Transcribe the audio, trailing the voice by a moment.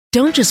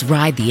Don't just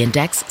ride the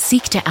index,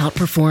 seek to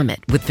outperform it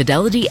with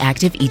Fidelity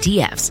Active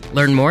ETFs.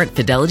 Learn more at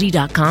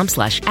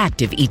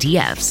fidelity.com/active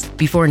ETFs.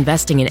 Before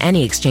investing in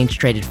any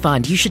exchange-traded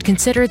fund, you should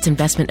consider its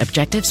investment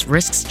objectives,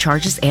 risks,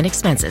 charges, and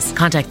expenses.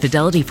 Contact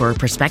Fidelity for a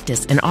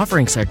prospectus, an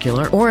offering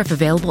circular, or if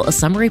available, a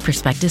summary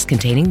prospectus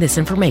containing this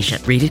information.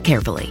 Read it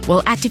carefully.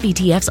 While active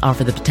ETFs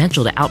offer the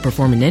potential to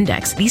outperform an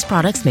index, these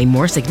products may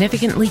more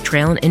significantly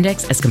trail an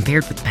index as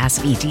compared with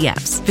passive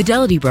ETFs.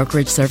 Fidelity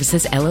Brokerage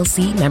Services,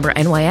 LLC, member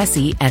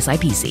NYSE,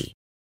 SIPC.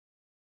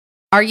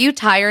 Are you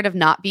tired of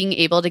not being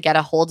able to get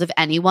a hold of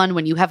anyone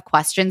when you have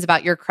questions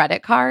about your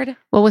credit card?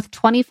 Well, with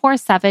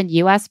 24/7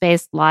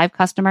 US-based live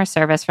customer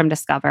service from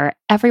Discover,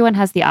 everyone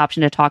has the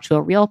option to talk to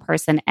a real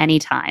person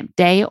anytime,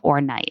 day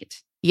or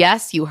night.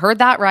 Yes, you heard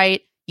that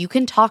right. You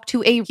can talk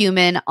to a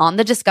human on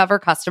the Discover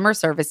customer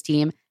service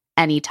team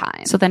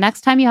anytime. So the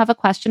next time you have a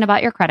question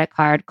about your credit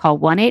card, call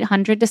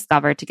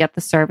 1-800-DISCOVER to get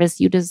the service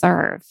you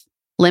deserve.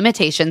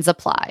 Limitations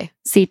apply.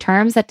 See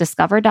terms at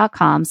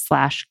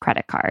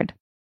discover.com/creditcard.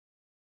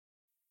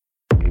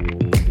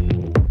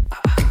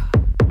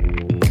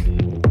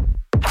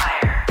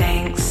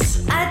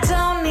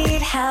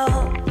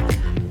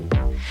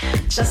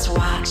 Just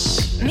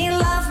watch me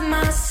love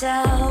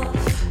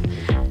myself.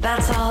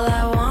 That's all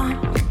I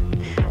want.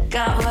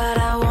 Got what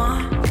I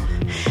want.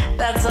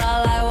 That's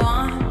all I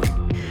want.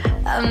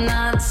 I'm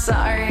not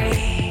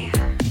sorry.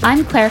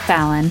 I'm Claire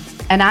Fallon.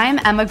 And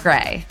I'm Emma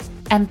Gray.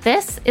 And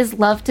this is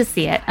Love to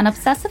See It, an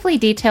obsessively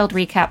detailed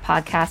recap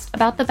podcast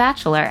about The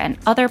Bachelor and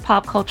other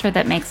pop culture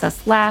that makes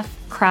us laugh,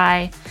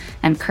 cry,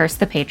 and curse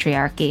the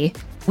patriarchy.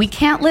 We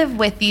can't live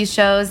with these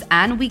shows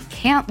and we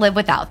can't live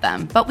without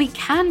them, but we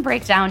can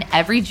break down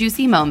every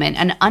juicy moment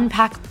and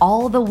unpack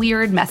all the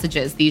weird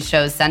messages these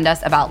shows send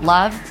us about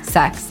love,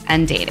 sex,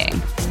 and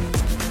dating.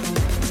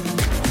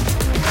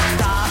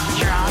 Stop,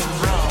 drop,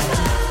 roll.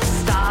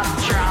 Stop,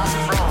 drop,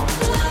 roll.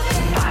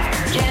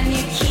 Fire. Can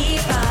you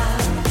keep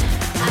up?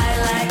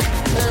 I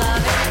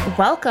love it.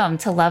 Welcome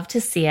to Love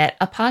to See It,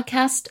 a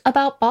podcast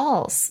about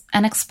balls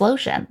and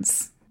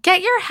explosions.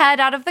 Get your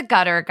head out of the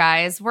gutter,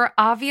 guys. We're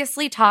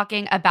obviously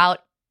talking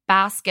about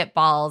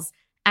basketballs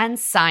and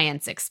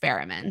science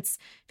experiments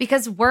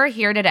because we're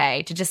here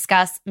today to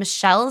discuss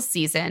Michelle's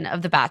season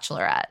of The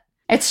Bachelorette.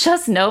 It's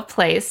just no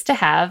place to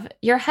have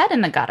your head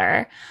in the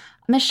gutter.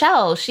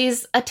 Michelle,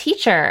 she's a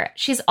teacher.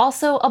 She's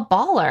also a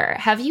baller.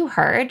 Have you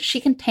heard? She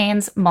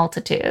contains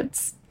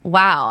multitudes.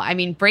 Wow. I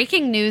mean,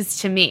 breaking news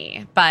to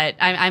me, but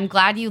I'm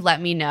glad you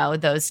let me know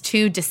those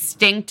two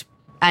distinct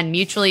and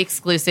mutually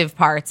exclusive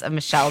parts of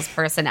Michelle's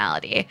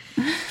personality.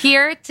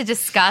 Here to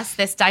discuss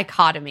this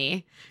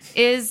dichotomy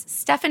is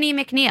Stephanie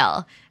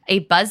McNeil,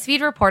 a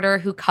BuzzFeed reporter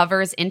who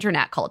covers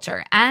internet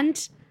culture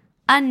and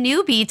a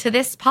newbie to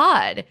this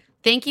pod.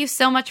 Thank you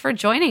so much for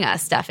joining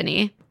us,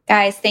 Stephanie.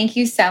 Guys, thank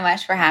you so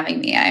much for having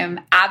me. I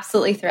am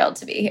absolutely thrilled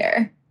to be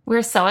here.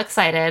 We're so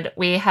excited.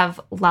 We have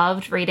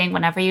loved reading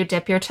Whenever You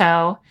Dip Your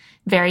Toe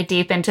very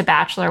deep into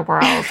Bachelor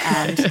world.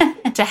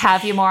 And to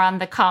have you more on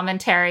the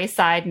commentary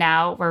side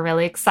now, we're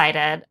really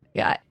excited.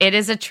 Yeah, it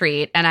is a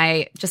treat. And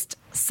I just,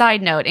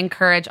 side note,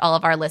 encourage all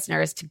of our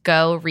listeners to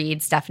go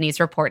read Stephanie's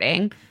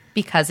reporting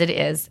because it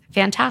is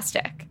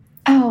fantastic.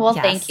 Oh, well,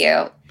 Yes. Thank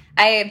you.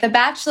 The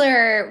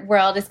Bachelor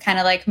world is kind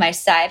of like my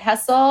side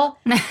hustle.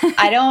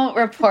 I don't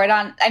report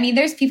on,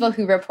 there's people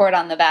who report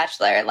on The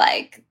Bachelor,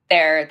 like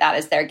that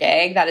is their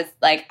gig. That is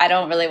like, I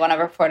don't really want to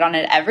report on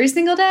it every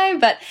single day,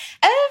 but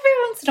every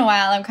once in a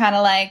while, I'm kind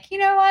of like, you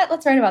know what?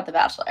 Let's write about The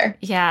Bachelor.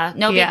 Yeah.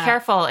 No, be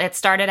careful. It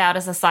started out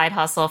as a side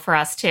hustle for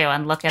us too.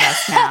 And look at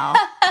us now.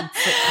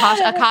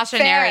 A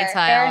cautionary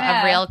tale,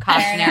 a real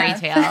cautionary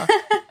tale.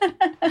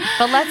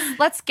 But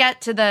let's get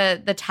to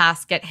the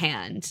task at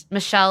hand.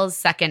 Michelle's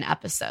second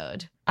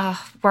episode.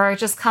 We're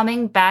just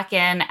coming back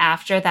in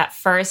after that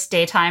first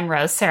daytime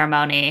rose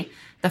ceremony.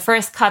 The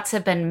first cuts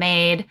have been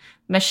made.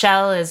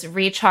 Michelle is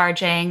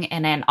recharging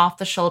in an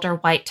off-the-shoulder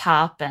white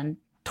top and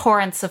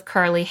torrents of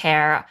curly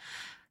hair,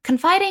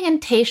 confiding in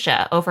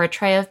Tayshia over a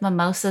tray of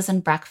mimosas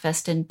and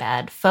breakfast in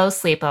bed,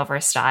 faux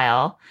sleepover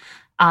style.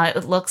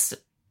 It looks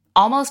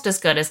almost as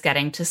good as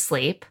getting to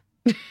sleep.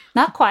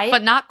 Not quite.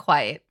 But not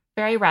quite.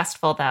 Very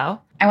restful,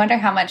 though. I wonder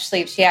how much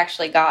sleep she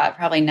actually got.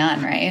 Probably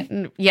none, right?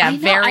 Yeah,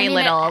 very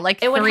little, like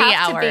 3 hours. It would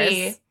have to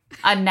be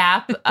a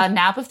nap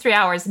of 3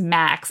 hours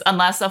max,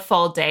 unless a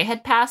full day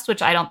had passed,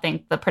 which I don't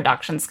think the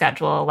production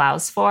schedule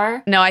allows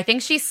for. No, I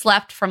think she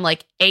slept from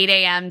like 8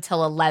 a.m.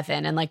 till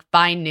 11, and like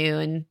by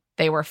noon,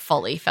 they were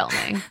fully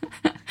filming.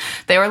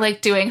 They were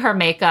like doing her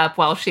makeup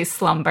while she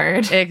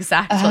slumbered.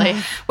 Exactly.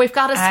 We've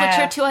got to switch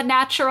her to a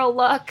natural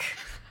look.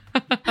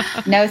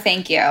 No,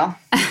 thank you.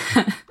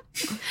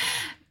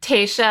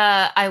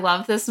 Tayshia, I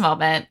love this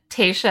moment.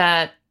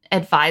 Tayshia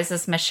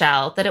advises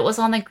Michelle that it was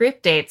on the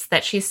group dates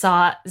that she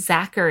saw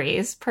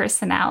Zachary's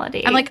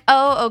personality. I'm like,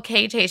 oh,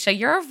 okay, Tayshia,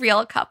 you're a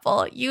real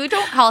couple. You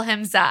don't call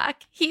him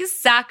Zach.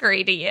 He's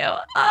Zachary to you.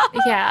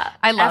 Yeah.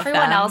 I love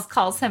Everyone them. else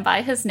calls him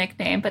by his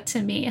nickname, but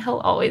to me, he'll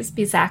always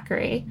be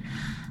Zachary.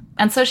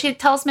 And so she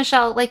tells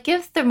Michelle, like,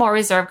 give the more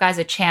reserved guys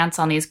a chance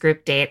on these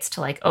group dates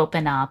to, like,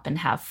 open up and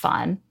have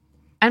fun.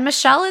 And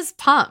Michelle is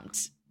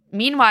pumped.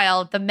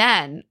 Meanwhile, the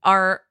men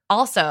are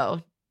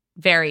also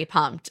very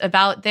pumped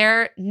about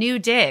their new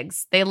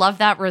digs. They love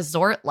that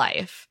resort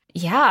life.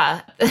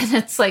 Yeah.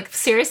 It's like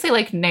seriously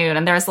like noon.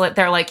 And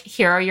they're like,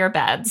 here are your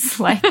beds.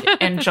 Like,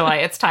 enjoy.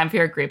 It's time for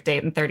your group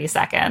date in 30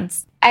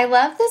 seconds. I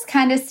love this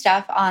kind of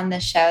stuff on the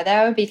show,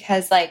 though,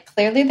 because like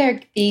clearly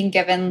they're being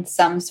given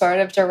some sort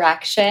of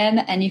direction,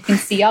 and you can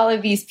see all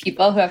of these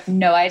people who have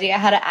no idea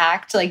how to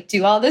act, like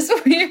do all this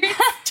weird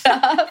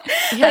stuff.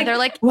 Yeah, they're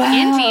like, wow.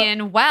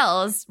 Indian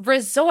Wells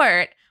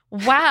Resort.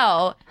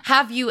 Wow,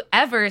 have you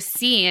ever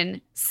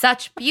seen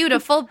such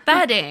beautiful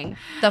bedding?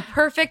 The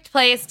perfect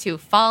place to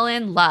fall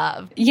in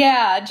love.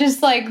 Yeah,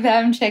 just like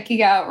them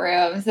checking out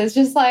rooms. It's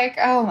just like,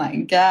 oh my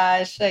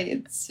gosh, like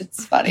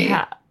it's funny.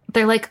 Yeah.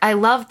 They're like, I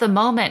love the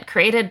moment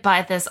created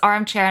by this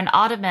armchair and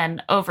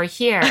ottoman over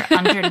here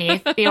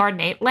underneath the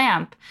ornate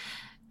lamp.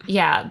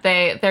 Yeah,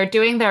 they're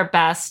doing their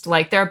best.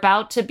 Like, they're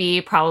about to be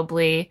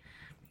probably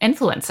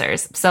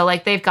influencers. So,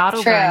 like, they've got to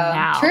learn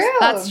now. True.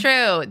 That's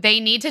true.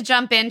 They need to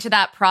jump into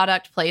that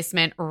product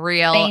placement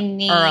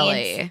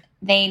early.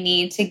 They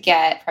need to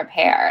get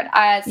prepared.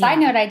 Side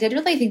note, I did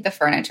really think the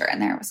furniture in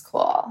there was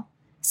cool.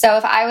 So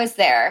if I was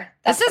there,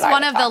 this is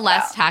one of the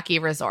less tacky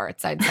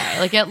resorts, I'd say.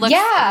 Like, it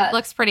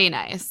looks pretty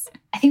nice.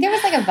 I think there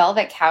was like a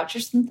velvet couch or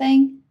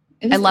something.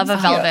 I love a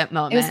velvet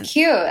moment. It was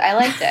cute. I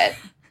liked it.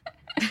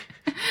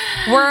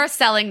 We're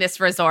selling this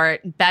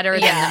resort better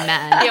than the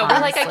men. Yeah, we're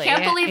like, I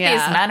can't believe these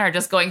men are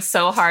just going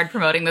so hard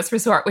promoting this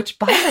resort, which,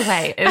 by the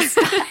way, is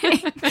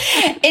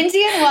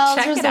Indian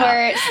Wells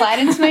Resort. Slide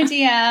into my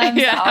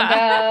DMs.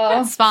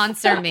 I'll go.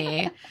 Sponsor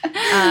me.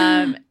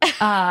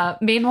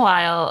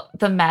 Meanwhile,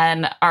 the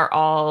men are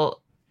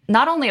all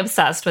not only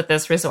obsessed with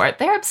this resort,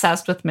 they're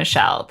obsessed with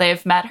Michelle.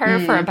 They've met her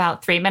for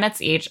about 3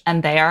 minutes each,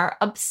 and they are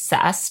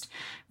obsessed.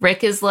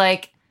 Rick is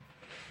like,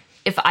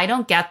 if I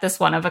don't get this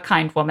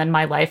one-of-a-kind woman,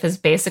 my life is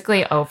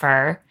basically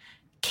over.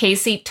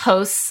 Casey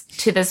toasts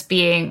to this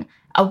being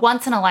a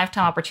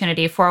once-in-a-lifetime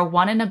opportunity for a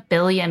 1 in a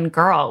billion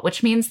girl,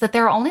 which means that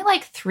there are only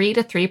like 3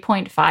 to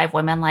 3.5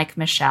 women like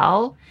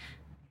Michelle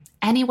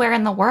anywhere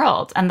in the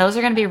world. And those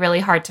are going to be really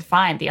hard to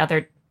find, the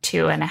other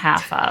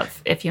 2.5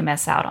 of, if you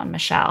miss out on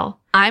Michelle.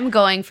 I'm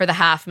going for the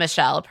half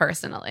Michelle,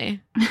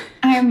 personally.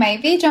 I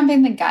might be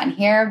jumping the gun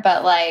here,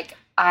 but like,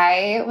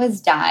 I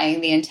was dying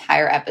the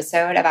entire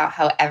episode about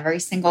how every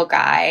single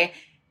guy,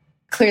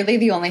 clearly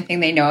the only thing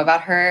they know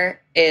about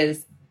her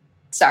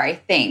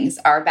things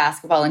are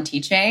basketball and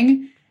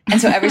teaching.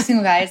 And so every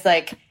single guy is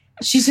like,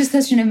 she's just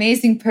such an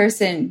amazing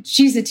person.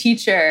 She's a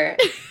teacher.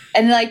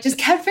 And like just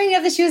kept bringing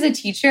up that she was a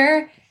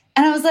teacher.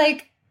 And I was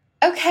like,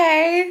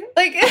 okay.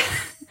 Like,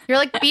 you're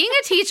like, being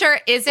a teacher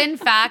is in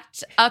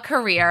fact a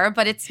career,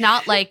 but it's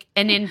not like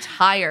an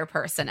entire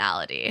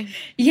personality.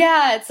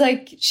 Yeah, it's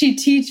like she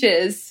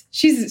teaches.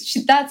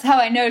 That's how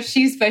I know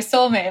she's my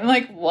soulmate. I'm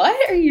like,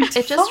 what are you talking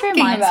about? It just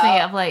reminds me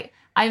of like,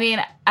 I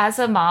mean, as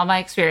a mom, I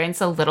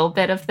experience a little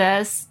bit of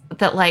this,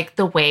 that like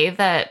the way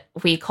that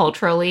we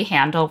culturally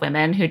handle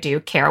women who do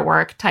care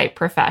work type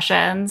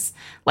professions,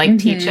 like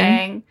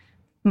teaching,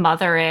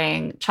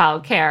 mothering,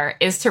 childcare,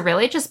 is to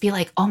really just be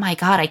like, oh my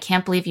God, I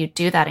can't believe you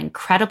do that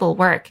incredible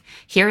work.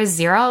 Here is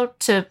 $0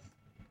 to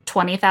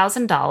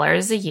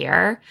 $20,000 a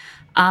year.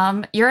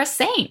 You're a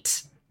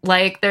saint.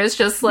 Like, there's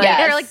just like,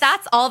 they're like,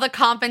 that's all the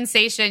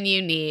compensation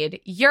you need.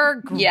 You're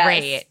great.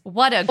 Yes.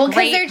 What a great person.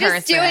 Because they're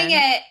just doing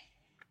it.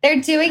 They're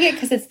doing it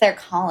because it's their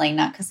calling,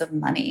 not because of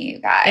money, you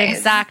guys.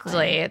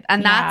 Exactly.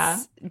 And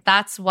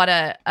that's what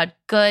a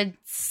good,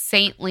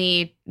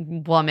 saintly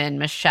woman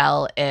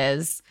Michelle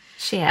is.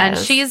 She is. And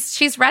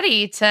she's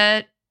ready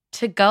to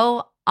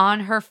go on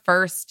her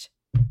first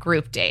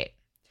group date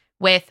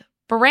with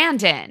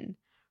Brandon,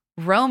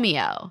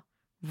 Romeo,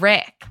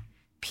 Rick,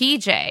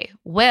 PJ,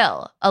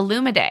 Will,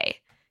 Illumide,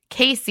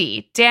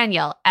 Casey,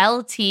 Daniel,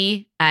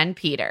 LT, and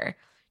Peter.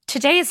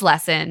 Today's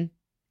lesson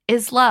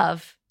is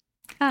love.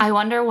 I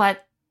wonder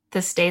what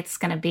this date's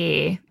going to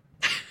be.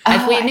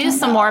 If we knew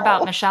some more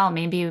about Michelle,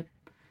 maybe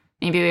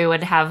we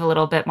would have a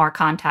little bit more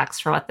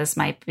context for what this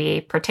might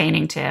be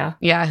pertaining to.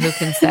 Yeah, who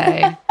can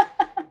say?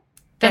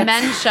 The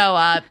men show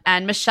up,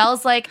 and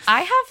Michelle's like,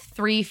 I have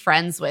 3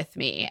 friends with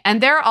me.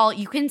 And they're all,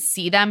 you can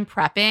see them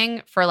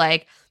prepping for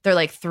like, they're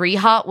like, 3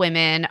 hot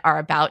women are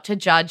about to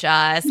judge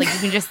us. Like, you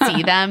can just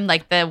see them,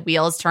 like the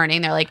wheels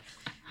turning. They're like,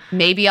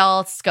 maybe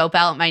I'll scope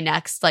out my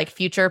next like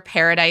future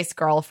paradise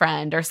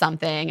girlfriend or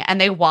something. And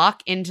they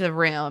walk into the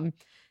room,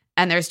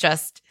 and there's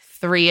just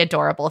 3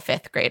 adorable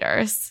 5th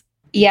graders.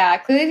 Yeah,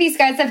 clearly these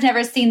guys have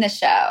never seen the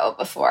show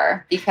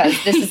before,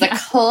 because this is a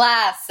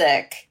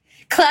classic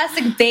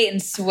bait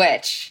and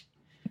switch.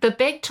 The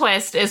big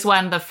twist is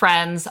when the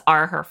friends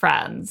are her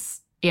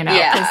friends, you know,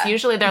 because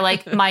usually they're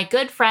like, my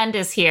good friend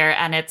is here,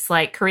 and it's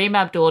like Kareem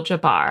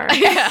Abdul-Jabbar.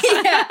 Yeah.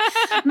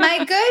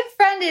 My good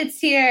friend is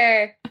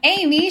here,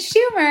 Amy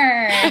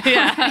Schumer.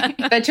 Yeah.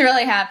 But it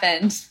really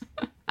happened.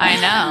 I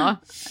know.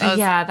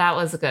 That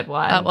was a good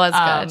one. That was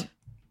good.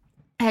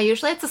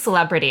 Usually it's a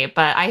celebrity,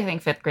 but I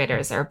think fifth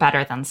graders are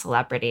better than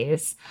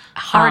celebrities.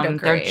 Hard agree.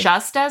 They're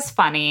just as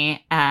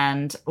funny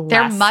and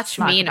they're less much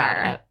smug meaner.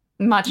 about it.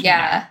 Much Yeah.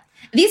 meaner.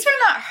 These were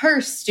not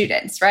her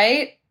students,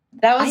 right?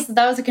 That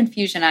was a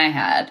confusion I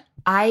had.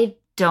 I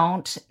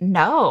don't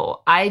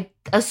know. I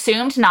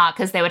assumed not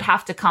because they would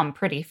have to come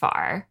pretty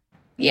far.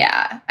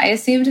 Yeah. I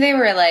assumed they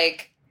were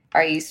like,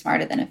 are you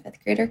smarter than a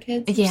fifth grader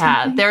kids? or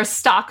Yeah, something? they're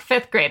stock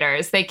fifth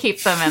graders. They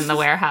keep them in the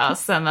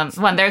warehouse. And then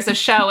when there's a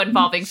show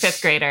involving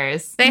fifth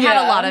graders, They had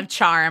a Yeah. lot of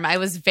charm. I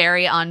was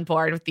very on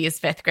board with these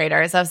fifth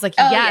graders. I was like,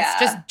 Oh, yes,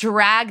 yeah. just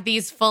drag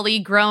these fully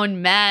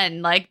grown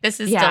men. Like,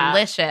 this is Yeah.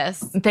 delicious.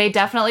 they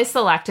definitely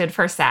selected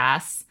for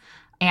sass.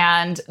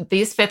 And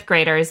these fifth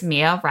graders,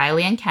 Mia,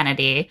 Riley, and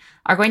Kennedy,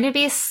 are going to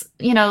be,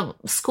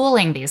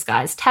 schooling these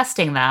guys,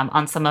 testing them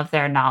on some of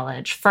their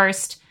knowledge.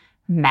 First,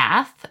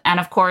 math. And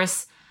of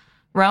course,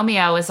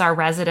 Romeo is our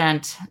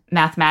resident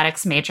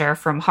mathematics major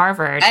from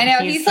Harvard. I know.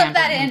 and He he's slipped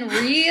that handling-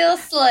 in real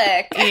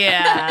slick.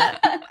 Yeah.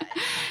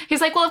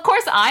 He's like, well, of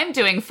course I'm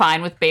doing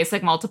fine with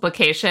basic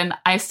multiplication.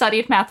 I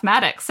studied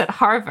mathematics at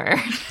Harvard.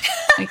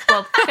 Like,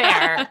 well,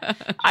 fair.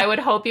 I would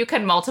hope you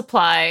can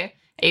multiply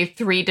a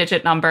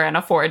 3-digit number and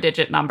a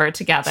 4-digit number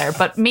together.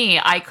 But me,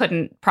 I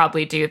couldn't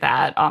probably do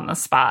that on the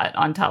spot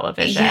on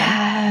television.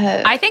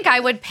 Yeah. I think I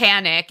would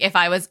panic if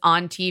I was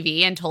on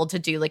TV and told to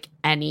do like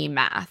any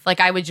math. Like,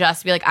 I would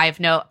just be like,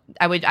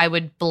 I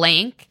would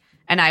blank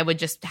and I would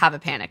just have a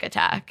panic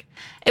attack.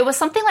 It was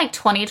something like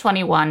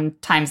 2021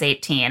 times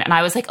 18. And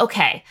I was like,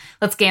 okay,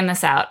 let's game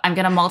this out. I'm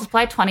going to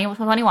multiply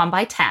 2021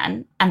 by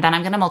 10, and then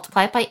I'm going to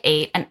multiply it by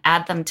 8 and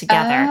add them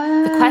together.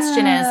 The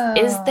question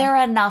is there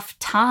enough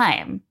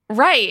time?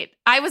 Right.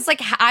 I was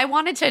like, I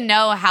wanted to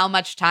know how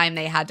much time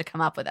they had to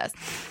come up with this.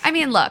 I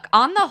mean, look,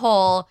 on the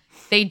whole,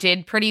 they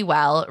did pretty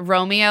well.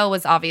 Romeo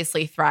was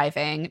obviously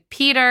thriving.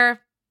 Peter,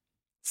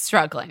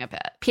 struggling a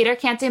bit. Peter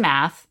can't do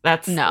math.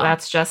 That's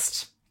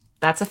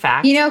a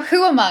fact. You know,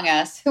 who among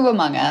us? Who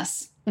among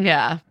us?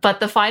 Yeah. But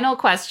the final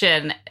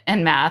question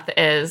in math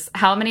is,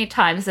 how many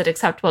times is it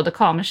acceptable to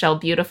call Michelle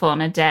beautiful in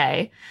a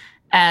day?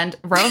 And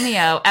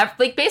Romeo,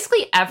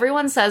 basically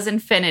everyone says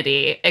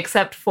infinity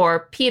except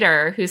for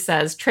Peter, who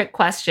says trick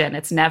question.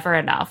 It's never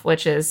enough,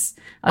 which is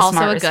Also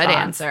smart a good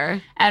response.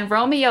 answer. And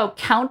Romeo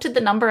counted the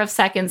number of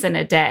seconds in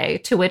a day,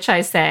 to which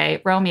I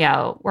say,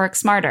 Romeo, work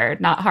smarter,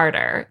 not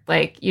harder.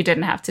 Like, you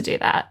didn't have to do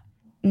that.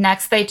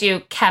 Next, they do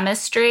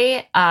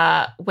chemistry,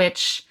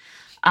 which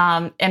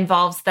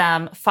involves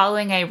them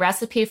following a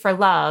recipe for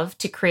love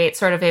to create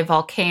sort of a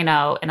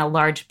volcano in a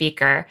large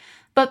beaker.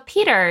 But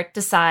Peter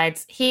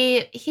decides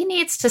he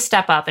needs to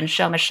step up and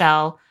show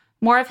Michelle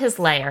more of his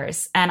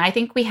layers. And I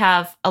think we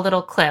have a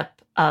little clip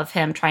of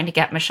him trying to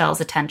get Michelle's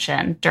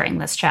attention during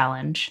this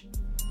challenge.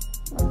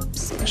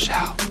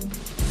 Michelle.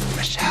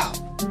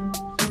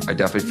 I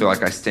definitely feel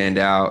like I stand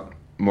out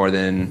more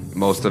than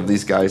most of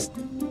these guys.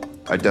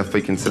 I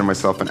definitely consider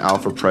myself an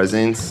alpha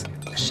presence.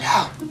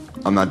 Michelle.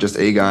 I'm not just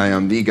a guy,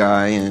 I'm the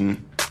guy,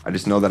 and I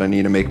just know that I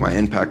need to make my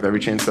impact every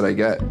chance that I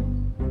get.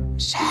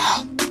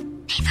 Michelle.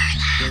 Be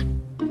very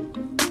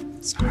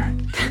loud. Sorry.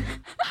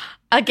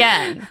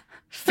 Again,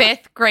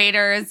 fifth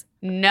graders,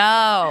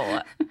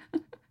 no.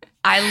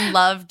 I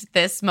loved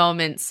this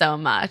moment so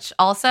much.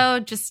 Also,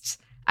 just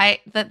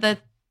the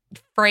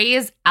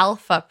phrase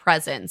alpha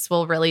presence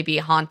will really be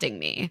haunting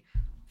me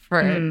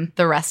for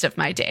the rest of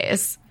my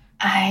days.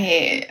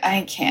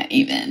 I can't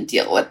even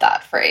deal with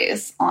that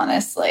phrase,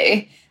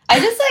 honestly. I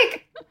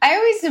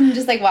always am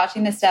just like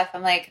watching this stuff.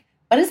 I'm like,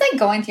 what is like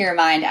going through your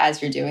mind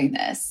as you're doing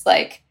this?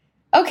 Like,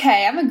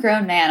 okay, I'm a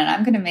grown man and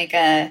I'm going to make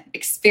a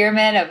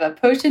experiment of a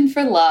potion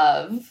for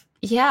love.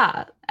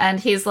 Yeah. And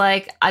he's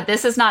like,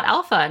 this is not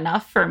alpha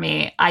enough for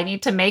me. I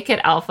need to make it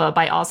alpha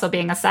by also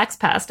being a sex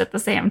pest at the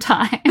same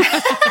time.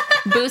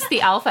 Boost the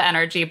alpha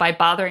energy by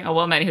bothering a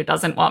woman who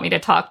doesn't want me to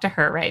talk to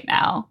her right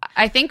now.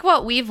 I think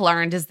what we've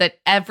learned is that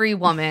every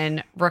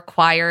woman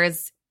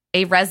requires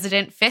a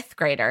resident fifth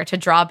grader to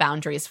draw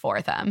boundaries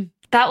for them.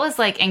 That was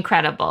like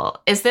incredible.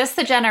 Is this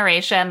the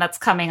generation that's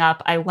coming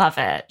up? I love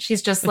it.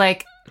 She's just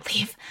like,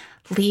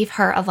 leave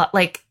her alone.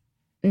 Like,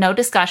 no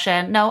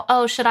discussion. No,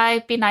 oh, should I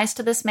be nice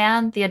to this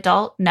man, the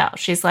adult? No,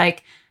 she's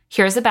like,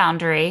 here's a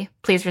boundary.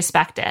 Please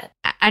respect it.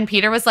 And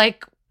Peter was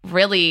like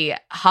really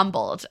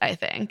humbled, I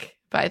think,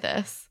 by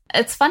this.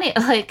 It's funny,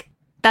 like,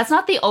 that's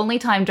not the only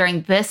time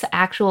during this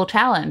actual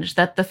challenge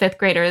that the fifth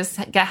graders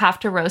have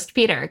to roast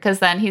Peter, because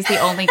then he's the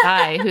only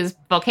guy whose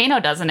volcano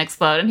doesn't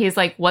explode. And he's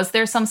like, was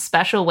there some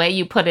special way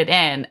you put it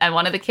in? And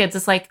one of the kids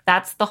is like,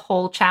 that's the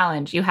whole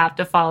challenge. You have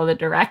to follow the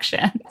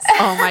directions.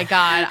 Oh my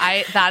God.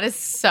 That is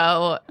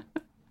so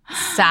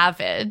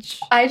savage.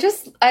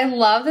 I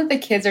love that the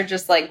kids are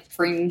just like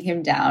bringing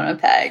him down a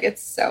peg.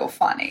 It's so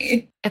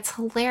funny. It's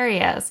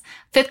hilarious.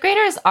 Fifth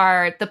graders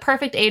are the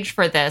perfect age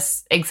for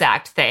this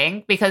exact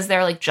thing because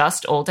they're like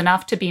just old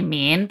enough to be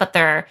mean, but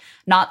they're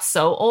not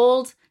so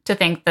old to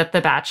think that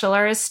The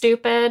Bachelor is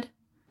stupid.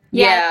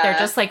 Yeah. They're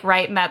just like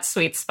right in that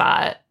sweet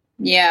spot.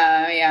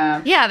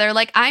 Yeah. Yeah, they're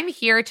like, I'm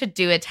here to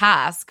do a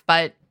task,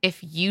 but if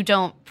you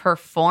don't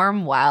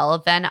perform well,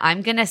 then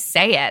I'm going to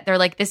say it. They're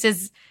like,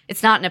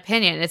 it's not an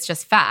opinion. It's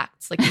just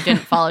facts. Like, you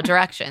didn't follow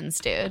directions,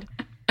 dude.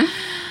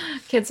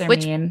 Kids are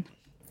mean.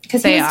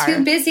 Because he was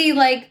too busy,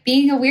 like,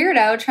 being a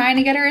weirdo trying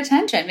to get her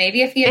attention.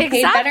 Maybe if he had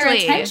paid better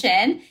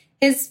attention,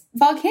 his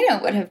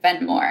volcano would have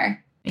been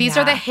more. These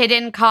are the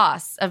hidden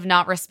costs of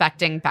not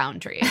respecting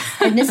boundaries.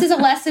 And this is a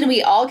lesson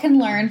we all can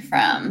learn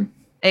from.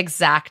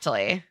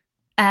 Exactly.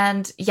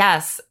 And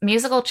yes,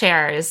 musical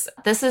chairs.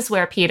 This is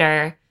where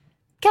Peter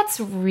gets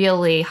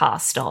really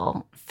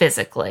hostile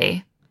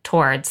physically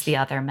towards the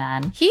other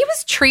men. He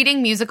was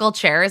treating musical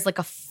chairs like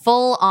a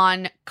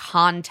full-on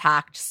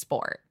contact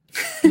sport.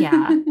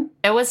 Yeah.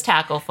 It was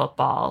tackle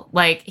football.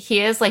 Like,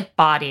 he is, like,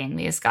 bodying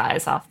these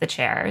guys off the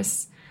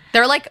chairs.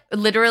 They're, like,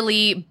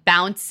 literally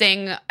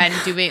bouncing and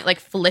doing, like,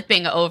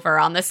 flipping over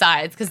on the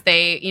sides because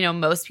they, you know,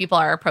 most people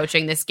are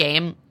approaching this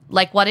game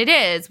like what it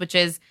is, which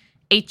is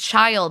a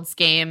child's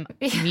game,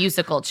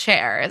 musical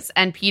chairs.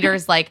 And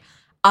Peter's like,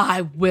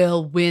 I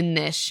will win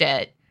this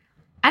shit.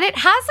 And it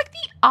has, like,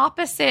 the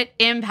opposite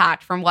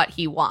impact from what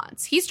he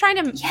wants. He's trying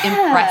to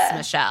impress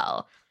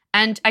Michelle.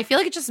 And I feel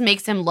like it just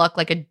makes him look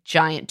like a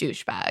giant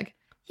douchebag.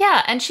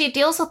 Yeah, and she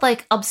deals with,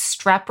 like,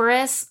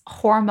 obstreperous,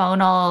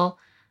 hormonal,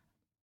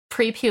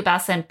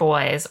 prepubescent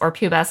boys or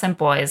pubescent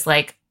boys,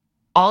 like,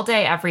 all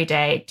day, every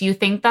day. Do you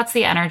think that's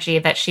the energy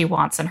that she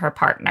wants in her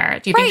partner?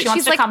 Do you think she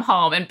wants to come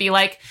home and be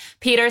like,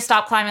 Peter,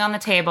 stop climbing on the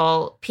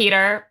table.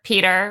 Peter,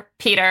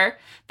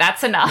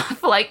 that's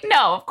enough. Like,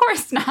 no, of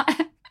course not.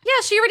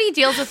 Yeah, she already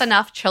deals with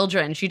enough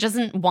children. She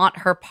doesn't want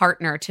her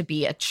partner to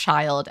be a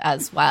child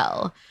as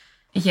well.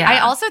 Yeah. I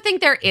also think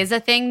there is a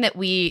thing that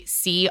we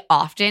see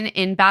often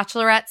in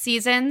Bachelorette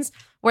seasons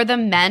where the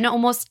men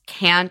almost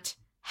can't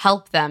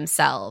help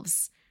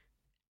themselves.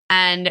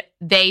 And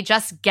they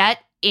just get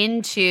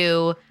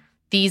into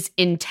these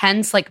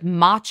intense, like,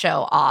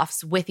 macho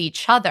offs with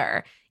each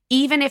other,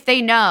 even if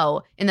they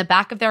know in the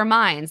back of their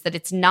minds that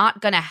it's not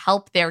going to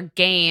help their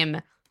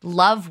game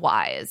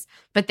love-wise.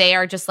 But they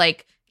are just,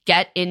 like,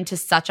 get into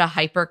such a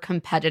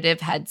hyper-competitive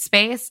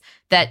headspace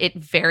that it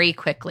very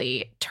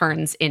quickly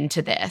turns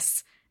into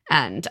this.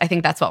 And I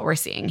think that's what we're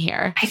seeing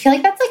here. I feel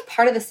like that's, like,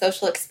 part of the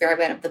social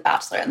experiment of The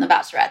Bachelor and The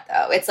Bachelorette,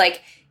 though. It's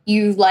like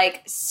you,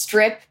 like,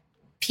 strip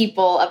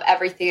people of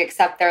everything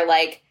except their,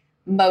 like,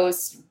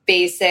 most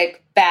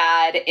basic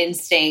bad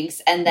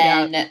instincts and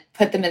then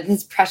put them in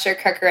this pressure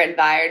cooker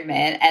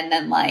environment, and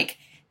then, like,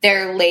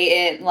 their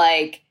latent,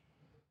 like,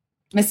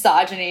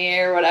 misogyny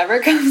or whatever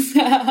comes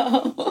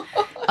out.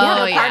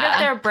 Part of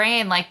their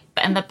brain, like,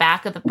 in the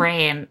back of the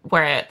brain,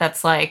 where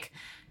that's like,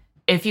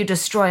 if you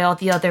destroy all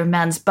the other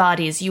men's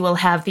bodies, you will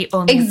have the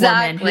only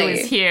woman who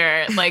is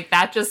here. Like,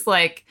 that just,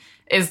 like,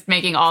 is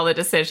making all the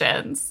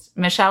decisions.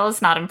 Michelle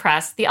is not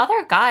impressed. The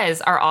other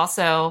guys are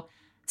also,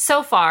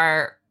 so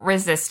far,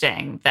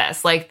 resisting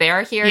this. Like,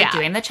 they're here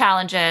doing the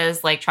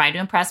challenges, like, trying to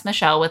impress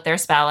Michelle with their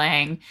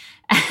spelling.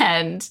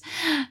 And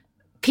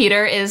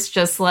Peter is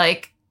just,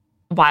 like,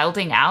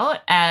 wilding out.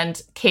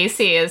 And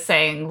Casey is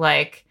saying,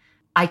 like,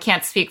 I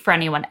can't speak for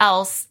anyone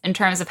else in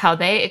terms of how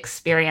they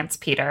experience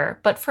Peter,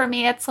 but for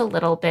me, it's a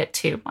little bit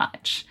too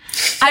much.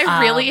 I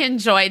really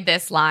enjoyed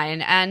this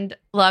line. And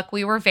look,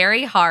 we were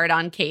very hard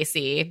on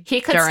Casey. He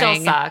could still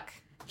suck.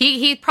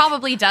 He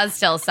probably does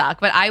still suck,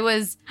 but I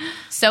was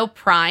so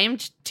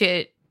primed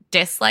to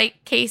dislike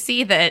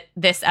Casey that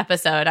this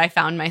episode I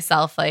found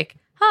myself like,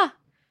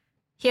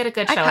 he had a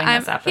good showing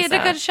this episode. He had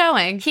a good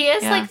showing. He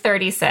is like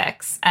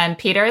 36 and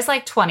Peter is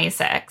like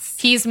 26.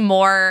 He's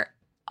more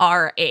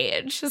our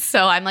age.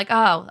 So I'm like,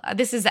 oh,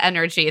 this is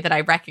energy that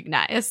I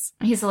recognize.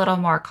 He's a little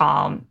more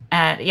calm.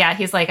 And yeah,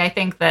 he's like, I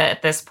think that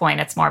at this point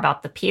it's more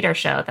about the Peter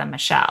show than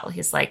Michelle.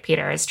 He's like,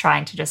 Peter is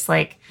trying to just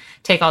like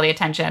take all the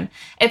attention.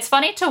 It's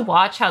funny to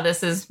watch how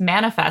this is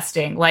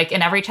manifesting. Like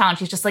in every challenge,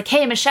 he's just like,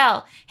 hey,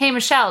 Michelle,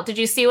 did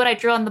you see what I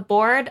drew on the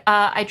board?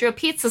 I drew a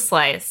pizza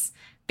slice.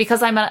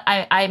 Because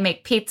I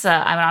make pizza,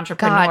 I'm an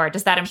entrepreneur.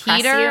 Does that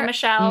impress you,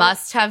 Michelle?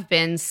 Must have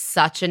been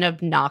such an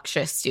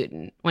obnoxious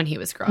student when he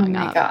was growing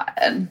up. Oh my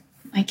God.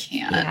 I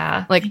can't.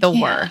 Yeah. Like the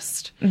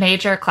worst.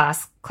 Major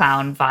class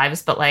clown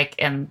vibes, but like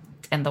in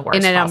the worst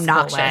in an possible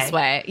obnoxious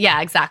way.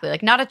 Yeah, exactly.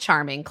 Like not a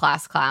charming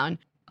class clown.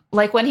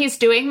 Like when he's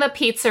doing the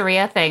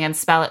pizzeria thing and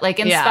spell it, like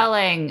in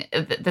spelling,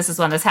 this is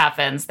when this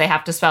happens. They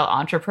have to spell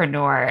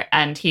entrepreneur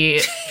and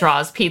he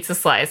draws pizza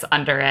slice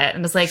under it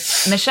and is like,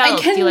 Michelle,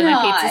 do you like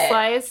my pizza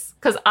slice?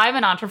 Because I'm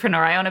an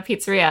entrepreneur. I own a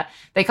pizzeria.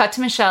 They cut to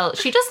Michelle.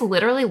 She just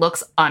literally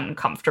looks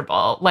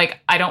uncomfortable.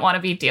 Like, I don't want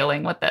to be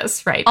dealing with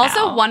this now.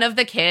 Also, one of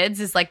the kids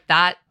is like,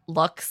 that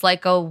looks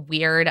like a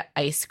weird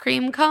ice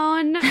cream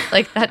cone.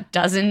 Like, that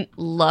doesn't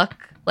look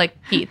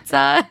like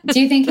pizza.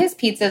 Do you think his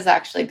pizza is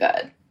actually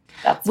good?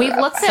 We've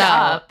looked it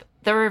up.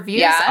 The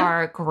reviews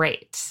are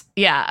great.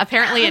 Yeah,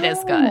 apparently it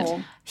is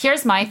good.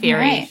 Here's my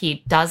theory. Right.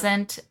 He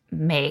doesn't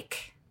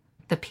make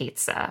the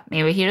pizza.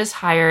 Maybe he just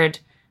hired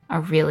a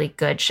really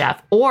good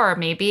chef. Or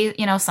maybe,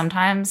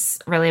 sometimes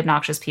really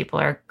obnoxious people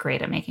are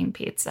great at making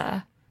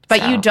pizza.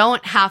 But you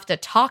don't have to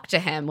talk to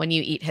him when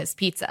you eat his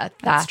pizza.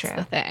 That's true.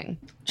 the thing.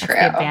 That's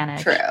the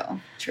advantage.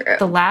 True.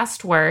 The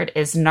last word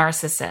is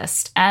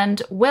narcissist.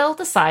 And Will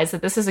decides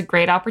that this is a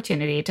great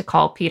opportunity to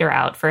call Peter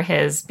out for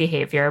his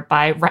behavior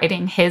by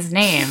writing his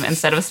name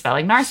instead of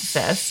spelling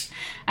narcissist.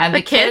 And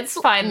the kids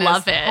find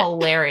love this it.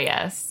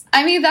 hilarious.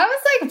 I mean, that was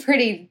like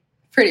pretty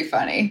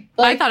funny.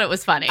 I Like, thought it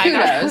was funny. I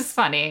thought it Kudos. was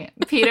funny.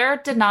 Peter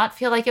did not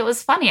feel like it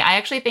was funny. I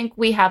actually think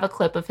we have a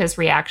clip of his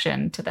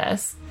reaction to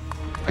this.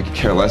 I could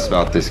care less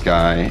about this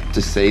guy.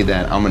 To say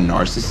that I'm a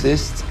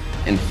narcissist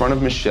in front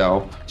of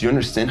Michelle, do you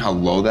understand how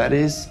low that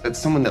is? That's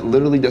someone that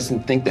literally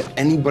doesn't think that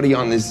anybody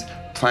on this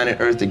planet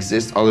Earth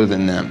exists other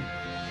than them.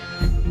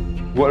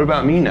 What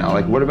about me now?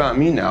 Like, what about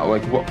me now?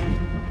 Like,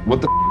 what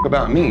the f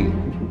about me?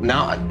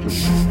 Now,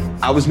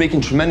 I was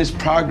making tremendous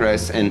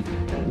progress and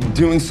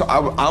doing so.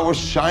 I was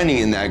shining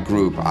in that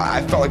group.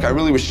 I felt like I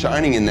really was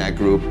shining in that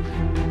group.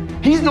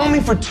 He's known me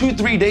for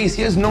 2-3 days.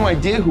 He has no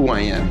idea who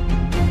I am.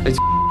 It's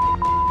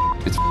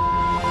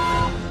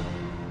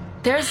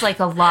There's like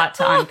a lot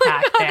to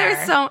unpack there.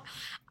 There's so.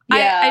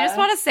 Yeah. I just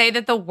want to say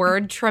that the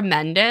word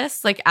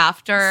tremendous, like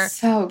after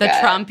So the good.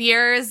 Trump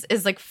years,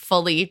 is like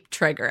fully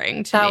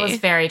triggering to That me. was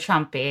very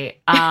Trumpy.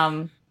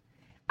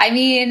 I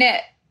mean,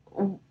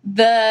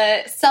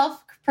 the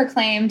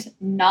self-proclaimed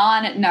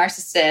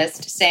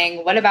non-narcissist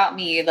saying "What about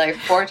me?" like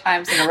 4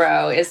 times in a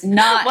row is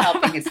not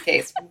helping his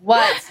case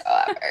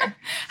whatsoever.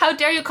 How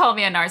dare you call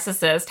me a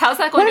narcissist? How's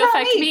that going What to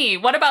about affect me? me?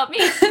 What about me?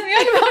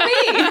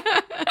 What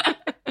about me?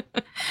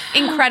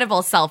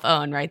 Incredible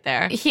self-own right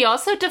there. He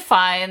also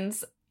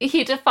defines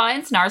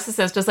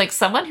narcissist as like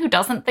someone who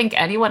doesn't think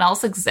anyone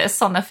else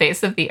exists on the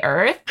face of the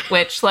earth,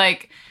 which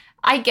like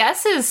I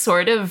guess is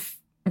sort of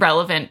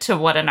relevant to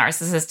what a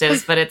narcissist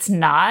is, but it's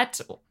not.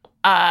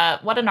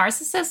 What a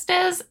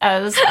narcissist is,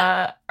 as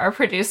our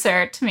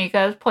producer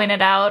Tamika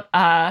pointed out,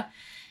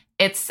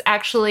 it's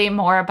actually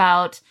more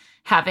about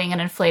having an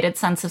inflated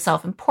sense of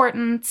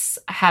self-importance,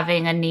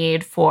 having a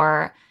need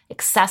for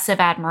excessive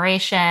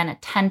admiration,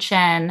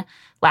 attention,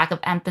 lack of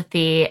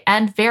empathy,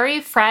 and very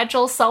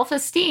fragile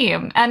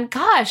self-esteem. And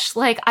gosh,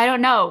 like, I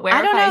don't know. Where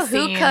I don't have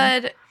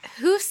know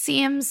who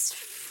seems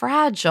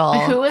fragile.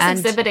 who is and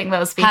exhibiting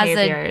those has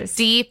behaviors. a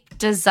deep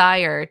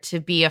desire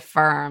to be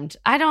affirmed.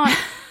 I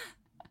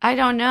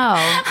don't know.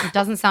 It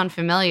doesn't sound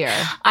familiar.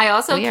 I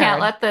also Weird. can't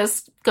let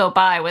this go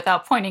by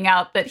without pointing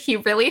out that he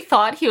really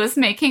thought he was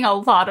making a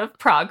lot of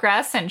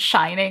progress and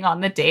shining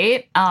on the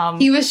date.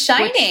 He was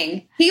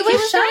shining. He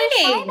was really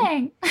shining.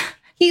 shining.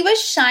 He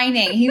was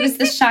shining. He was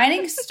the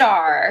shining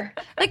star.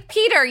 Like,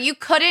 Peter, you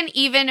couldn't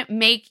even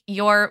make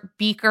your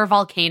beaker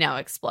volcano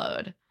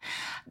explode.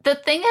 The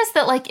thing is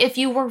that, like, if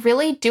you were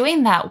really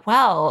doing that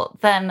well,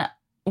 then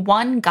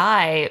one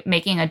guy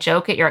making a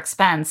joke at your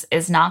expense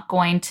is not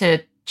going to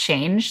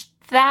change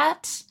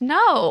that.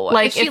 No.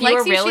 Like, she if you likes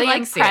were you, she really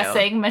likes you.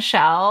 impressing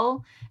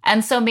Michelle.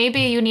 And so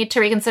maybe you need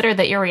to reconsider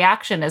that your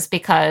reaction is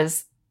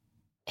because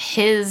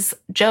his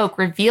joke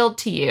revealed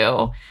to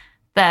you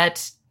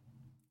that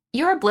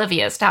you're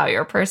oblivious to how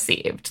you're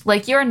perceived.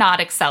 Like, you're not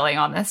excelling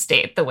on this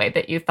date the way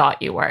that you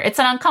thought you were. It's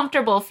an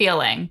uncomfortable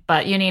feeling,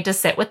 but you need to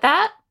sit with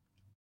that.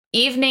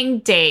 Evening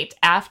date.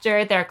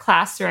 After their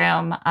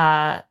classroom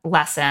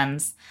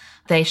lessons,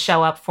 they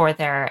show up for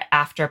their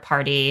after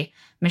party.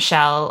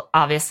 Michelle,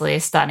 obviously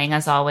stunning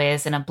as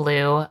always, in a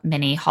blue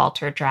mini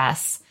halter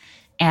dress.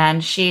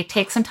 And she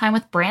takes some time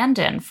with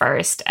Brandon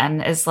first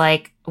and is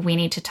like, we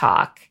need to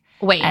talk.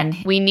 Wait, And-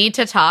 we need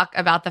to talk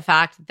about the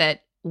fact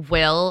that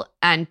Will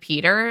and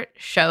Peter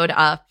showed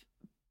up,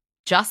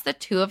 just the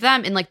two of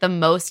them, in like the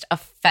most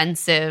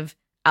offensive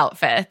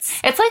outfits.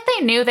 It's like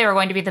they knew they were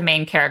going to be the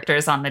main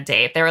characters on the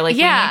date. They were like,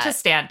 Yeah. we need to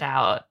stand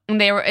out.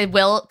 And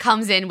Will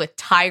comes in with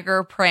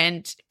tiger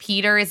print.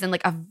 Peter is in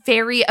like a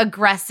very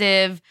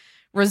aggressive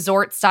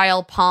resort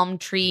style palm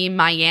tree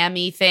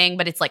Miami thing,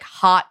 but it's like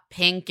hot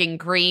pink and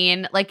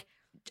green. Like,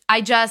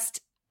 I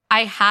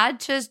had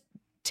to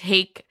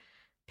take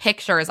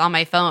pictures on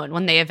my phone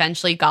when they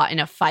eventually got in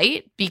a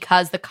fight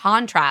because the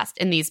contrast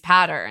in these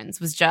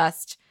patterns was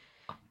just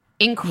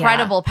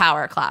incredible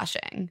power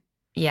clashing.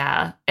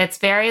 Yeah. It's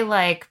very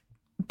like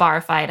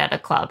bar fight at a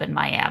club in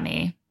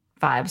Miami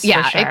vibes.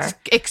 Yeah, for sure.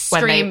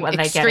 extreme when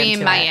they get extreme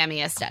into it.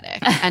 Miami aesthetic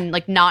and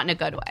like not in a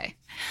good way.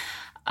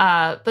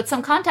 But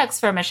some context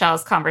for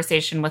Michelle's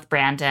conversation with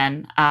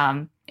Brandon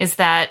is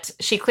that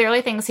she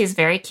clearly thinks he's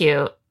very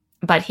cute,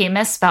 but he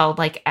misspelled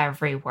like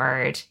every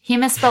word. He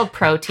misspelled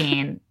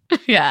protein.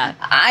 Yeah.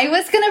 I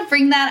was gonna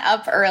bring that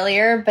up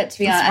earlier, but to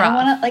be honest, I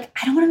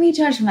don't want to be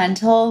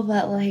judgmental,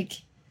 but like,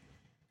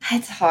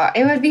 it's hard.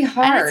 It would be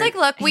hard. And it's like,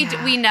 look,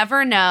 we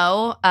never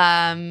know.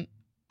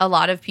 A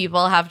lot of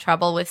people have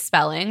trouble with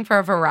spelling for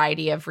a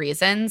variety of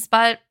reasons,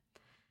 but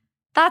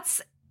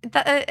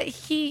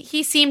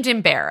he seemed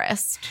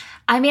embarrassed.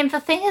 I mean, the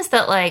thing is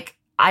that like,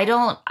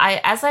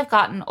 as I've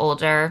gotten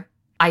older,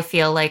 I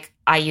feel like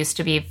I used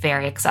to be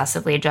very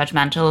excessively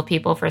judgmental of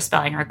people for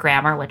spelling or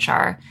grammar, which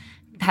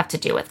have to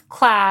do with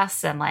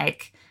class and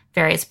like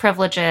various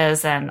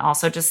privileges and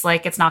also just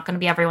like it's not going to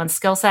be everyone's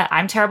skill set.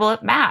 I'm terrible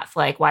at math.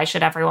 Like, why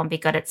should everyone be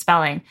good at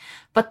spelling?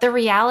 But the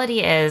reality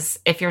is,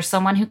 if you're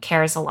someone who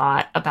cares a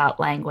lot about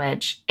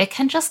language, it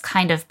can just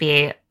kind of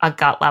be a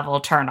gut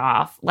level turn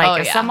off.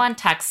 Like if someone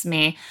texts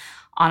me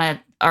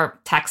or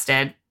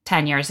texted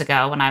 10 years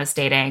ago when I was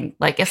dating,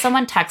 like if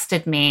someone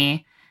texted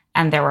me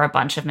and there were a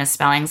bunch of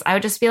misspellings, I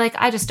would just be like,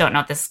 I just don't know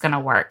if this is going to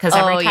work. Because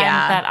every time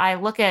that I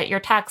look at your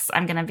text,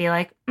 I'm going to be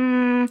like,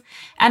 And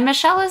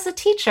Michelle is a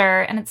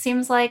teacher, and it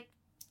seems like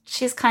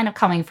she's kind of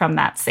coming from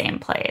that same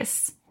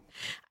place.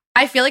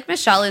 I feel like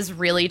Michelle is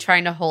really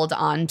trying to hold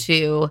on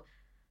to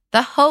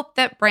the hope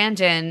that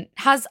Brandon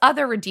has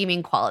other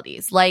redeeming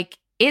qualities. Like,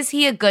 is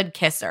he a good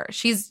kisser?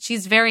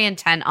 She's very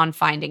intent on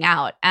finding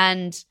out.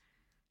 And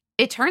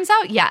it turns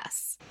out,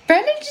 yes.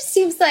 Brandon just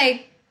seems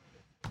like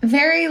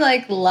very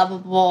like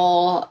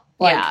lovable,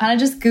 like kind of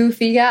just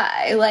goofy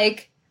guy.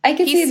 Like I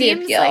can see the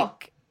appeal.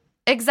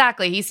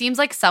 Exactly. He seems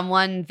like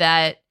someone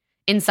that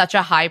in such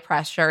a high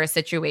pressure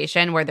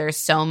situation where there's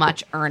so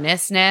much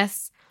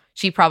earnestness,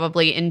 she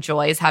probably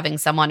enjoys having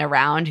someone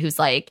around who's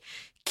like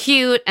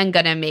cute and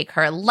gonna make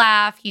her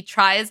laugh. He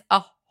tries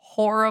a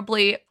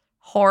horribly,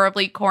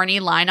 horribly corny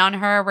line on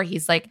her where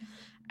he's like,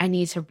 I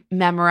need to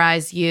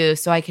memorize you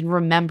so I can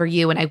remember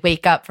you when I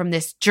wake up from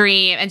this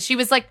dream. And she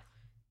was like,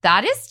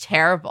 that is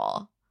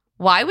terrible.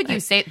 Why would you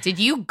say, did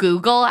you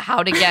Google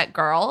how to get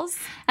girls?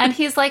 And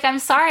he's like, I'm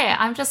sorry,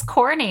 I'm just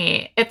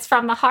corny. It's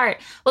from the heart.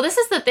 Well, this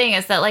is the thing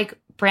is that like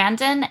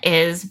Brandon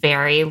is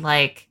very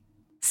like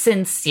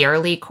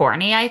sincerely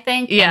corny, I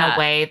think, in a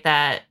way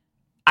that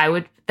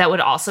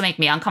would also make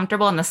me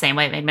uncomfortable in the same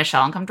way it made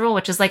Michelle uncomfortable,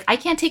 which is like, I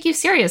can't take you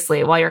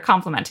seriously while you're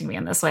complimenting me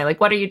in this way. Like,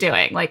 what are you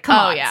doing? Like, come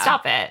on,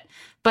 stop it.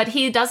 But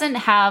he doesn't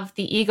have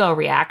the ego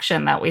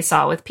reaction that we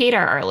saw with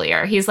Peter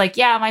earlier. He's like,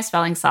 yeah, my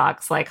spelling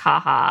sucks. Like,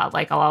 haha.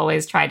 Like, I'll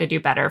always try to do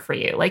better for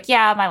you. Like,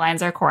 yeah, my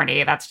lines are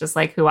corny. That's just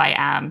like who I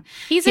am.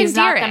 He's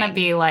not going to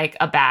be like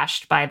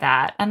abashed by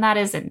that. And that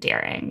is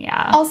endearing.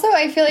 Yeah. Also,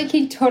 I feel like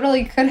he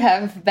totally could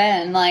have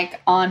been like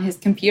on his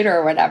computer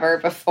or whatever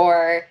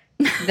before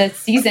the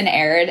season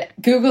aired,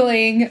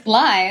 Googling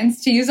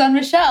lines to use on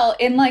Michelle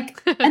in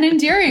like an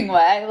endearing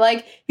way.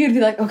 Like, he'd be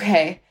like,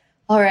 okay,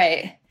 all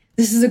right.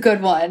 This is a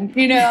good one,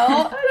 you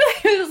know?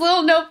 His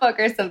little notebook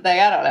or something.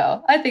 I don't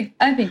know. I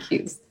think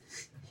he's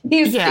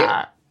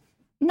cute.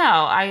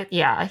 No,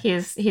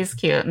 he's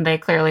cute and they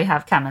clearly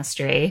have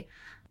chemistry.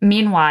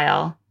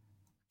 Meanwhile,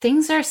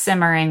 things are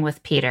simmering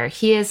with Peter.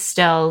 He is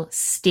still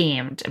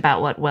steamed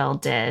about what Will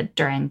did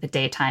during the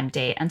daytime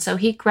date. And so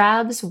he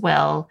grabs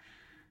Will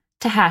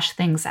to hash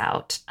things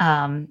out.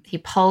 He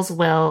pulls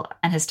Will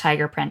and his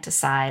tiger print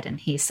aside and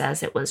he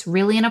says it was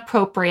really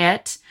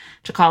inappropriate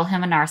to call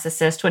him a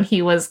narcissist when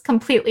he was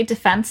completely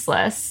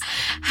defenseless.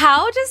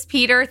 How does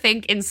Peter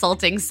think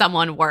insulting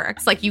someone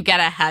works? Like, you get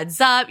a heads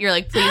up, you're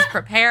like, please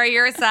prepare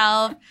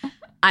yourself.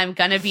 I'm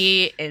gonna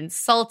be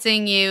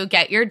insulting you.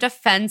 Get your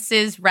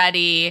defenses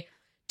ready.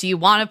 Do you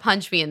want to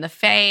punch me in the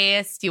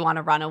face? Do you want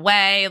to run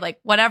away? Like,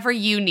 whatever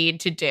you need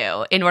to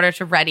do in order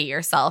to ready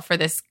yourself for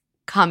this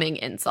coming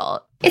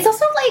insult. It's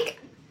also like,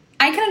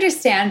 I can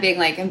understand being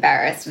like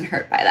embarrassed and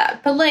hurt by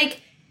that, but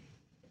like,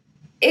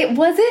 it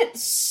wasn't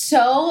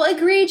so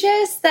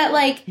egregious that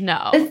like,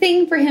 no, the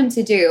thing for him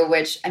to do,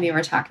 which I mean,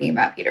 we're talking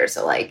about Peter,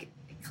 so like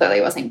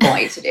clearly wasn't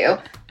going to do,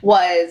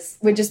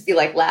 would just be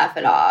like, laugh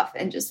it off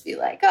and just be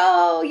like,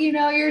 oh, you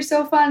know, you're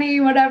so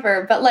funny,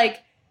 whatever. But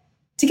like,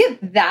 to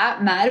get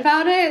that mad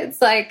about it,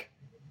 it's like,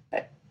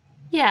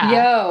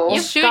 yo,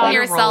 you shoot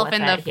yourself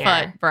in the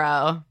foot,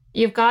 bro.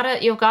 You've got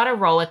to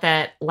roll with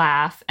it,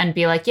 laugh, and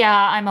be like,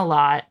 yeah, I'm a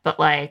lot, but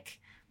like,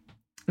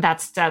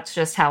 that's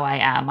just how I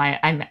am.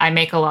 I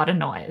make a lot of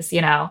noise,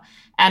 you know?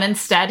 And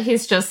instead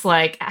he's just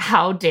like,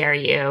 how dare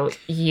you?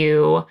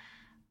 You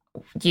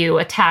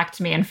attacked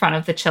me in front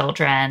of the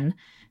children.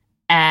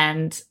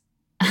 And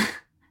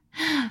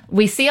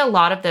we see a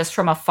lot of this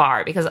from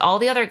afar because all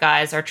the other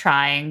guys are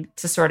trying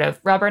to sort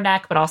of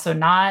rubberneck, but also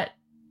not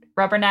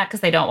rubberneck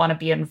because they don't want to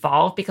be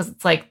involved because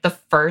it's like the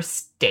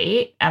first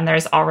date and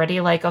there's already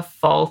like a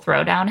full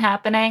throwdown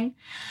happening.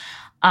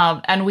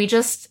 And we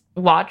just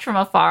watch from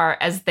afar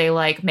as they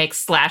like make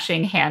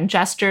slashing hand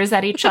gestures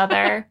at each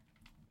other.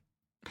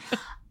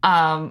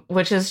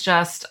 Which is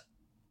just,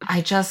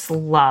 I just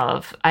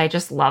love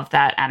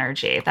that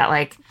energy, that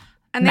like,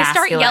 and they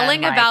start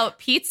yelling about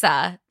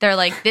pizza. They're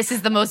like, this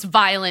is the most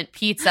violent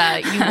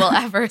pizza you will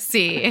ever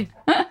see.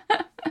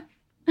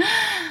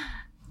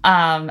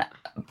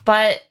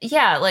 But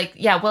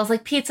Will's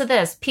like, pizza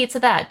this, pizza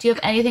that. Do you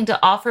have anything to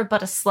offer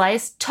but a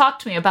slice? Talk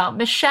to me about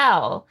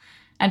Michelle.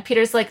 And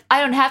Peter's like, I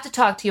don't have to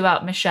talk to you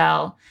about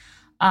Michelle.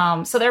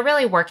 So they're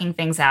really working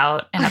things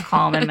out in a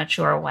calm and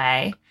mature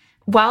way.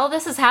 While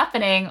this is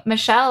happening,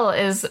 Michelle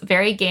is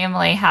very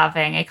gamely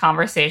having a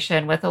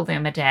conversation with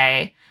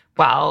Olumide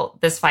while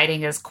this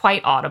fighting is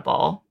quite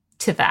audible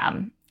to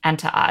them and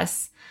to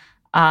us.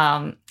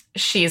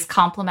 She's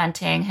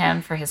complimenting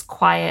him for his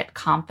quiet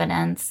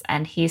confidence,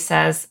 and he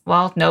says,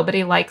 well,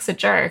 nobody likes a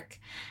jerk.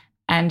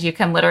 and you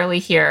can literally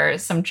hear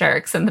some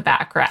jerks in the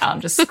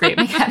background just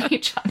screaming at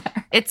each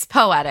other. It's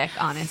poetic,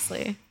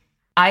 honestly.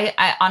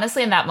 I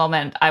honestly, in that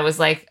moment, I was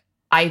like,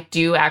 I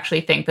do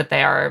actually think that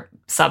they are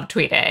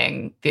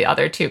subtweeting the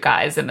other two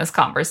guys in this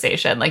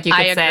conversation. Like, you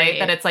could say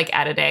that it's like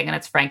editing and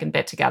it's Frank and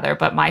Bit together,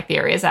 but my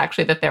theory is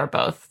actually that they're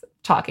both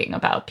talking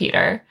about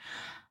Peter.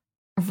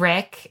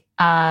 Rick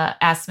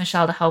asks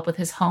Michelle to help with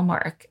his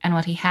homework, and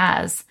what he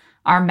has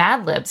are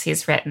Mad Libs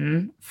he's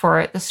written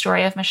for the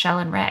story of Michelle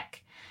and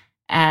Rick.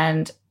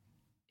 And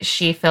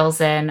she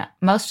fills in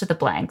most of the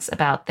blanks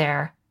about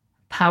their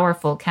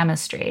powerful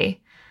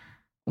chemistry,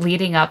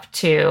 leading up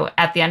to,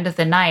 at the end of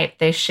the night,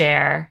 they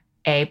share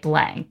a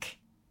blank.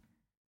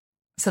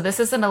 So this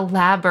is an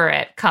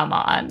elaborate come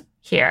on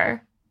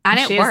here. And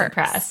it She works. is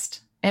impressed.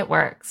 It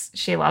works.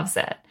 She loves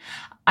it.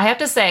 I have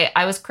to say,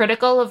 I was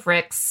critical of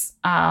Rick's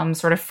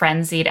sort of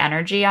frenzied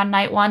energy on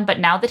night one, but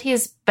now that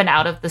he's been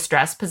out of the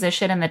stress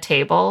position in the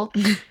table,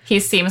 he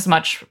seems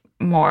much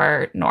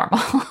more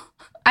normal.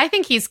 I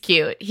think he's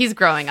cute. He's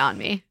growing on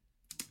me.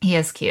 He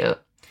is cute.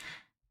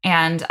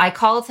 And I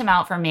called him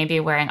out for maybe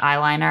wearing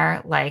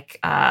eyeliner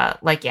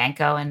like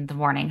Yanko in the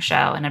morning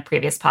show in a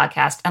previous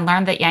podcast, and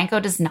learned that Yanko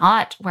does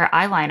not wear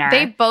eyeliner.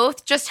 They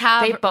both just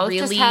have just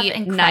really have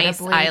nice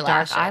incredibly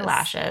eyelashes. dark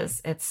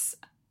eyelashes.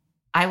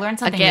 I learned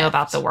something gift. new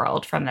about the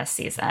world from this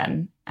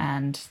season,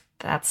 and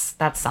that's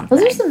something.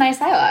 Those are some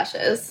nice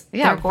eyelashes.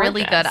 Yeah, They're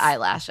really good gorgeous.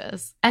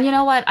 eyelashes. And you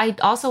know what? I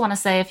also want to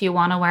say, if you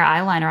want to wear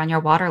eyeliner on your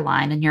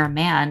waterline and you're a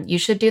man, you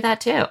should do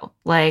that too.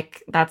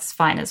 Like, that's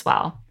fine as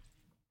well.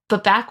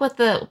 But back with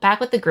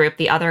the group,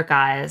 the other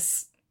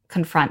guys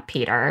confront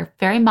Peter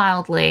very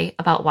mildly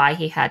about why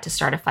he had to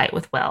start a fight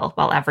with Will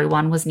while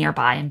everyone was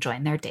nearby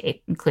enjoying their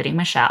date, including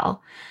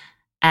Michelle.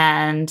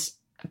 And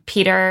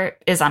Peter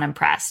is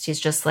unimpressed. He's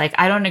just like,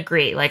 I don't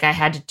agree. Like, I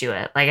had to do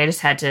it. Like, I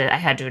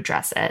had to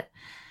address it.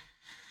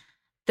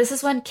 This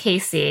is when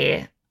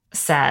Casey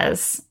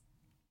says,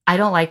 I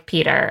don't like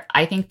Peter.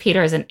 I think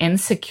Peter is an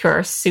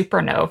insecure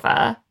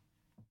supernova,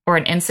 or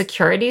an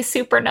insecurity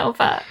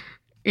supernova.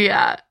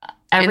 Yeah.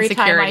 Every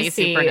time I Insecurity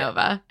see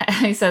supernova.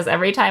 He says,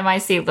 every time I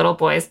see little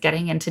boys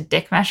getting into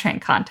dick measuring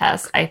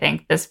contests, I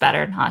think this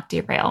better not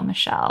derail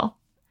Michelle.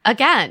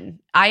 Again,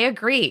 I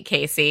agree,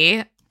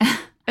 Casey.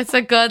 It's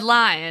a good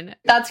line.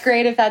 That's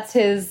great if that's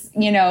his,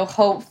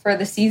 hope for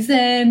the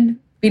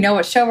season. We know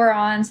what show we're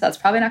on, so that's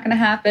probably not going to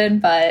happen.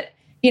 But,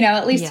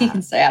 at least he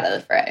can stay out of the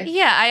fray.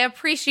 Yeah, I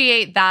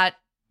appreciate that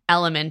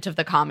element of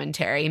the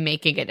commentary,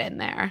 making it in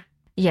there.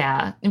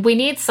 Yeah. We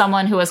need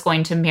someone who is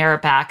going to mirror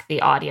back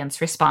the audience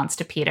response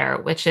to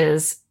Peter, which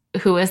is,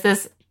 who is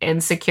this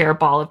insecure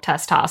ball of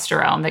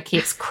testosterone that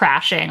keeps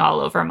crashing all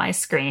over my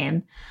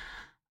screen?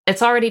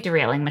 It's already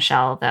derailing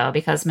Michelle, though,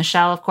 because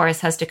Michelle, of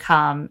course, has to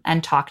come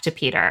and talk to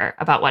Peter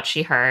about what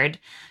she heard.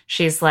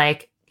 She's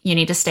like, you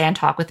need to stay and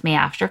talk with me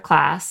after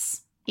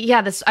class.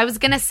 Yeah, I was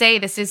going to say,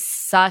 this is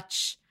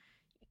such,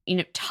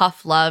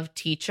 tough love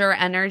teacher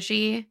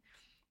energy.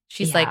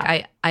 She's like,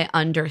 I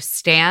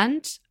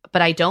understand,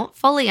 but I don't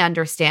fully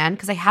understand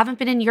because I haven't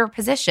been in your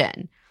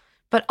position.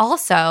 But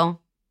also,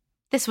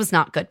 this was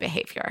not good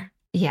behavior.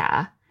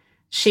 Yeah.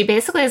 She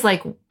basically is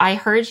like, I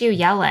heard you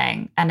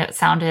yelling and it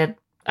sounded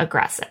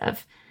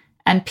aggressive.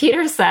 And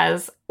Peter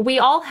says, we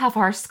all have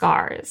our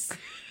scars.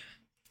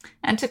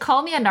 And to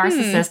call me a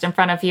narcissist in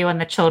front of you and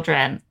the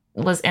children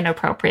was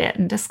inappropriate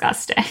and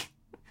disgusting.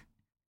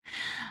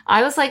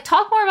 I was like,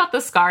 talk more about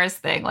the scars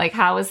thing. Like,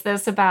 how is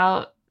this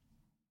about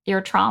your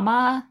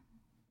trauma?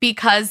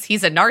 Because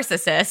he's a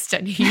narcissist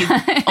and he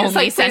only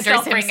like,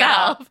 centers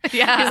himself.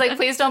 Yeah. He's like,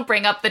 please don't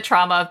bring up the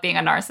trauma of being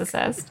a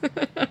narcissist.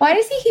 Why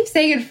does he keep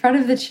saying in front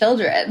of the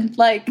children?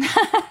 Like,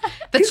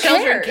 The who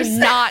children cares?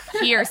 cannot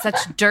hear such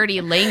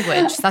dirty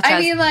language, such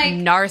as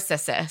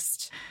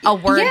narcissist, a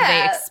word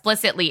they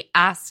explicitly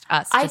asked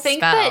us to I think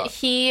spell. that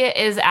he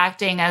is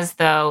acting as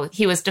though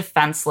he was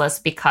defenseless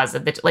because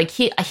of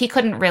he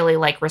couldn't really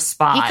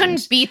respond. He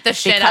couldn't beat the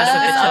shit out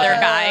of this other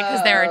guy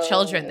because there are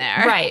children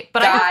there. Right.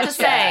 But I have to Gotcha.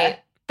 say,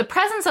 the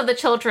presence of the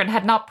children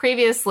had not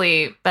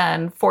previously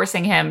been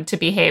forcing him to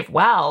behave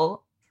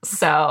well.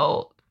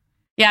 So,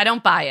 yeah, I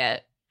don't buy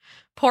it.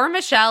 Poor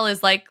Michelle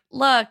is like,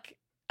 look,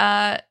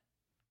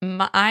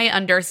 my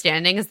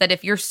understanding is that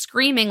if you're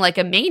screaming like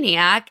a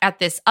maniac at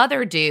this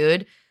other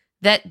dude,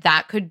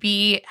 that could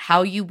be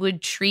how you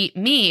would treat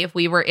me if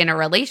we were in a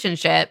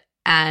relationship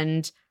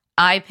and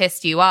I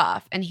pissed you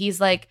off. And he's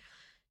like,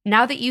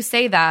 now that you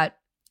say that,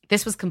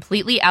 this was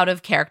completely out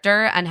of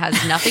character and has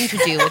nothing to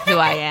do with who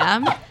I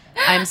am.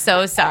 I'm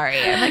so sorry.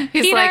 I'm like,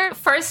 he's Peter, like,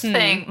 first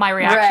thing, my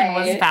reaction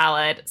was Right.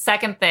 valid.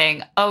 Second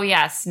thing, oh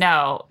yes,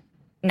 no.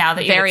 Now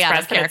that you've Very out of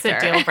expressed that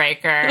it's a character. deal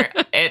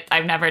breaker,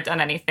 I've never done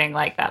anything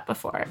like that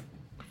before.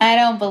 I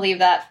don't believe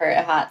that for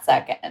a hot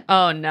second.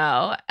 oh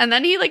no. And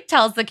then he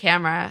tells the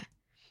camera,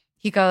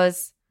 he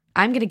goes,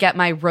 I'm going to get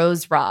my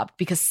rose robbed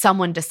because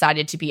someone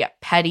decided to be a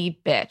petty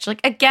bitch. Like,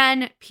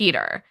 again,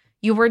 Peter,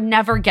 you were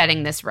never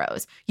getting this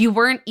rose. You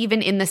weren't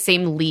even in the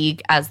same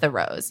league as the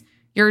rose.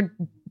 You're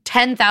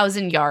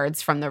 10,000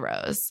 yards from the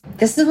rose.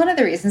 This is one of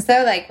the reasons,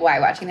 though, like why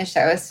watching the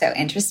show is so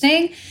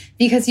interesting,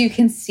 because you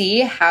can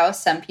see how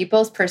some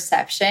people's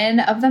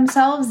perception of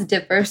themselves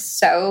differs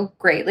so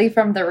greatly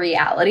from the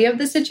reality of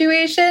the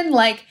situation.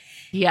 Like,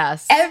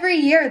 yes, every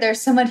year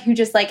there's someone who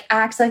just like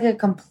acts like a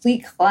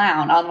complete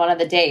clown on one of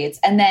the dates,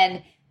 and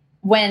then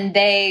when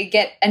they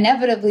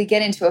inevitably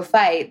get into a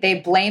fight, they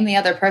blame the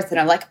other person.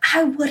 I'm like,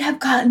 I would have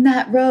gotten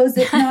that rose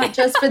if not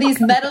just for these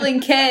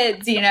meddling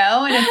kids, you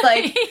know? And it's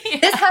like,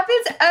 this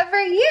happens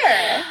every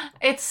year.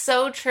 It's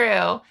so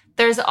true.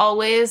 There's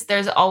always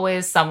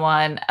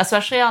someone,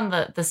 especially on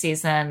the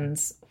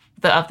seasons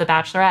of The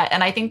Bachelorette.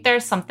 And I think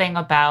there's something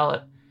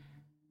about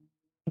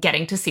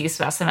getting to see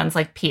specimens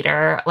like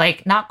Peter,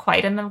 like not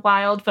quite in the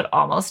wild, but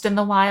almost in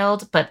the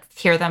wild, but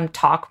hear them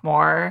talk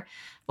more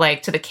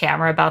like to the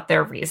camera about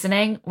their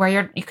reasoning,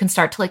 where you can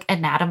start to like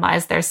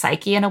anatomize their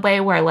psyche in a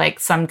way where like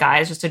some guy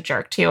is just a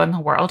jerk to you in the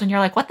world and you're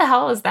like, what the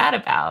hell is that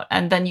about?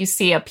 And then you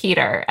see a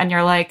Peter and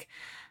you're like,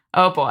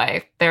 oh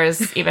boy,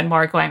 there's even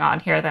more going on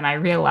here than I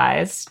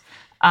realized.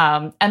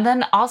 And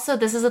then also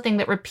this is a thing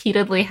that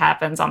repeatedly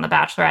happens on The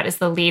Bachelorette, is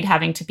the lead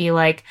having to be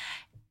like,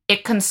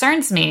 it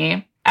concerns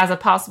me as a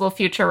possible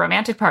future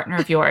romantic partner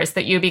of yours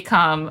that you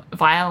become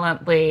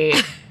violently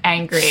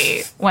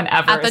angry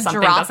whenever at the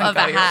something drop doesn't of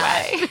go a your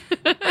hat. way.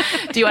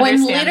 Do you When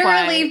understand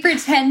literally why?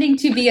 pretending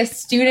to be a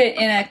student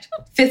in a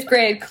 5th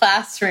grade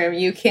classroom,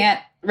 you can't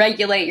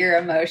regulate your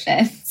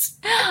emotions.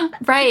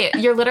 Right.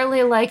 You're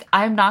literally like,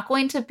 I'm not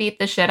going to beat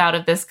the shit out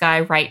of this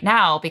guy right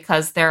now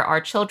because there are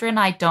children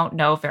I don't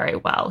know very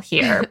well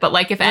here. But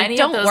like, if any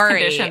Don't of those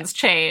worry. conditions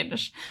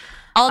change,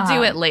 I'll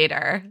do it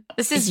later.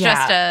 This is yeah.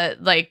 just a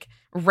like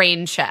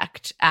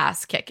rain-checked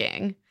ass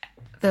kicking.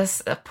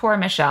 this poor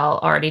Michelle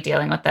already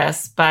dealing with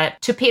this. But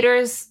to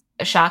Peter's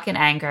shock and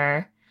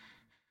anger,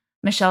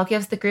 Michelle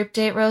gives the group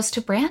date rose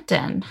to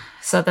Brandon.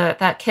 So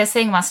that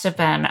kissing must have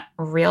been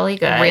really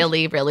good.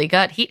 Really, really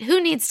good.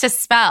 Who needs to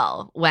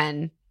spell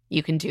when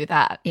you can do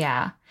that?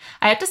 Yeah.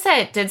 I have to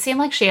say, it did seem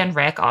like she and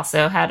Rick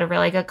also had a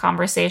really good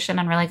conversation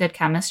and really good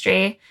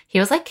chemistry. He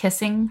was like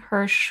kissing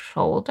her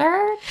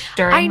shoulder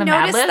during the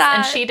Mad noticed Libs, that.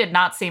 and she did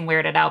not seem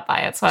weirded out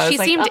by it. So I was She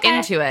like, seemed okay.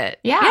 into it.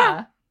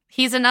 Yeah.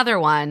 He's another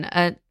one.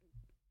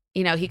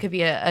 He could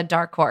be a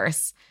dark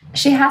horse.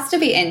 She has to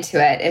be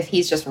into it if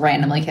he's just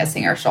randomly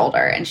kissing her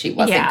shoulder and she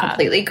wasn't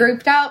completely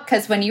grouped out.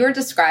 Because when you were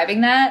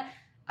describing that,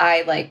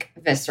 I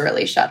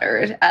viscerally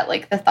shuddered at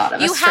the thought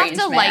of a strange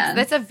man. like.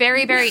 That's a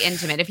very, very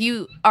intimate. If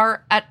you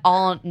are at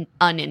all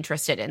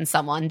uninterested in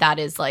someone, that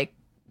is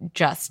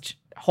just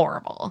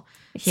horrible.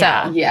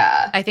 Yeah. So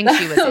Yeah. I think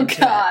she was into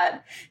God.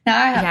 Now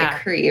I have Yeah. the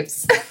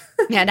creeps.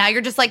 Yeah, now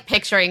you're just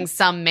picturing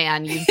some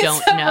man you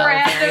don't Some know very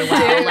random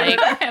well, dude.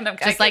 Random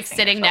guy just kissing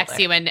sitting your next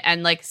to shoulder. you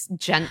and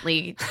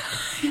gently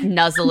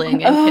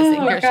nuzzling and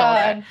kissing your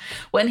shoulder.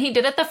 When he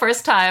did it the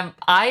first time,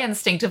 I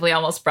instinctively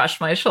almost brushed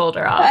my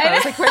shoulder off. I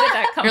was like, where did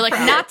that come You're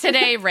from? not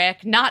today,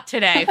 Rick, not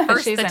today.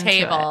 First She's the into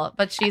table,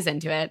 but she's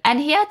into it. And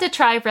he had to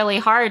try really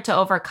hard to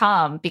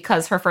overcome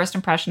because her first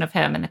impression of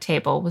him in the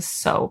table was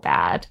so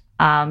bad.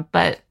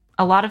 But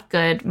a lot of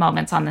good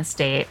moments on this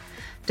date,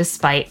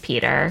 despite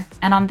Peter.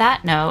 And on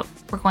that note,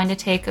 we're going to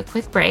take a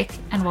quick break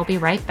and we'll be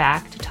right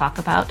back to talk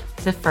about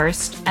the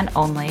first and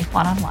only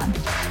one-on-one.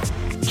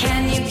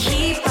 Can you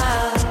keep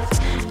up?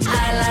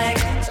 I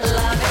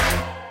love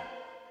it.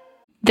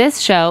 This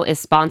show is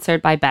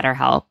sponsored by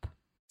BetterHelp.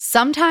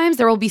 Sometimes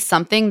there will be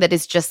something that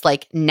is just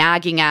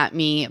nagging at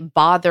me,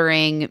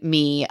 bothering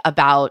me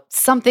about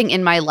something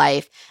in my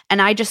life.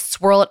 And I just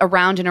swirl it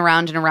around and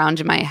around and around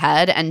in my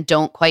head and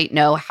don't quite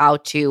know how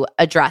to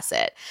address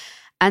it.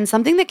 And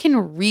something that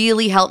can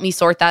really help me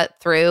sort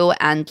that through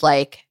and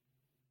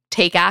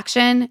take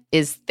action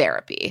is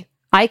therapy.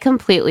 I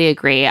completely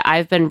agree.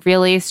 I've been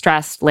really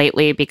stressed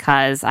lately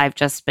because I've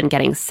just been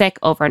getting sick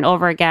over and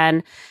over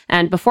again.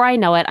 And before I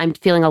know it, I'm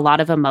feeling a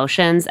lot of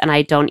emotions and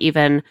I don't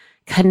even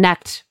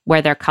connect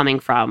where they're coming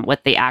from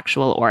with the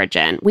actual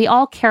origin. We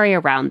all carry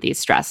around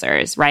these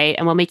stressors, right?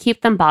 And when we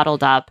keep them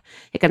bottled up,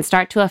 it can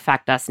start to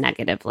affect us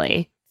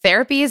negatively.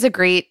 Therapy is a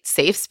great,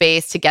 safe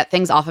space to get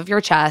things off of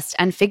your chest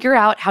and figure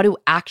out how to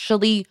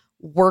actually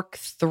work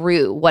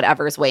through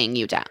whatever's weighing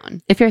you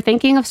down. If you're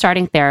thinking of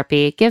starting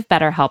therapy, give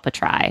BetterHelp a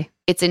try.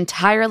 It's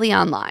entirely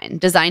online,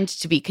 designed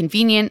to be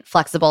convenient,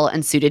 flexible,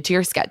 and suited to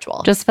your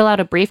schedule. Just fill out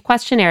a brief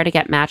questionnaire to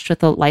get matched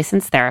with a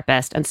licensed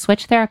therapist and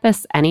switch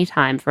therapists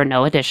anytime for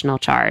no additional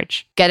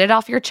charge. Get it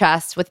off your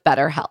chest with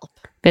BetterHelp.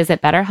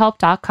 Visit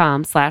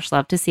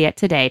betterhelp.com/lovetoseeit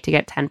today to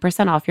get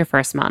 10% off your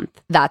first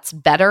month. That's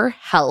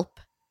BetterHelp,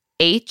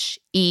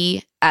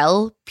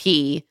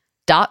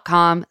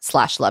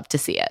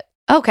 HELP.com/lovetoseeit.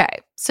 Okay,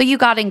 so you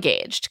got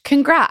engaged.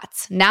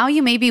 Congrats. Now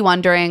you may be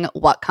wondering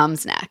what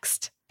comes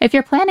next. If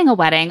you're planning a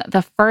wedding,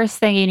 the first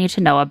thing you need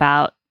to know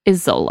about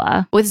is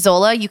Zola. With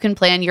Zola, you can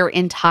plan your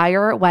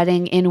entire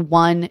wedding in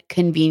one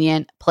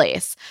convenient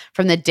place.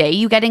 From the day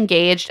you get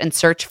engaged and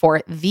search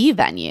for the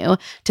venue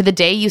to the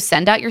day you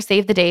send out your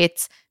save the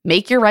dates,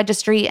 make your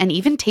registry, and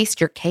even taste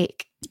your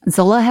cake.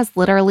 Zola has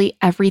literally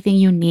everything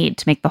you need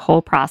to make the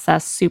whole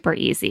process super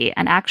easy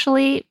and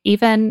actually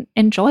even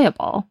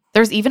enjoyable.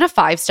 There's even a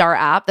 5-star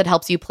app that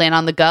helps you plan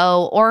on the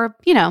go or,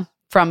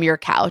 from your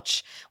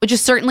couch, which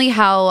is certainly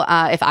how,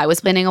 if I was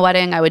planning a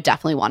wedding, I would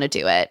definitely want to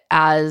do it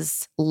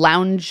as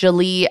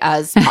loungily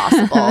as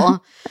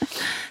possible.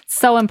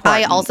 So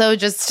important. I also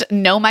just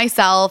know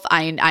myself.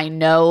 I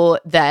know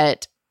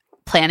that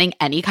planning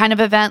any kind of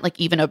event, like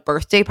even a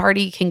birthday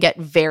party, can get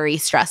very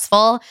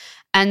stressful.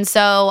 And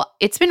so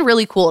it's been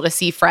really cool to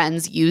see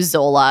friends use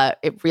Zola.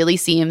 It really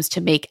seems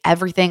to make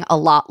everything a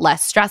lot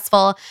less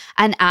stressful.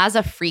 And as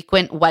a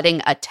frequent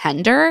wedding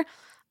attender,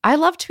 I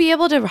love to be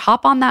able to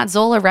hop on that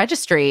Zola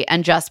registry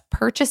and just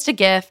purchase a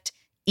gift.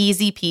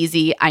 Easy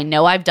peasy. I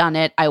know I've done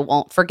it. I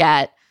won't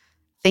forget.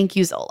 Thank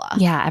you, Zola.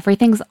 Yeah,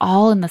 everything's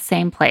all in the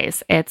same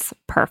place. It's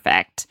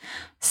perfect.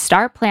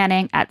 Start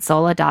planning at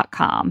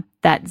Zola.com.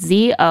 That's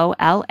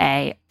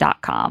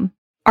ZOLA.com.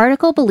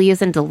 Article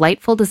believes in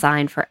delightful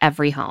design for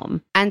every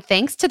home. And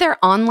thanks to their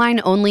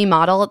online-only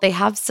model, they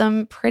have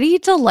some pretty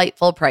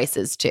delightful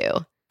prices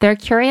too. Their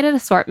curated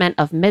assortment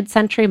of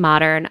mid-century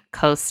modern,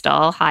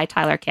 coastal, hi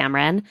Tyler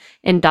Cameron,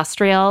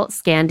 industrial,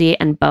 Scandi,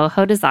 and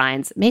boho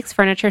designs makes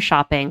furniture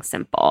shopping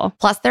simple.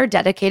 Plus, they're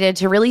dedicated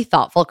to really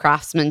thoughtful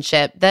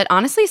craftsmanship that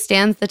honestly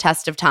stands the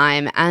test of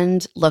time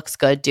and looks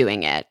good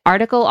doing it.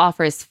 Article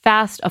offers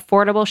fast,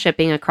 affordable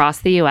shipping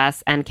across the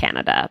US and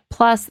Canada.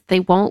 Plus,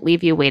 they won't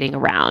leave you waiting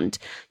around.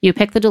 You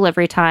pick the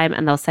delivery time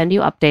and they'll send you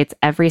updates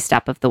every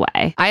step of the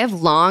way. I have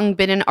long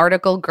been an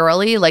Article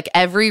girly. Like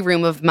every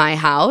room of my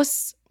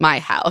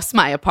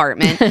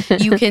apartment,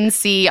 you can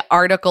see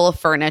Article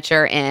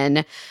furniture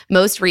in.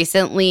 Most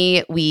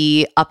recently,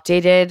 we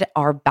updated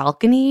our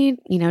balcony,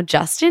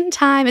 just in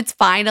time. It's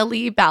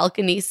finally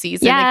balcony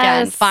season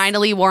again,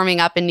 finally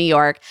warming up in New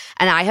York.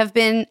 And I have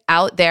been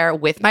out there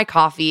with my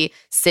coffee,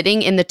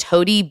 sitting in the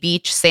Toady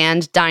Beach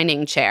Sand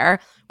dining chair,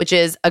 which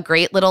is a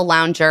great little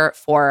lounger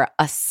for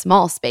a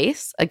small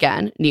space.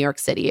 Again, New York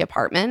City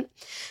apartment.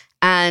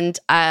 And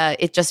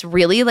it just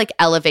really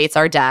elevates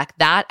our deck.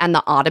 That and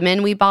the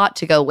ottoman we bought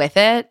to go with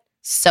it.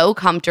 So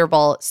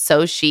comfortable,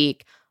 so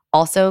chic.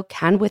 Also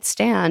can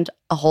withstand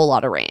a whole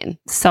lot of rain.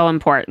 So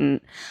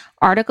important.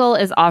 Article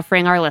is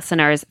offering our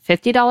listeners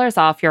 $50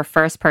 off your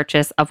first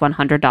purchase of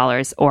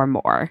 $100 or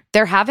more.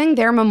 They're having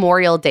their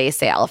Memorial Day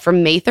sale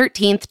from May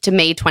 13th to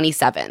May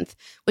 27th,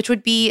 which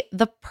would be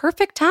the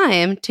perfect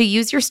time to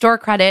use your store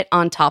credit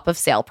on top of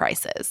sale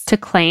prices. To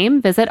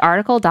claim, visit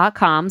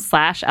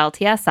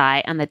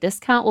article.com/LTSI and the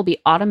discount will be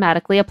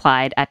automatically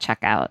applied at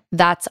checkout.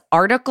 That's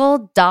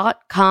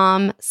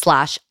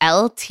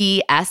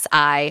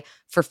article.com/LTSI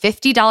for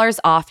 $50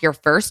 off your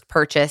first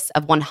purchase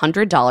of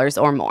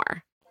 $100 or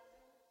more.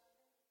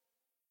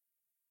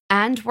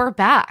 And we're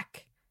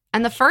back.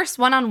 And the first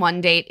one-on-one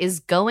date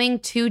is going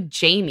to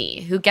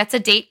Jamie, who gets a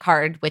date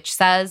card which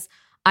says,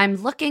 "I'm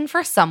looking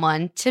for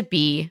someone to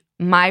be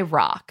my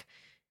rock."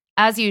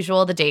 As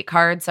usual, the date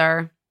cards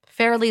are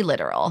fairly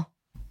literal.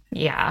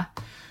 Yeah.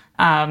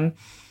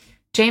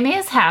 Jamie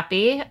is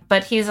happy,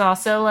 but he's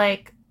also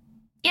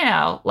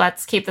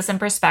let's keep this in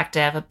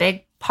perspective. A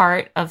big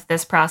part of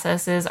this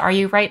process is, are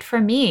you right for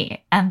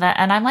me? And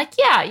I'm like,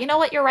 yeah, you know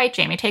what? You're right,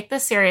 Jamie. Take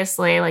this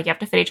seriously. You have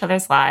to fit each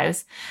other's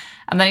lives.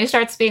 And then he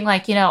starts being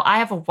like, I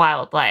have a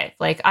wild life.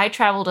 I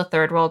travel to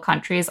third world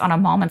countries on a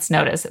moment's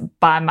notice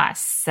by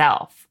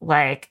myself.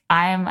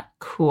 I'm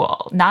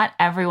cool. Not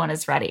everyone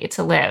is ready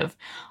to live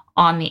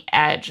on the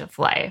edge of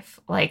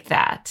life like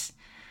that.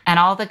 And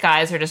all the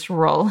guys are just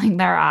rolling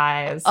their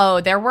eyes.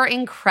 Oh, there were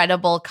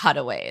incredible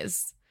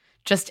cutaways.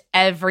 Just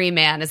every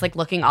man is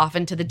looking off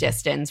into the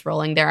distance,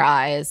 rolling their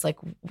eyes.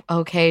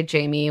 Okay,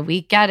 Jamie,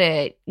 we get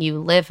it. You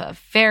live a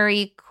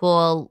very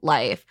cool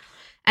life.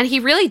 And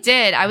he really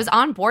did. I was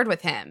on board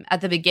with him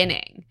at the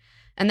beginning.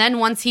 And then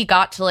once he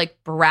got to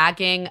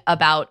bragging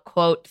about,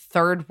 quote,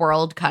 third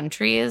world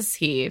countries,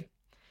 he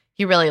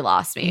really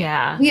lost me.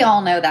 Yeah. We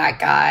all know that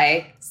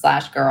guy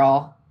 /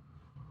 girl.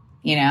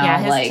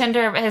 Yeah,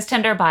 his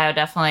Tinder bio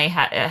definitely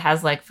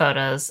has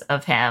photos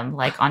of him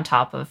on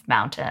top of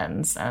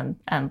mountains and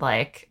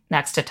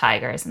next to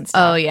tigers and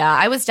stuff. Oh yeah,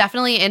 I was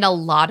definitely in a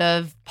lot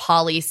of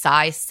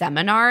poli-sci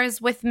seminars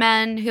with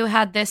men who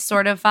had this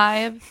sort of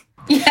vibe.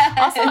 Yes.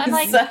 Also, I'm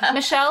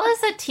Michelle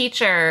is a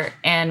teacher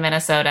in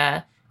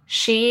Minnesota.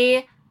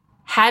 She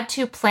had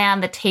to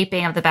plan the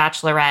taping of The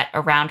Bachelorette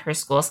around her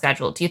school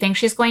schedule. Do you think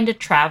she's going to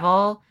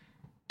travel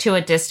to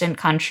a distant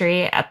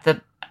country at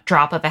the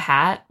drop of a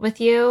hat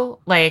with you?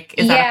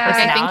 Is that a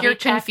personality I think you're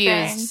check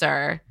confused, thing?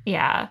 sir.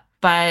 Yeah.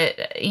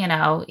 But,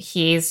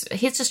 he's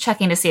just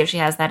checking to see if she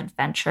has that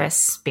adventurous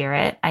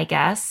spirit, I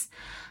guess.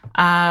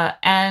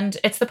 And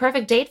it's the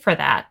perfect date for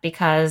that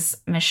because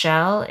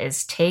Michelle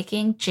is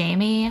taking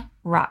Jamie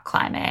rock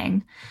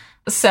climbing.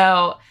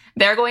 So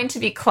they're going to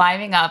be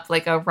climbing up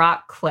a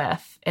rock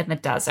cliff in the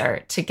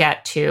desert to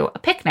get to a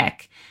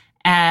picnic.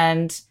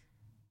 And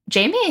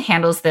Jamie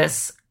handles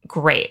this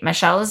great.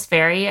 Michelle is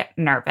very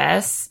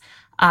nervous.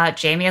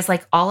 Jamie is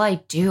like, all I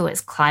do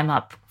is climb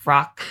up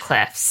rock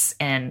cliffs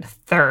in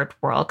third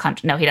world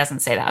country. No, he doesn't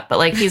say that, but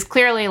like he's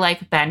clearly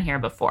like been here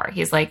before.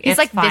 He's like, it's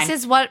fine. This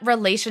is what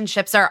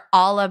relationships are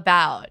all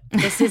about.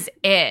 This is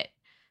it.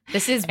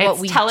 This is what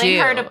we do. It's telling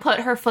her to put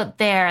her foot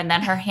there and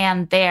then her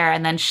hand there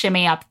and then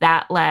shimmy up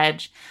that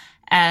ledge.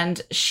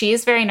 And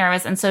she's very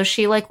nervous. And so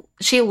she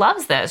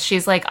loves this.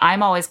 She's like,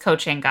 I'm always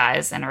coaching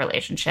guys in a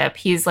relationship.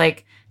 He's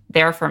like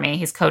there for me.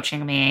 He's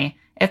coaching me.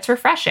 It's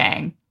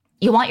refreshing.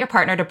 You want your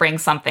partner to bring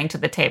something to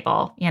the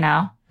table, you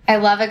know? I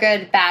love a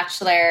good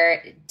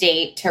bachelor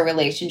date to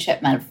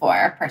relationship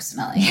metaphor,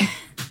 personally.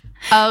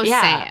 Oh,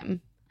 yeah.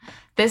 Same.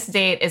 This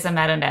date is a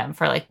metonym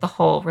for like the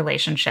whole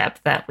relationship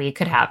that we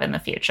could have in the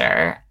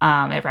future.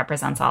 It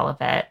represents all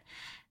of it.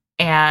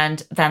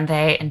 And then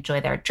they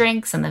enjoy their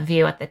drinks and the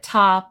view at the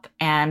top.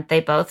 And they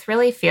both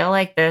really feel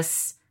like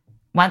this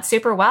went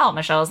super well.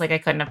 Michelle's like, I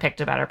couldn't have picked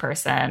a better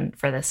person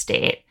for this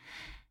date.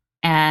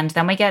 And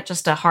then we get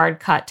just a hard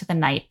cut to the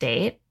night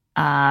date.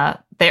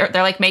 They're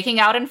like making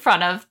out in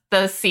front of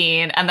the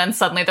scene, and then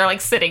suddenly they're like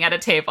sitting at a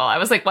table. I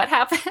was like, what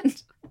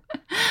happened?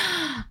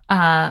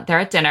 They're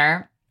at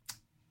dinner,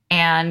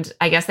 and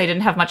I guess they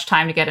didn't have much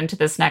time to get into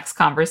this next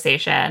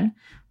conversation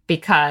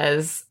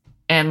because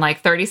in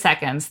like 30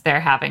 seconds they're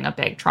having a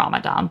big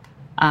trauma dump.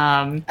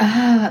 Again,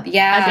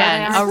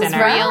 a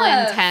real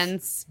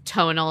intense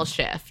tonal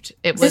shift.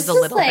 It was a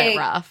little bit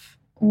rough.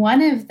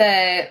 One of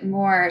the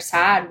more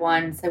sad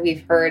ones that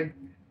we've heard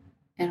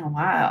in a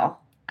while.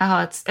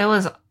 Oh,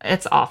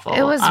 it's awful.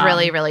 It was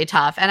really, really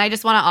tough. And I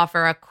just want to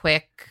offer a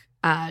quick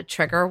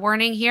trigger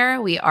warning here.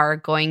 We are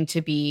going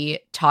to be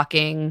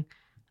talking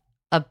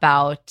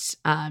about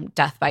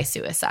death by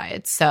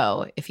suicide.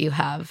 So if you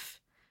have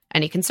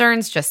any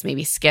concerns, just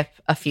maybe skip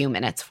a few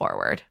minutes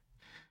forward.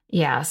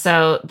 Yeah.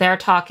 So they're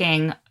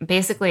talking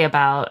basically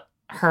about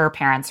her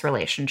parents'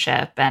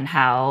 relationship and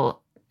how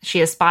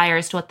she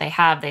aspires to what they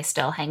have. They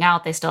still hang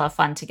out. They still have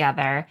fun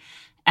together.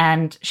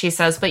 And she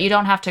says, but you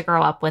don't have to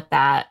grow up with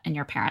that and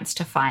your parents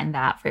to find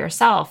that for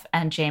yourself.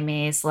 And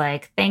Jamie's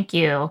like, thank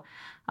you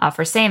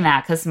for saying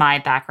that, because my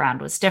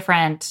background was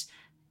different.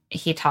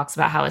 He talks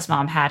about how his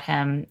mom had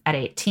him at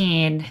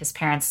 18. His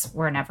parents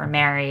were never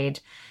married.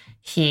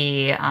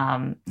 His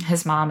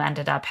mom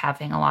ended up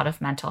having a lot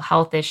of mental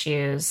health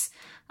issues,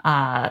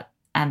 and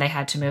they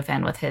had to move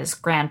in with his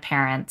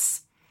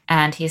grandparents.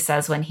 And he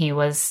says when he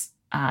was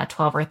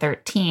 12 or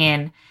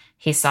 13,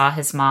 he saw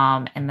his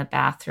mom in the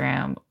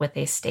bathroom with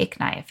a steak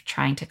knife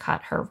trying to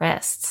cut her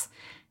wrists.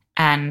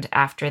 And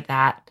after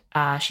that,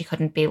 she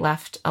couldn't be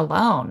left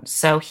alone.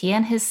 So he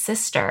and his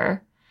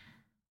sister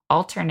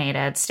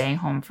alternated staying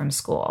home from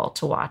school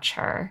to watch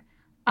her.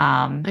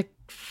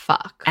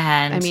 Fuck.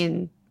 And I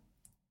mean,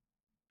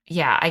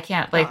 yeah, I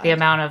can't, like, the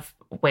amount of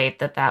weight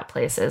that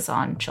places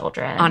on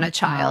children. On a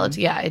child.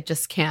 Yeah, it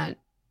just can't.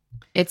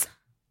 It's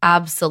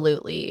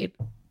absolutely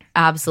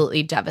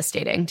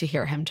devastating to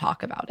hear him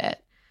talk about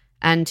it.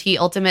 And he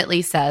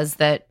ultimately says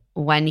that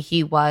when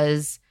he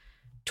was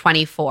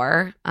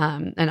 24,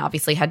 and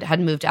obviously had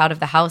moved out of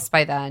the house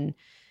by then,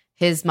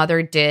 his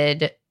mother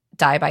did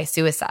die by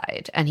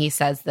suicide. And he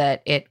says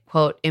that it,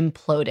 quote,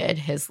 imploded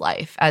his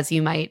life, as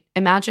you might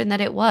imagine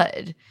that it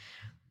would.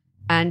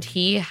 And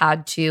he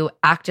had to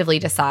actively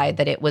decide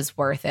that it was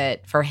worth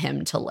it for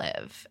him to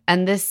live.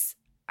 And this,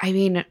 I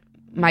mean,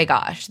 my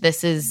gosh,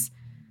 this is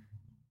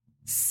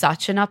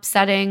such an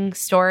upsetting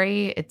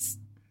story. It's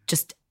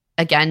just,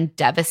 again,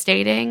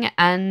 devastating.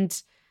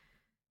 And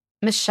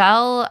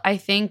Michelle, I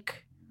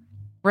think,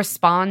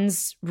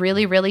 responds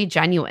really, really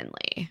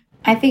genuinely.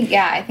 I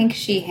think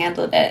she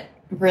handled it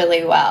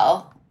really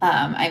well.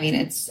 I mean,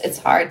 it's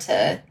hard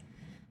to,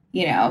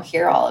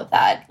 hear all of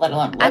that, let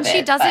alone live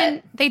it.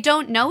 And they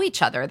don't know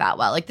each other that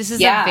well. Like, this is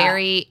a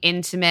very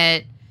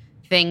intimate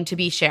thing to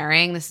be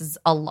sharing. This is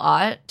a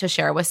lot to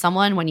share with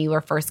someone when you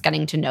are first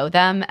getting to know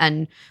them.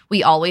 And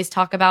we always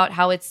talk about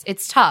how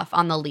it's tough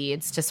on the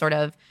leads to sort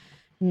of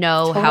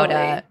know how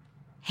to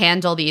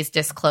handle these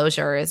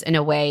disclosures in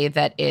a way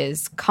that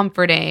is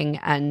comforting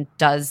and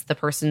does the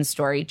person's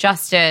story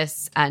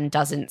justice and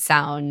doesn't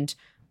sound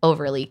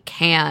overly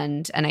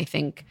canned. And I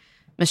think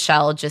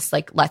Michelle just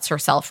like lets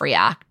herself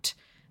react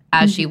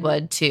as she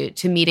would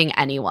to meeting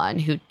anyone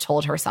who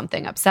told her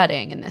something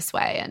upsetting in this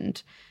way.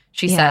 And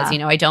she says,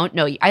 I don't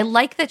know you. I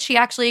like that she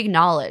actually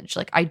acknowledged,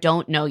 like, I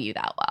don't know you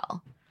that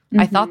well.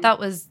 I thought that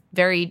was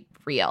very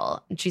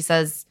real. And she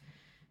says,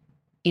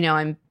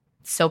 I'm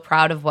so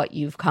proud of what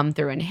you've come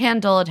through and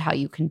handled, how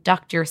you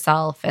conduct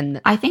yourself.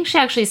 And I think she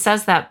actually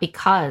says that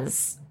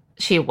because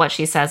what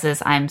she says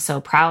is, I'm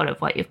so proud of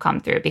what you've come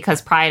through,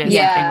 because pride is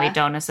something we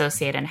don't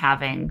associate in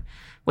having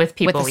with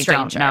people we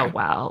don't know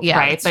well. Yeah,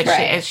 right. But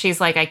right.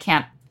 She's like, I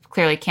can't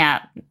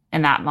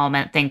in that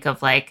moment think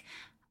of like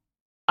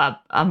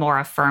a more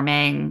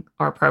affirming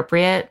or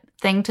appropriate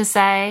thing to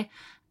say.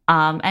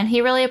 And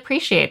he really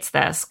appreciates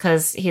this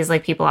because he's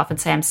like, people often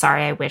say, I'm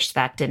sorry, I wish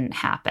that didn't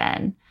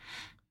happen.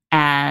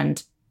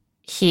 And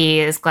he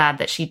is glad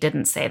that she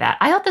didn't say that.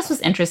 I thought this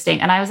was interesting.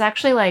 And I was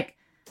actually like,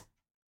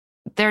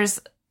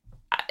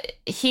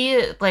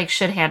 he like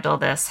should handle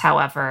this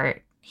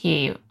however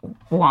he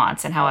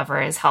wants and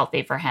however is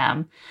healthy for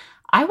him.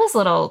 I was a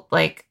little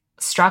like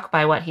struck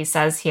by what he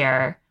says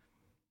here.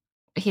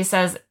 He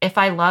says, if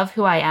I love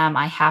who I am,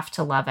 I have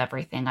to love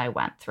everything I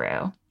went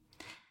through.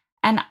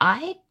 And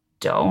I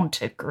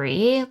don't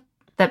agree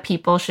that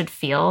people should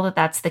feel that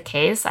that's the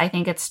case. I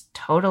think it's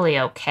totally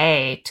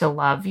okay to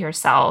love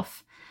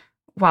yourself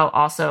while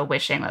also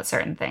wishing that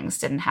certain things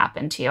didn't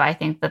happen to you. I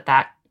think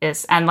that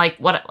is, and like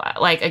what,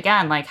 like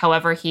again, like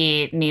however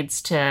he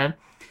needs to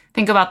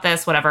think about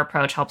this, whatever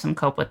approach helps him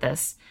cope with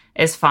this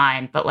is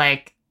fine. But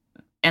like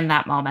in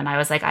that moment, I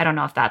was like, I don't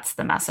know if that's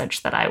the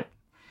message that I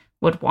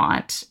would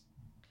want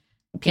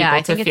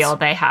people to feel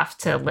they have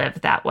to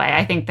live that way.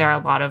 I think there are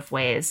a lot of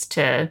ways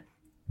to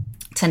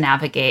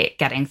navigate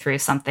getting through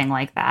something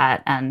like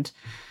that and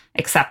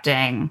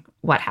accepting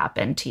what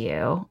happened to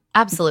you.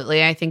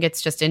 Absolutely. I think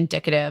it's just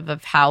indicative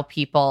of how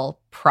people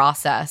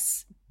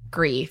process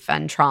grief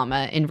and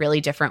trauma in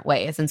really different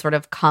ways and sort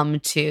of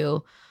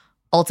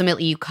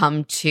ultimately you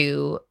come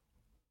to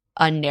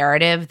a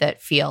narrative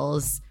that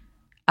feels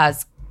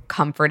as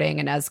comforting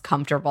and as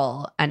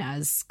comfortable and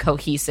as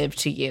cohesive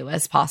to you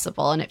as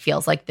possible. And it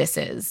feels like this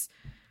is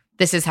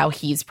how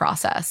he's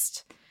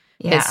processed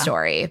his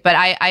story. But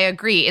I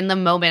agree. In the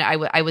moment,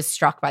 I was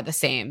struck by the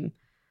same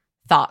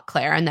thought,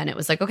 Claire. And then it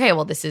was like, okay,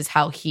 well, this is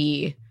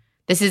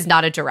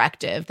not a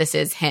directive. This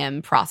is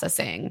him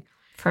processing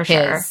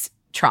his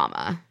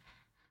trauma.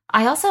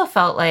 I also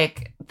felt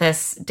like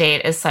this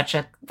date is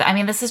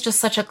this is just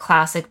such a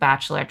classic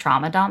Bachelor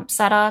trauma dump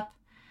setup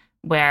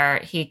where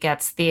he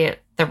gets the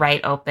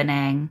right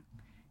opening.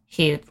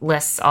 He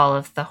lists all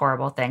of the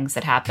horrible things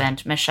that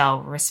happened.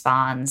 Michelle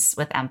responds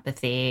with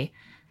empathy.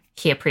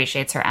 He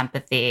appreciates her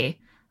empathy.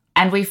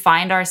 And we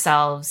find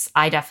ourselves,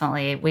 we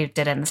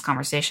did it in this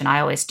conversation, I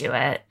always do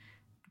it,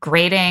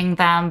 grading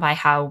them by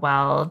how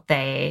well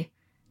they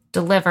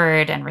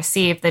delivered and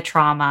received the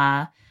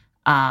trauma,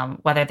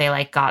 whether they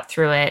like got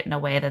through it in a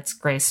way that's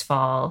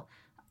graceful.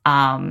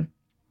 And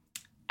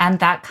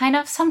that kind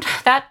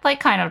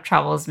of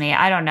troubles me.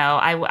 I don't know.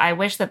 I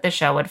wish that the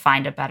show would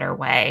find a better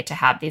way to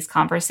have these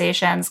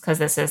conversations because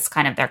this is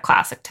kind of their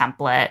classic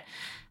template.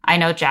 I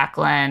know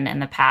Jacqueline in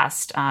the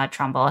past,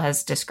 Trumbull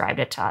has described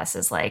it to us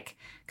as like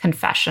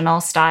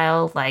confessional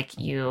style. Like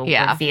you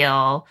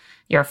reveal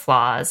your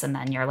flaws and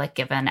then you're like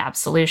given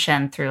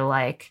absolution through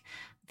like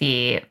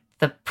the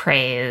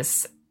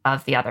praise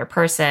of the other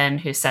person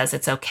who says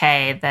it's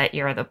okay that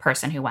you're the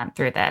person who went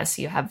through this.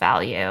 You have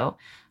value.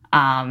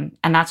 And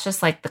that's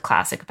just like the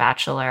classic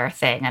Bachelor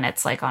thing. And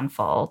it's like on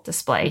full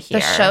display here.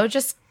 The show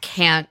just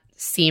can't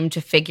seem to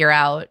figure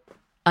out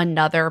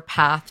another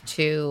path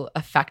to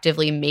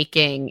effectively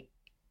making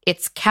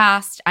its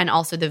cast and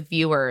also the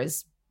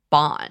viewers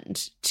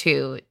bond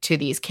to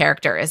these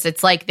characters.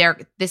 It's like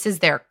this is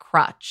their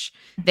crutch.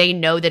 They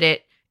know that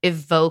it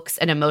evokes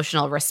an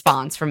emotional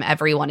response from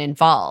everyone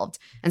involved.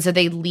 And so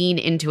they lean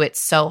into it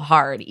so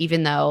hard,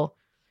 even though,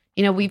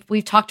 you know,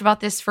 we've talked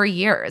about this for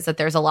years, that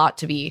there's a lot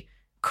to be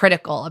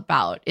critical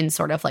about in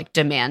sort of like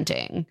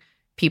demanding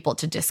people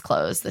to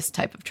disclose this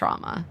type of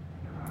trauma.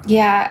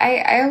 Yeah,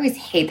 I always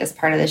hate this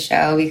part of the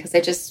show because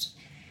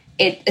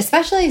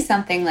especially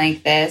something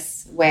like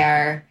this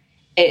where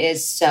it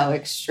is so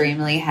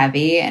extremely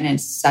heavy and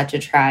it's such a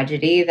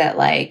tragedy that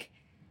like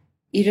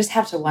you just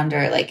have to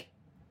wonder like,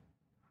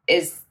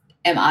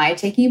 am I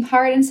taking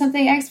part in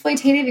something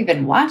exploitative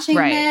even watching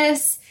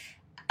this?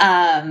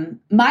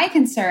 My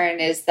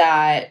concern is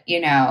that, you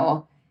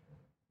know,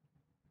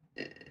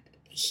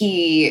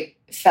 he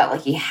felt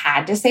like he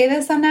had to say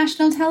this on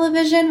national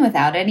television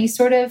without any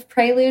sort of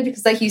prelude.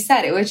 Because like you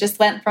said, it was just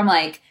went from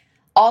like,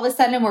 all of a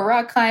sudden we're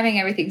rock climbing,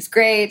 everything's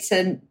great,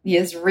 to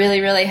this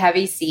really, really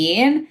heavy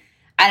scene.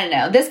 I don't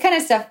know. This kind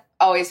of stuff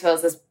always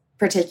feels as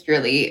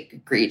particularly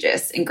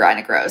egregious and kind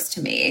of gross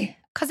to me.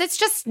 Because it's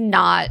just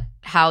not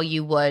how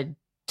you would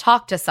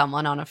talk to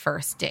someone on a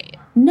first date.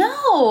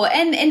 No.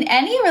 And in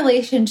any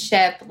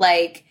relationship,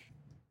 like,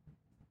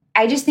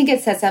 I just think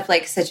it sets up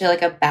like such a,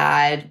 like a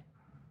bad,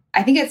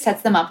 I think it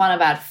sets them up on a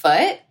bad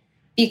foot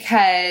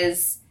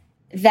because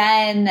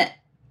then,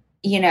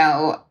 you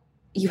know,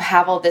 you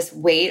have all this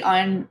weight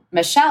on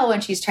Michelle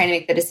when she's trying to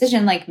make the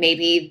decision. Like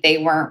maybe they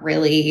weren't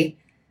really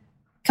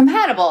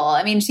compatible.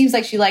 I mean, it seems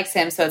like she likes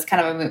him, so it's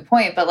kind of a moot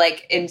point. But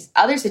like in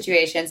other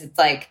situations, it's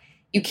like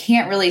you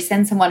can't really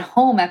send someone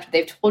home after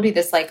they've told you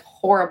this like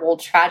horrible,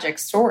 tragic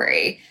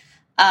story.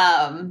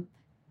 And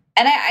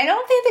I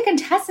don't think the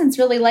contestants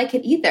really like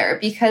it either,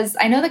 because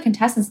I know the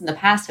contestants in the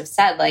past have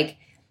said like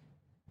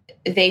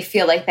they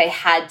feel like they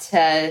had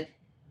to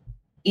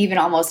even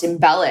almost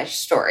embellish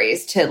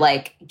stories to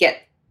like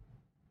get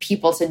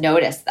people to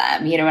notice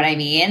them. You know what I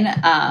mean?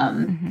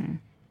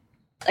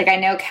 Like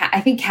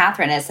I think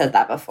Catherine has said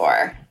that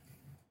before.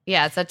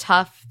 Yeah, it's a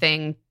tough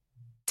thing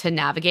to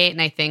navigate.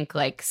 And I think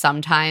like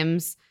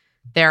sometimes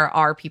there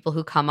are people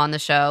who come on the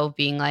show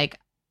being like,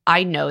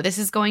 I know this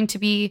is going to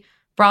be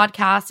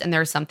broadcast and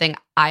there's something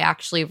I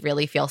actually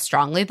really feel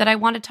strongly that I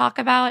want to talk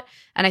about.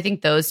 And I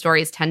think those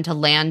stories tend to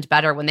land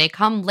better when they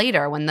come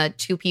later, when the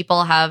two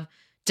people have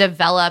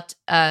developed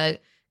a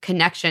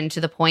connection to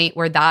the point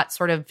where that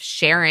sort of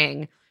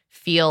sharing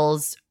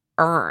feels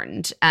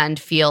earned and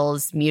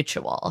feels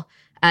mutual.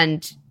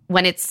 And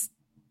when it's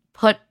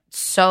put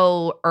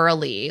so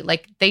early,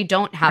 like they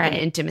don't have an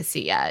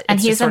intimacy yet. And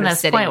it's he's in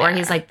this point there. where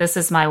he's like, this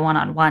is my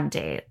one-on-one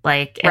date.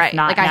 Like, if right.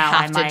 not like now,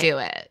 I have to do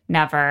it.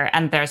 Never.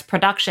 And there's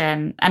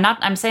production. And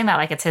I'm saying that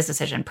like it's his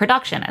decision.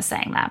 Production is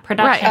saying that.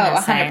 Production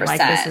is saying like,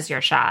 this is your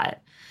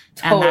shot.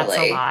 Totally. And that's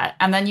a lot.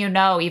 And then,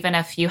 even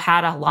if you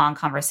had a long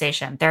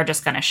conversation, they're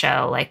just going to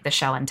show like the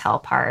show and tell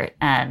part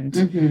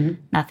and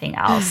nothing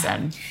else.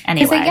 And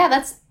anyway. Like, yeah,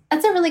 that's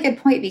a really good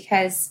point,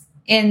 because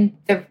in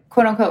the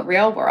quote unquote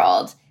real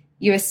world,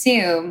 you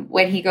assume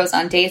when he goes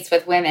on dates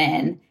with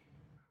women,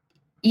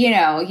 you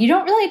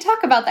don't really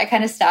talk about that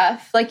kind of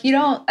stuff. Like you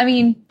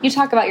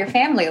talk about your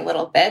family a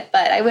little bit,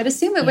 but I would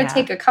assume it would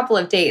take a couple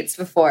of dates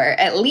before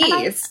at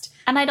least.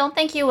 And I don't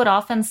think you would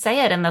often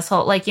say it in this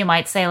whole, like you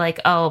might say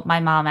like, oh, my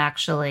mom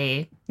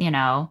actually,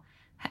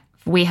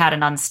 we had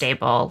an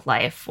unstable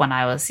life when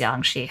I was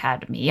young. She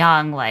had me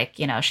young. Like,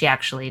 she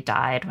actually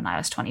died when I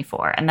was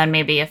 24. And then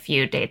maybe a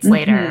few dates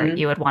later,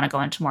 you would want to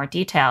go into more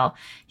detail.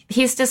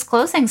 He's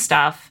disclosing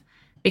stuff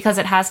because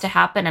it has to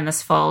happen in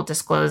this full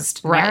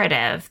disclosed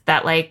narrative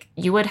that like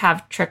you would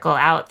have trickle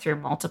out through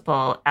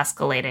multiple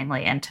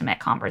escalatingly intimate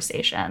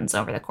conversations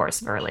over the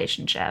course of a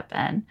relationship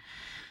and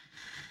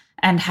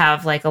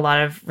have like a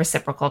lot of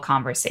reciprocal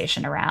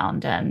conversation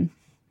around. And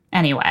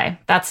anyway,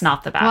 that's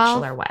not the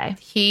Bachelor way.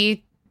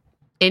 He,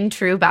 in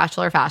true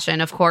Bachelor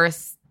fashion, of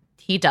course,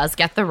 he does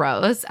get the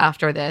rose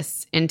after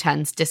this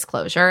intense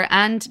disclosure,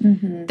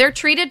 and they're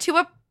treated to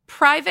a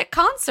private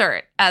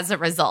concert as a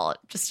result.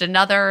 Just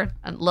another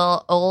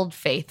little old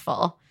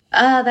faithful.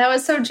 That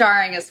was so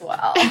jarring as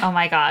well. Oh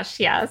my gosh,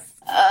 yes.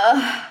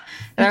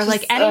 They're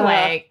like,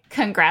 anyway,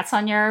 congrats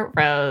on your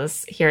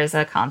rose. Here's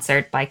a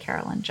concert by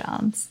Carolyn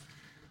Jones.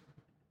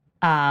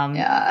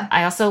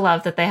 I also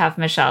love that they have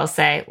Michelle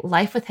say,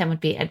 life with him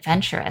would be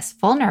adventurous,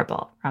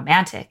 vulnerable,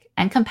 romantic,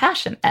 and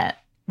compassionate.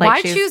 Like,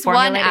 why choose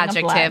one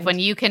adjective when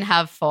you can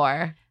have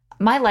four?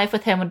 My life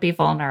with him would be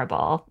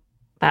vulnerable.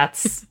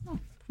 That's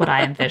what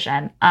I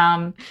envision.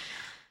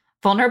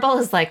 Vulnerable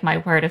is like my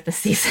word of the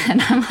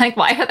season. I'm like,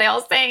 why are they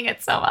all saying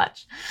it so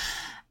much?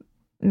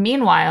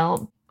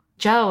 Meanwhile,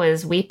 Joe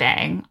is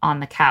weeping on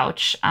the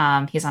couch.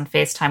 He's on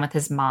FaceTime with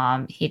his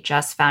mom. He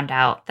just found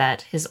out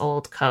that his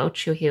old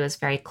coach, who he was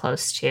very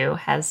close to,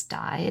 has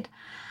died.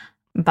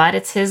 But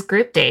it's his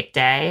group date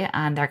day,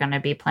 and they're going to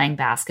be playing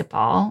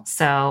basketball.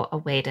 So a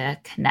way to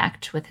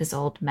connect with his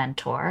old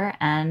mentor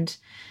and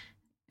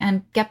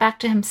get back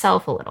to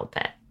himself a little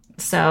bit.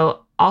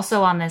 So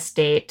also on this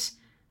date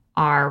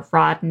are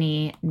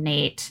Rodney,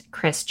 Nate,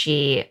 Chris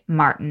G,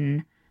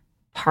 Martin,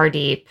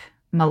 Pardeep,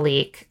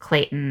 Malik,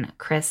 Clayton,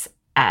 Chris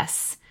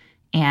S,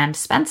 and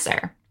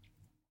Spencer.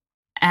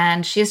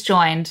 And she's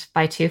joined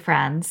by two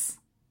friends.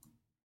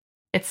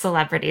 It's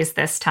celebrities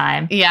this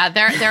time. Yeah,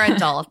 they're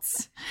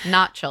adults,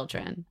 not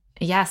children.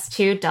 Yes,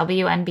 two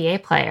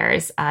WNBA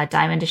players,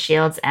 Diamond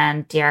DeShields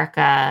and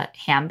Dearica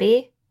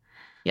Hamby.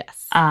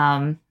 Yes.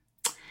 And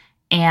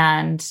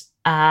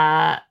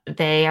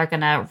they are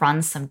going to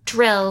run some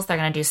drills. They're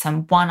going to do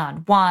some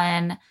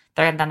one-on-one.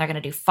 Then they're going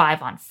to do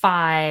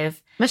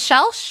 5-on-5.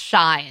 Michelle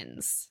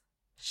shines.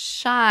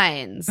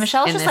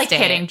 Michelle's just like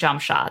hitting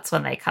jump shots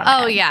when they come in.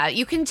 Oh, yeah.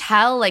 You can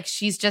tell like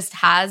she's just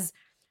has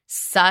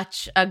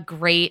such a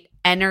great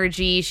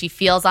energy. She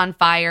feels on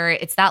fire.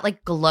 It's that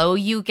like glow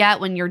you get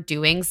when you're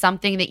doing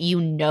something that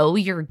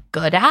you're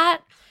good at,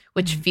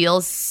 which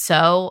feels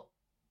so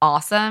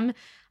awesome.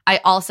 I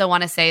also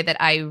want to say that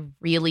I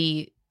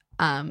really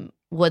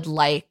would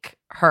like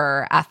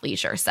her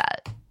athleisure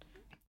set.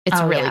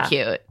 It's really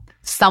cute.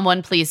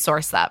 Someone please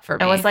source that for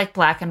me. It was like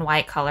black and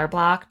white color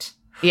blocked.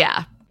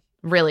 Yeah,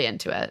 really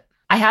into it.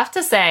 I have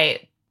to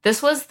say,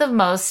 this was the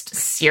most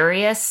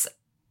serious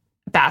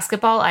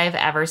basketball I have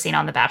ever seen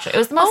on The Bachelor. It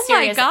was the most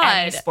serious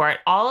any sport.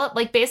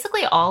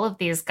 Basically all of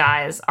these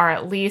guys are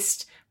at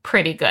least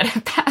pretty good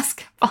at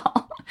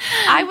basketball.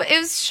 It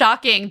was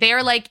shocking. They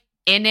are like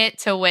in it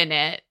to win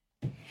it.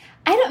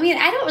 I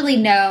don't really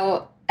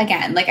know.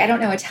 Again, like I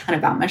don't know a ton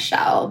about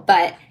Michelle,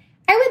 but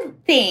I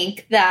would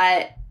think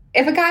that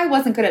if a guy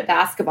wasn't good at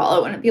basketball,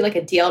 it wouldn't be like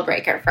a deal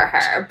breaker for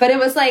her. But it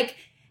was like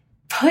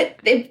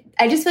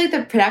I just feel like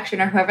the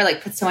production or whoever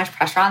like put so much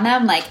pressure on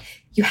them. Like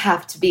you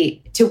have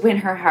to win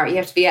her heart, you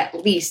have to be at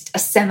least a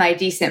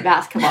semi-decent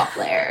basketball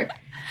player.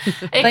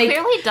 It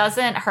clearly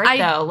doesn't hurt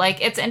though. Like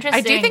it's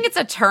interesting. I do think it's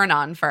a turn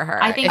on for her.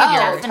 I think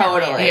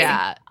totally.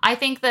 Yeah. I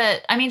think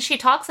that she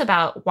talks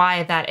about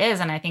why that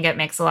is, and I think it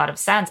makes a lot of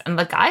sense. And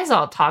the guys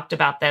all talked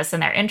about this in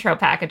their intro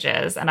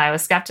packages, and I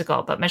was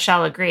skeptical, but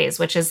Michelle agrees,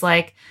 which is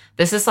like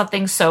this is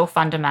something so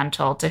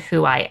fundamental to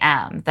who I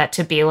am, that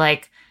to be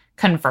like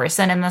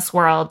conversant in this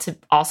world, to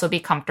also be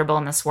comfortable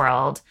in this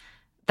world,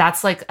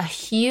 that's like a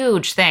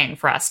huge thing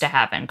for us to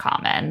have in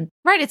common.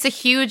 Right. It's a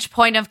huge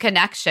point of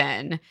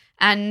connection.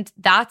 And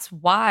that's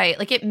why,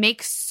 like, it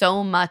makes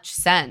so much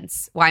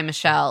sense why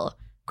Michelle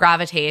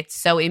gravitates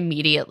so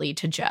immediately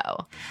to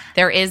Joe.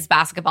 There is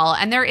basketball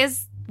and there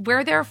is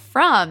where they're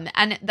from.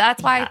 And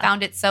that's why I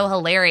found it so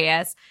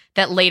hilarious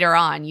that later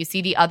on you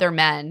see the other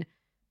men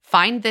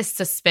find this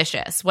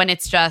suspicious when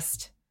it's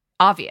just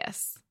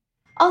obvious.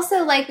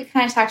 Also, like we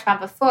kind of talked about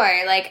before,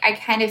 like I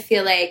kind of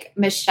feel like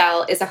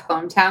Michelle is a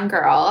hometown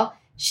girl.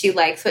 She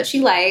likes what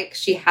she likes.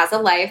 She has a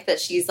life that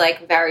she's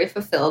like very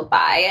fulfilled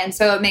by. And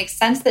so it makes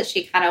sense that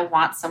she kind of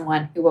wants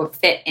someone who will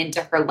fit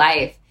into her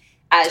life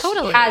as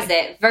she has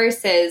it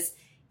versus,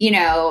 you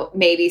know,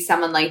 maybe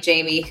someone like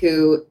Jamie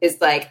who is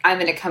like, I'm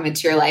going to come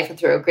into your life and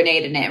throw a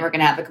grenade in it and we're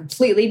going to have a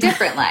completely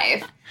different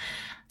life.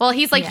 Well,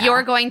 he's like,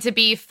 you're going to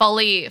be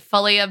fully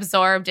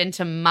absorbed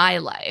into my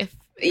life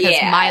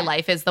because my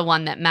life is the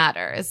one that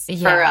matters. For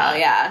real,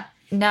 yeah.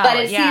 No, but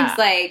it seems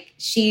like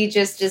she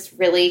just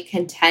really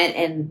content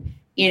and,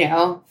 you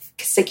know,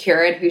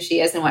 secure in who she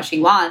is and what she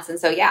wants. And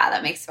so, yeah,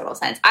 that makes total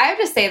sense. I have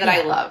to say that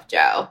I love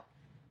Joe.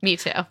 Me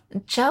too.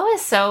 Joe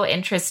is so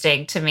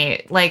interesting to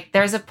me. Like,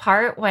 there's a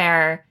part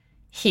where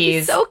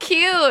he's so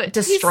cute.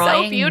 Destroying he's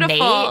so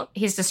beautiful. Nate.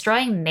 He's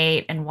destroying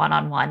Nate in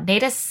one-on-one.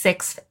 Nate is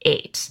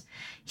 6'8".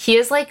 He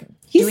is like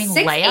doing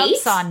 6'8"?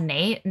 layups on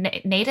Nate.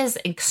 Nate is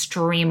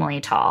extremely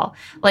tall.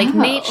 Like,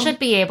 Nate should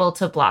be able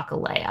to block a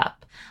layup.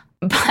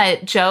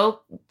 But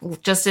Joe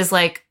just is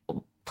like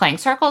playing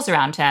circles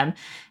around him.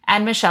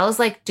 And Michelle is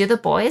like, do the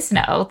boys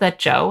know that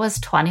Joe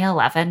was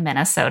 2011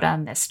 Minnesota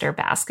Mr.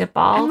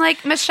 Basketball? I'm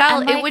like, Michelle,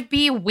 And, like, it would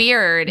be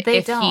weird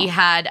if he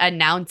had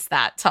announced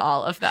that to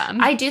all of them.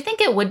 I do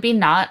think it would be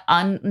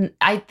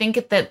I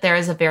think that there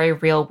is a very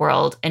real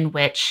world in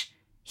which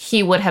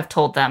he would have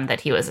told them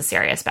that he was a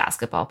serious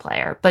basketball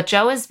player. But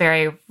Joe is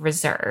very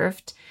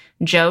reserved.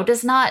 Joe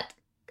does not,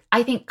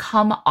 I think,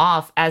 come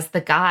off as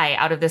the guy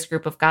out of this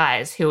group of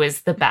guys who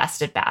is the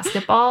best at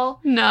basketball.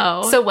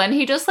 No. So when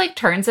he just like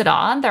turns it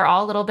on, they're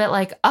all a little bit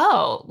like,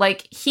 oh,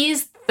 like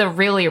he's the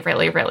really,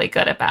 really, really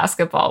good at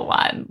basketball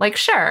one. Like,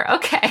 sure.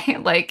 Okay.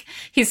 Like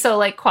he's so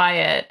like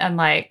quiet and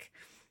like,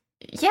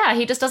 yeah,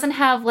 he just doesn't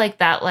have like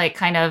that like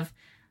kind of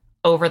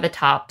over the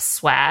top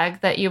swag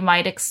that you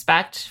might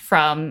expect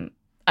from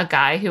a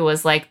guy who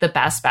was like the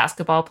best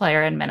basketball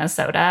player in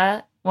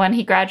Minnesota when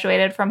he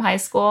graduated from high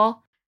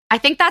school. I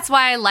think that's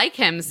why I like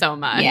him so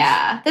much.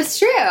 Yeah, that's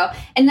true.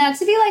 And not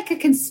to be like a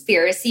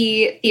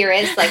conspiracy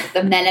theorist, like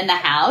the men in the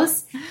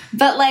house,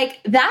 but like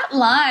that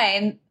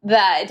line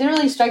that it didn't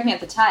really strike me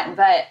at the time,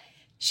 but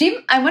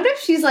I wonder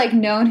if she's like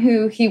known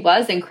who he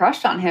was and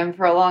crushed on him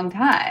for a long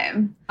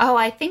time. Oh,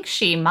 I think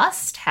she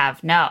must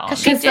have known.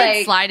 Because she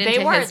did slide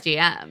into his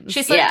DMs.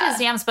 She slid into his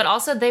DMs, but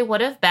also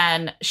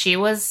she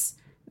was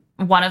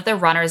one of the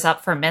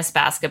runners-up for Miss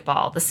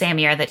Basketball the same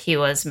year that he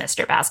was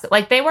Mr. Basketball.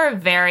 Like, they were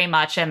very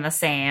much in the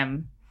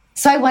same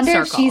So I wonder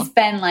circle. if she's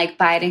been, like,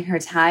 biding her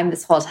time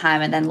this whole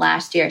time, and then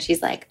last year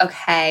she's like,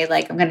 okay,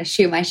 like, I'm going to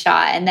shoot my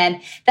shot. And then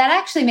that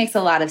actually makes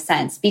a lot of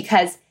sense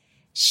because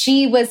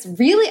she was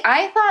really,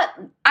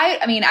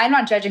 I mean, I'm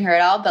not judging her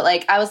at all, but,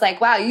 like, I was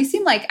like, wow, you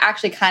seem, like,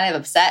 actually kind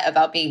of upset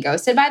about being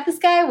ghosted by this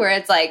guy, where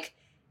it's like,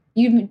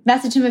 you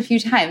messaged him a few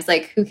times,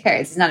 like, who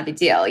cares? It's not a big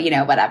deal, you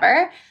know,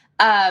 whatever.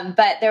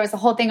 But there was a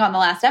whole thing on the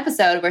last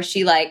episode where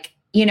she, like,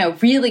 you know,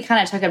 really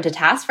kind of took him to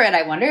task for it.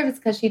 I wonder if it's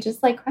because she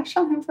just, like, crushed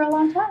on him for a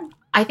long time.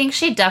 I think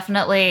she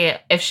definitely,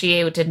 if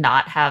she did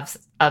not have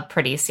a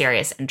pretty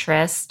serious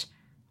interest,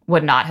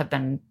 would not have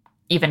been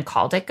even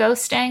called it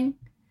ghosting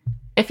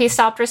if he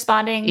stopped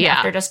responding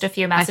after just a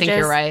few messages. I think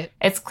you're right.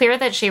 It's clear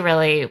that she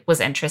really was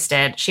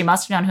interested. She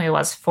must have known who he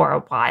was for a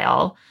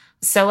while.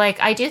 So,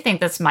 like, I do think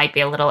this might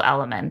be a little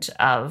element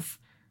of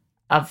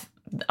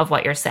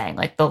what you're saying,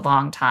 like the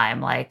long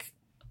time, like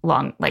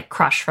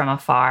crush from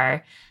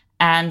afar.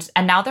 And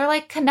now they're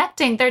like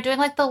connecting. They're doing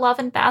like the love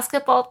and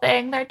basketball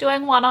thing. They're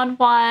doing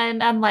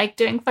one-on-one and like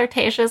doing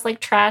flirtatious like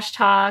trash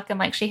talk. And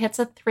like she hits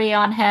a 3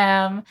 on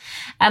him.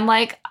 And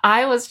like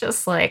I was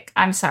just like,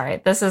 I'm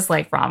sorry, this is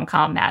like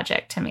rom-com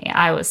magic to me.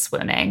 I was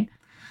swooning.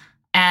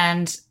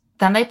 And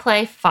then they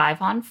play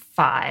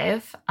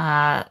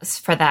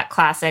 5-on-5 for that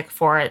classic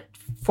for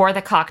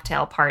the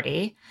cocktail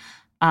party.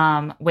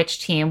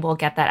 Which team will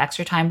get that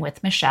extra time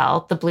with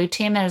Michelle. The blue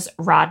team is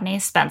Rodney,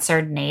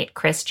 Spencer, Nate,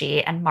 Chris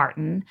G, and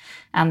Martin.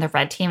 And the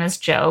red team is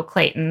Joe,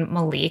 Clayton,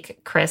 Malik,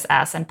 Chris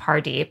S, and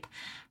Pardeep.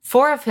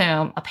 4 of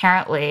whom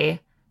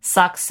apparently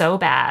suck so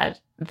bad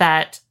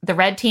that the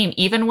red team,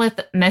 even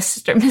with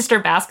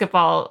Mr.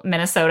 Basketball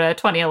Minnesota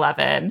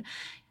 2011,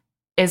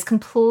 is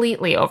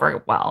completely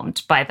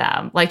overwhelmed by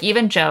them. Like,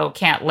 even Joe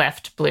can't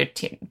lift blue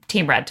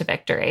team red to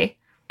victory.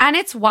 And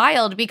it's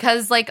wild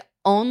because, like,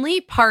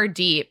 only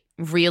Pardeep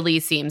really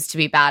seems to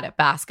be bad at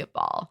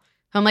basketball.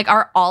 I'm like,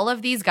 are all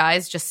of these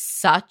guys just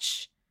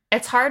such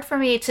It's hard for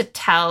me to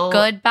tell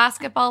good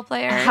basketball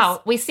players?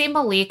 How we see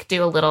Malik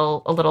do a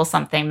little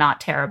something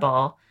not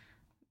terrible.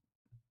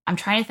 I'm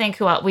trying to think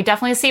who else. We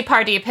definitely see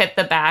Pardeep hit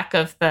the back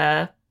of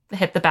the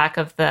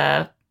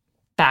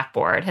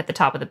backboard, hit the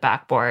top of the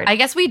backboard. I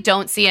guess we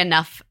don't see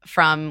enough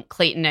from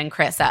Clayton and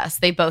Chris S.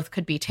 They both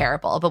could be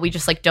terrible, but we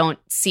just like don't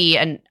see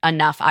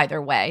enough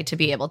either way to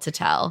be able to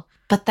tell.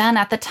 But then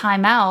at the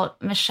timeout,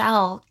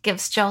 Michelle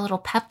gives Joe a little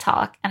pep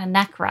talk and a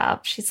neck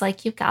rub. She's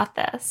like, you got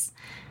this,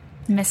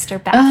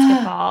 Mr.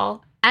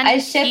 Basketball. And I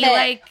ship he it.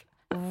 like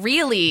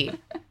really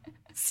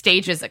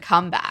stages a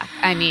comeback.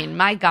 I mean,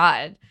 my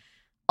God.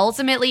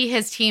 Ultimately,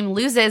 his team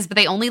loses, but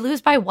they only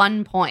lose by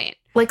 1 point.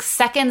 Like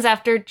seconds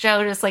after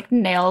Joe just like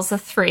nails a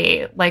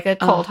three, like a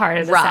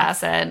cold-hearted rough.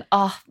 assassin.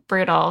 Oh,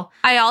 brutal.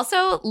 I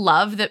also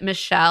love that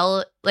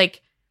Michelle,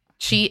 like,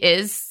 she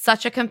is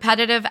such a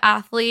competitive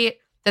athlete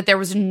that there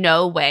was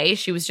no way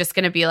she was just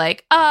going to be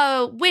like,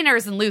 oh,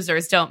 winners and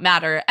losers don't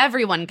matter.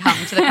 Everyone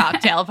come to the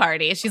cocktail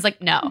party. She's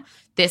like, no,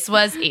 this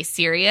was a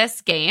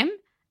serious game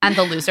and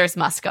the losers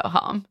must go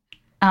home.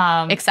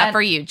 Except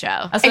for you,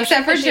 Joe.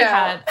 Except for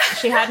Joe.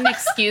 She had an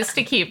excuse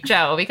to keep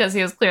Joe because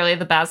he was clearly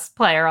the best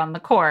player on the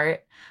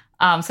court.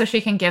 So she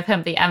can give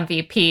him the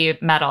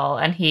MVP medal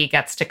and he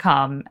gets to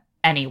come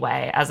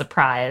anyway as a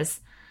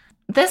prize.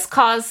 This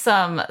caused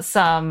some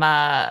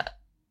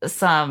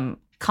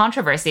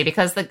controversy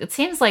because it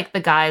seems like the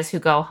guys who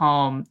go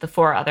home, the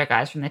 4 other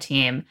guys from the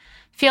team,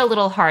 feel a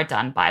little hard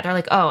done by. They're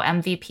like, oh,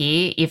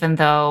 MVP, even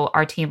though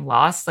our team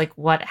lost? Like,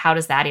 what? How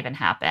does that even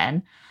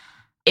happen?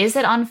 Is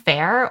it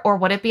unfair, or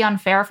would it be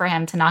unfair for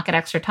him to not get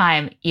extra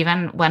time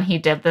even when he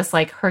did this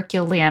like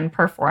Herculean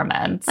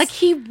performance? Like,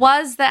 he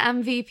was the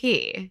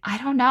MVP. I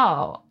don't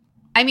know.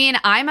 I mean,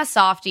 I'm a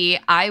softie.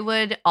 I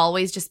would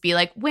always just be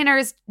like,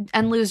 winners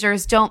and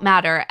losers don't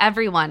matter.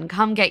 Everyone,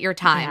 come get your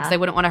time. Yeah. I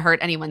wouldn't want to hurt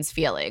anyone's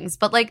feelings.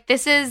 But like,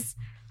 this is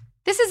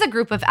a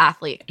group of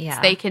athletes. Yeah.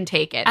 They can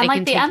take it. And they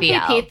like can the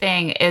take MVP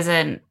thing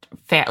isn't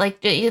fair. Like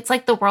it's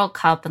like the World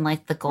Cup and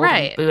like the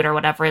Golden Boot or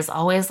whatever is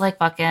always like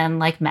fucking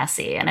like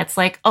Messi. And it's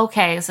like,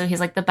 okay, so he's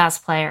like the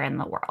best player in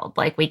the world.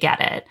 Like we get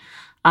it.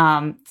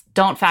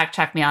 Don't fact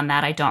check me on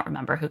that. I don't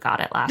remember who got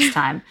it last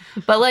time.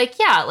 But like,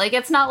 yeah, like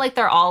it's not like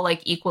they're all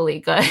like equally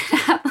good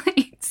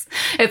athletes.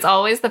 It's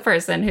always the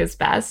person who's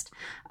best.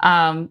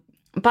 But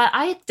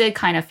I did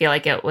kind of feel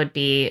like it would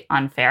be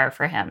unfair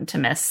for him to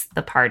miss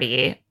the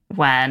party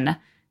when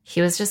he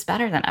was just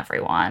better than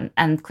everyone.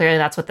 And clearly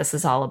that's what this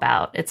is all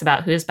about. It's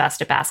about who's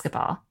best at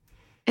basketball.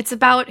 It's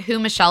about who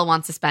Michelle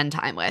wants to spend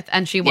time with.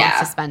 And she wants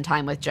to spend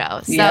time with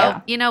Joe.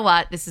 So you know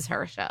what? This is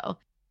her show.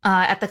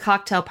 At the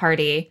cocktail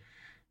party,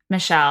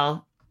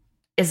 Michelle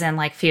is in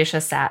like fuchsia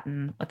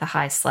satin with a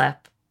high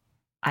slip.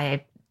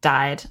 I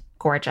died.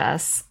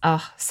 Gorgeous.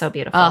 Oh, so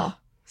beautiful. Oh,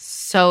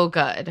 so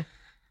good.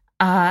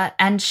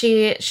 And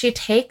she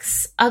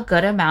takes a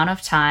good amount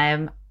of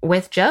time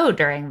with Joe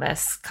during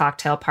this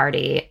cocktail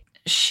party.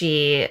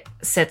 She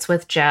sits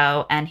with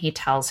Joe and he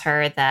tells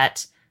her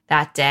that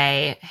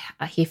day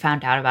he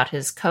found out about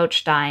his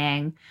coach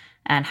dying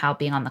and how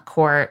being on the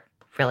court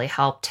really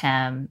helped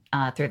him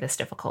through this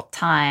difficult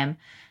time.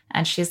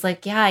 And she's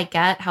like, yeah, I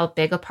get how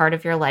big a part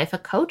of your life a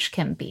coach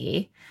can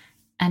be.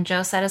 And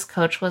Joe said his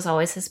coach was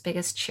always his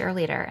biggest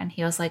cheerleader. And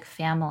he was like,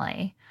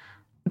 family.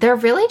 They're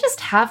really just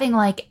having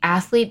like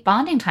athlete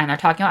bonding time. They're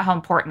talking about how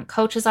important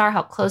coaches are,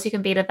 how close you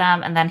can be to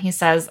them. And then he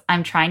says,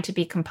 I'm trying to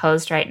be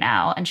composed right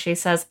now. And she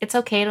says, it's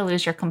okay to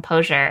lose your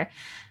composure.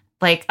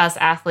 Like us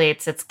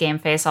athletes, it's game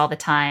face all the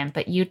time,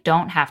 but you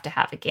don't have to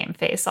have a game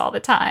face all the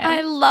time.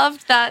 I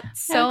loved that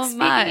so Speaking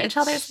much. each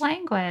other's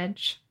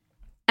language.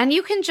 And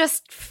you can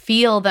just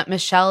feel that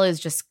Michelle is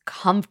just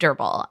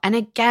comfortable. And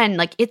again,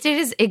 like it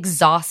is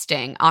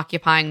exhausting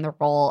occupying the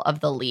role of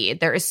the lead.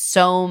 There is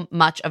so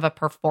much of a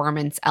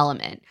performance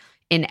element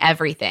in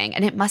everything.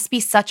 And it must be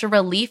such a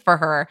relief for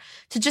her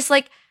to just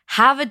like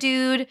have a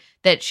dude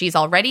that she's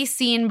already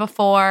seen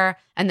before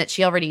and that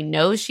she already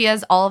knows she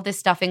has all of this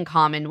stuff in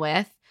common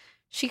with.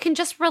 She can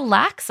just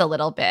relax a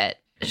little bit.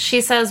 She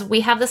says,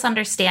 we have this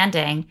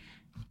understanding.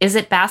 Is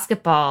it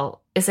basketball?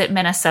 Is it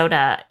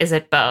Minnesota? Is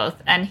it both?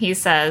 And he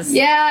says,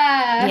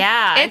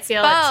 yeah, it's I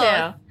feel both.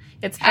 it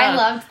too. It's both. I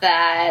loved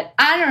that.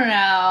 I don't know.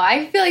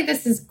 I feel like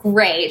this is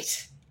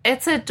great.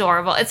 It's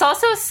adorable. It's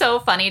also so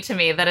funny to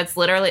me that it's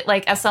literally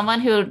like, as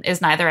someone who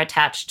is neither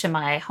attached to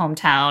my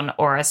hometown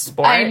or a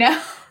sport, I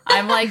know.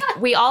 I'm like,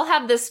 we all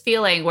have this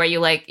feeling where you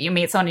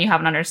meet someone, you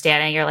have an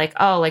understanding. You're like,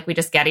 oh, like we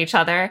just get each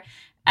other.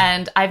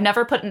 And I've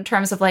never put in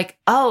terms of like,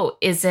 oh,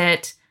 is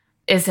it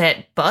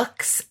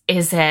books?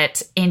 Is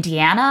it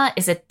Indiana?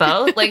 Is it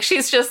both? Like,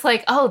 she's just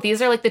like, oh,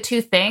 these are like the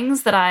two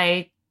things that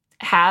I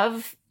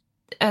have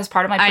as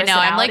part of my personality.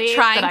 I know. I'm like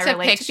trying that I to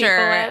relate to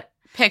people with.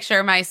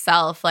 picture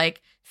myself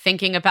like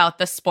thinking about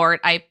the sport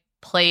I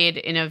played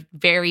in a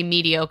very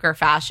mediocre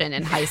fashion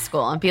in high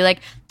school and be like,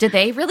 did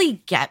they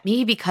really get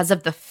me because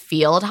of the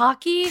field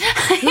hockey?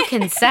 Who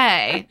can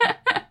say?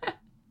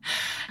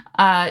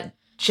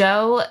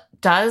 Joe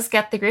does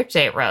get the group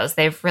date rose.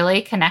 They've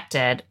really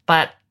connected,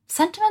 but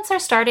sentiments are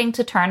starting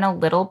to turn a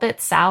little bit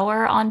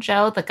sour on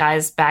Joe. The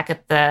guys back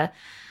at the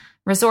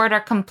resort are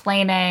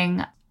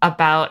complaining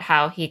about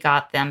how he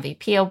got the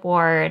MVP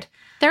award.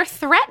 They're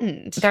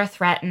threatened.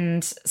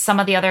 Some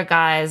of the other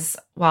guys,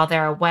 while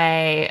they're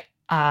away,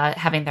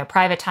 having their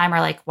private time, are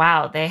like,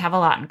 wow, they have a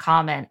lot in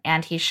common.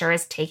 And he sure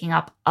is taking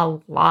up a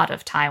lot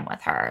of time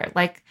with her.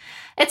 Like,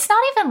 it's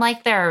not even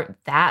like they're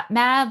that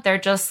mad. They're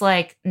just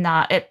like,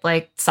 not, it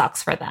like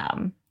sucks for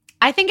them.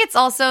 I think it's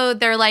also,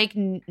 they're like,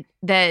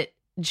 that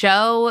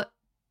Joe,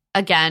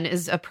 again,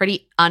 is a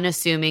pretty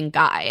unassuming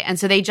guy. And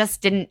so they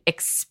just didn't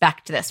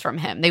expect this from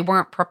him. They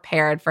weren't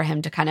prepared for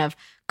him to kind of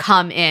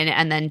come in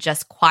and then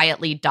just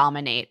quietly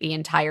dominate the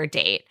entire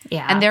date.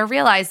 Yeah. And they're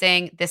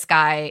realizing this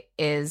guy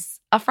is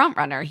a front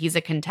runner. He's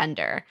a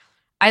contender.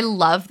 I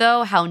love,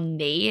 though, how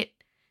Nate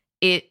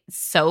is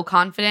so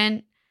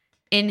confident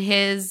in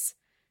his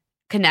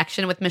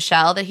connection with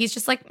Michelle that he's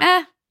just like,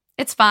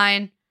 it's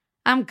fine.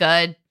 I'm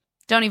good.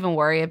 Don't even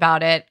worry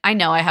about it. I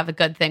know I have a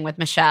good thing with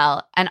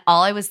Michelle. And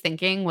all I was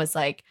thinking was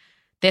like,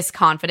 this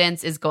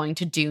confidence is going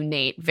to do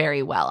Nate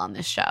very well on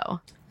this show.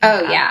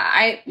 Oh, yeah.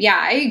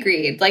 I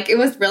agreed. Like, it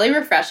was really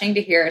refreshing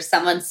to hear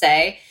someone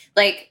say,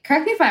 like,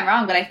 correct me if I'm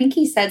wrong, but I think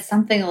he said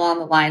something along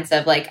the lines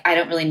of, like, I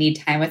don't really need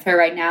time with her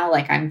right now.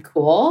 Like, I'm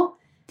cool.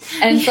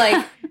 And it's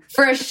like,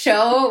 for a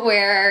show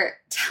where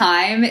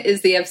time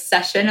is the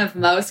obsession of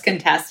most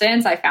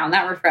contestants, I found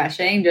that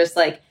refreshing. Just,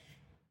 like,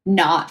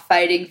 not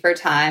fighting for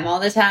time all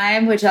the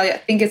time, which I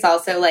think is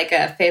also, like,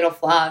 a fatal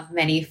flaw of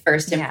many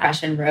first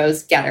impression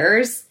rose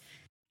getters.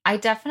 I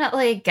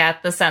definitely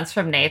get the sense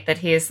from Nate that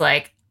he's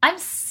like, I'm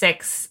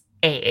 6'8".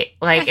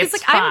 Like, he's it's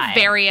like, fine. I'm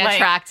very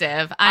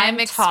attractive. Like, I'm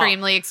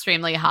tall.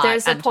 extremely hot.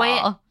 There's a and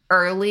point tall.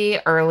 early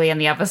in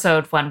the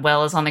episode when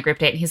Will is on the group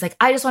date and he's like,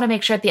 I just want to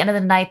make sure at the end of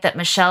the night that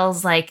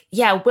Michelle's like,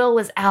 yeah, Will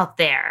was out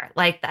there.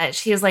 Like, that.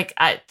 She's like,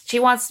 she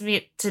wants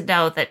me to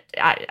know that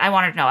I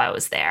want her to know I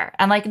was there.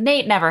 And like,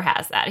 Nate never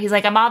has that. He's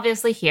like, I'm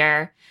obviously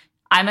here.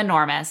 I'm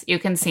enormous. You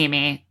can see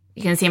me.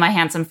 You can see my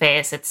handsome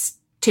face. It's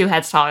 2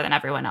 heads taller than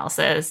everyone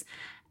else's.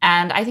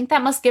 And I think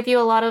that must give you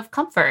a lot of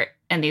comfort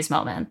in these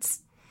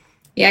moments.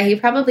 Yeah, he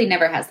probably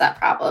never has that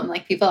problem.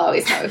 Like, people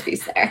always know if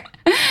he's there.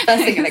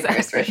 Best thing in the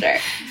course, for sure.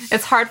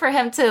 It's hard for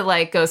him to,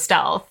 like, go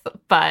stealth,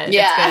 but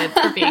it's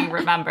good for being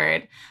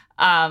remembered.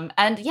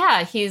 And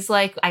yeah, he's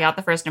like, I got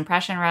the first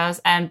impression rose,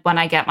 and when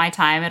I get my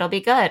time, it'll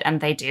be good. And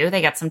they do.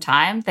 They get some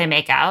time. They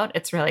make out.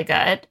 It's really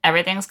good.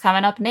 Everything's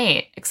coming up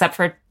Nate, except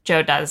for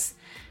Joe does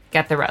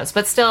get the rose,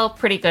 but still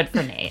pretty good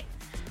for Nate.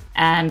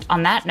 And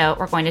on that note,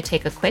 we're going to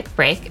take a quick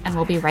break, and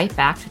we'll be right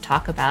back to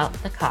talk about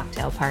the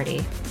cocktail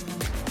party.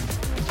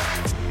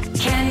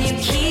 Can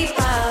you keep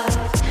up?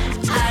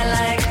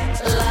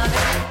 Love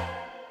it.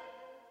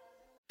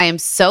 I am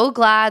so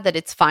glad that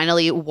it's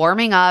finally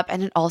warming up,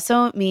 and it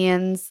also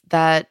means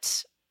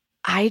that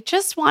I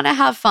just want to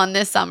have fun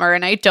this summer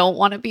and I don't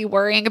want to be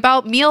worrying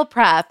about meal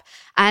prep.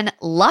 And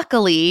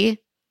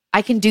luckily,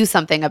 I can do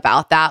something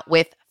about that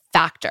with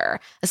Factor,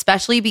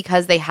 especially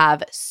because they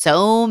have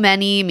so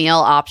many meal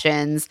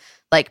options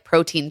like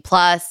Protein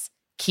Plus,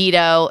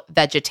 keto,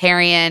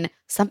 vegetarian,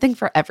 something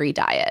for every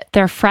diet.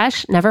 Their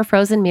fresh, never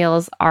frozen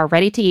meals are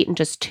ready to eat in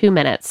just 2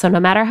 minutes. So no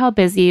matter how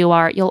busy you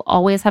are, you'll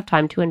always have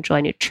time to enjoy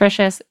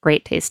nutritious,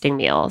 great tasting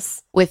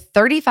meals. With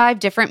 35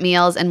 different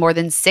meals and more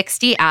than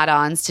 60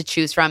 add-ons to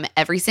choose from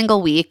every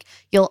single week,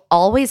 you'll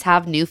always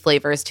have new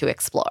flavors to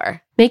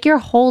explore. Make your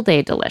whole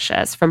day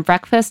delicious. From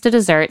breakfast to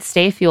dessert,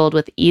 stay fueled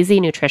with easy,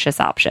 nutritious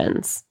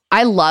options.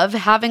 I love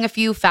having a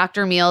few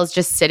Factor meals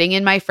just sitting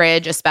in my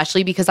fridge,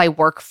 especially because I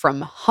work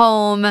from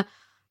home.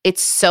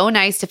 It's so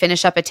nice to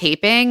finish up a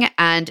taping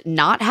and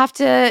not have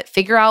to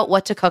figure out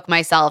what to cook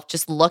myself.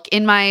 Just look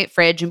in my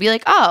fridge and be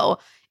like, oh,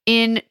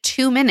 in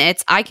 2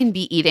 minutes, I can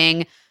be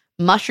eating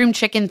mushroom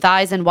chicken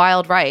thighs and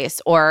wild rice,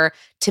 or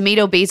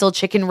tomato basil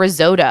chicken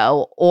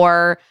risotto,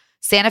 or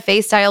Santa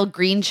Fe style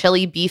green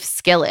chili beef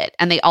skillet.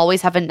 And they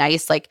always have a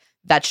nice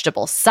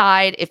vegetable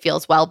side. It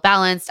feels well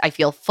balanced. I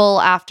feel full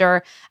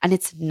after, and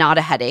it's not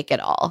a headache at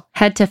all.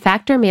 Head to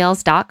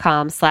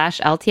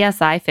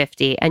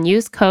factormeals.com/LTSI50 and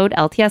use code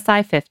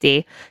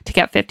LTSI50 to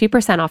get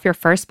 50% off your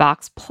first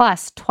box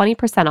plus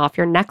 20% off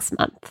your next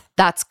month.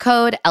 That's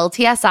code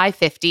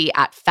LTSI50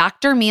 at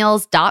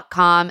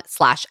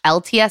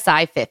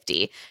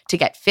factormeals.com/LTSI50 to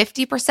get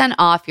 50%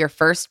 off your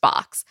first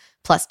box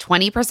plus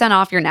 20%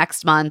 off your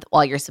next month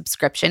while your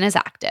subscription is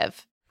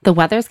active. The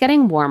weather's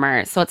getting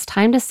warmer, so it's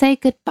time to say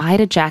goodbye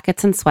to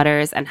jackets and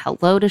sweaters and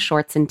hello to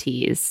shorts and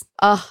tees.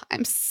 Oh,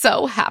 I'm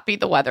so happy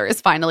the weather is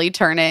finally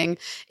turning.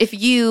 If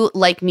you,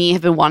 like me,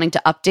 have been wanting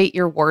to update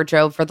your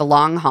wardrobe for the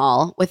long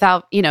haul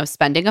without,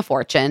 spending a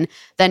fortune,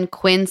 then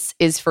Quince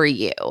is for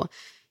you.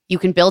 You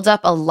can build up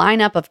a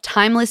lineup of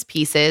timeless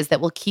pieces that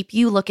will keep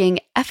you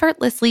looking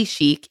effortlessly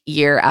chic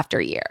year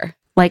after year.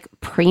 Like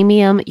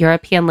premium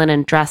European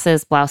linen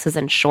dresses, blouses,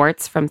 and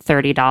shorts from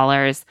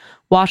 $30,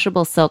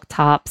 washable silk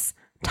tops,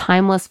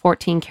 timeless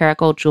 14-karat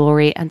gold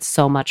jewelry, and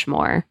so much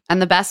more.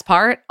 And the best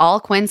part,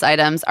 all Quince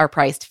items are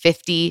priced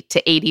 50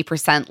 to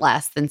 80%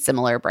 less than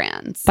similar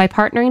brands. By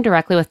partnering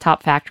directly with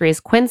top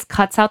factories, Quince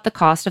cuts out the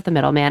cost of the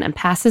middleman and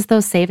passes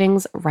those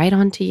savings right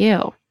on to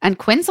you. And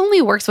Quince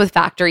only works with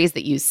factories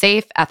that use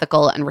safe,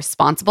 ethical, and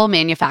responsible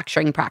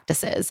manufacturing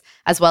practices,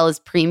 as well as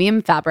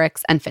premium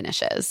fabrics and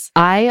finishes.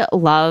 I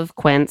love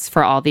Quince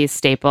for all these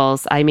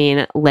staples. I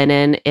mean,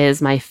 linen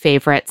is my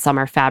favorite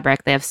summer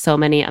fabric. They have so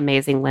many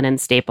amazing linen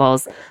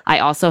staples. I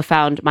also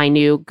found my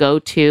new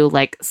go-to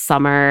like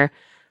summer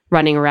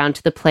running around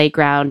to the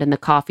playground and the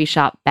coffee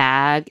shop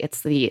bag.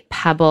 It's the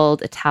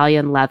pebbled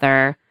Italian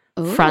leather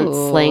front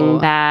sling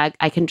bag.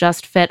 I can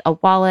just fit a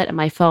wallet and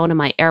my phone and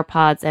my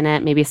AirPods in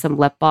it, maybe some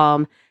lip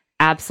balm.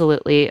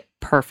 Absolutely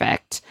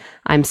perfect.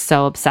 I'm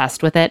so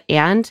obsessed with it.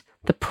 And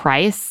the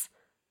price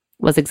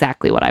was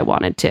exactly what I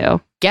wanted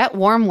to. Get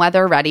warm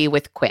weather ready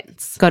with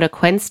Quince. Go to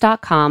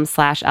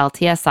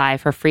quince.com/LTSI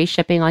for free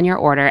shipping on your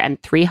order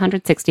and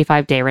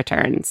 365-day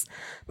returns.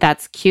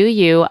 That's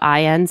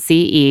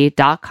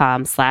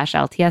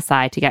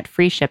QUINCE.com/LTSI to get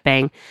free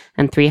shipping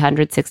and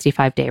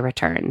 365-day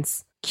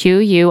returns.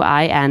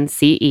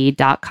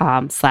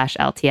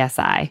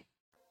 QUINCE.com/LTSI.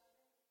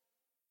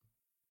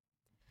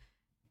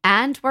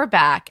 And we're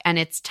back, and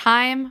it's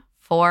time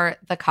for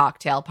the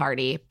cocktail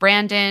party.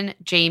 Brandon,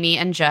 Jamie,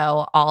 and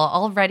Joe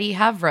all already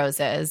have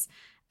roses,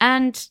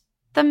 and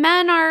the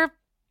men are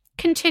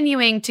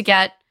continuing to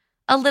get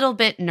a little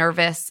bit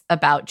nervous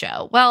about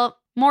Joe. Well,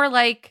 more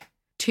like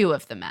two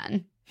of the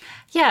men.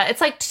 Yeah,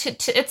 it's like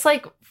it's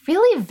like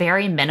really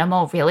very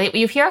minimal, really.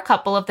 You hear a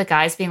couple of the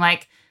guys being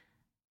like,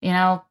 you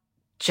know,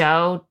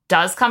 Joe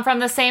does come from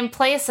the same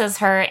place as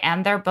her,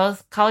 and they're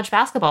both college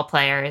basketball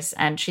players,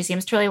 and she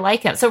seems to really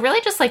like him. So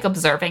really just like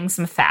observing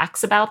some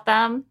facts about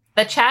them.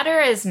 The chatter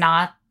is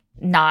not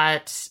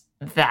that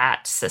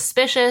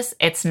suspicious.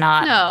 It's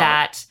not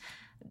that,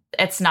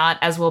 it's not,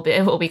 as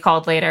it will be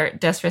called later,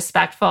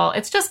 disrespectful.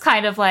 It's just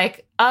kind of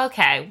like,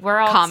 okay, we're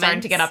all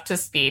starting to get up to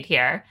speed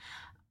here.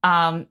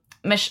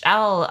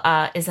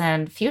 Michelle is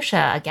in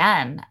fuchsia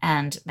again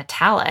and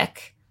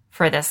metallic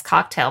for this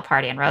cocktail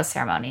party and rose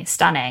ceremony.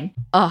 Stunning.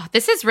 Oh,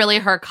 this is really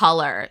her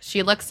color.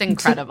 She looks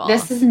incredible.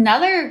 This is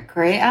another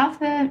great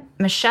outfit.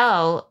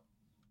 Michelle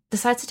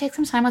decides to take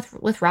some time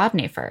with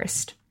Rodney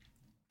first.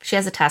 She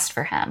has a test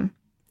for him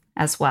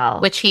as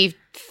well. Which he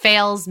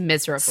fails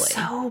miserably.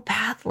 So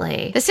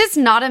badly. This is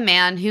not a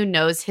man who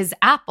knows his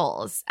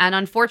apples. And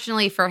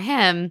unfortunately for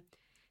him,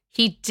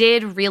 he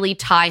did really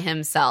tie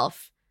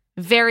himself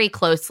very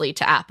closely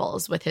to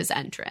apples with his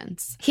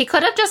entrance. He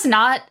could have just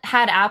not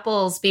had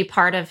apples be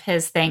part of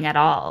his thing at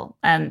all.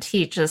 And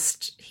he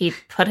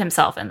put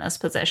himself in this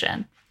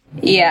position.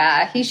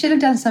 Yeah, he should have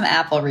done some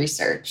apple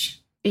research.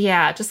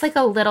 Yeah, just like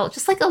a little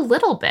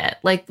bit.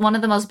 Like one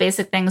of the most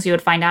basic things you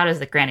would find out is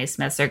that Granny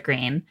Smiths are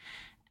green.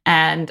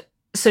 And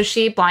so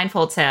she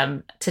blindfolds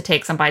him to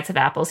take some bites of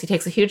apples. He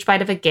takes a huge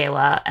bite of a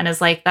Gala and is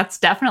like, that's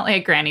definitely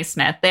a Granny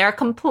Smith. They are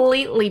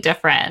completely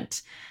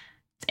different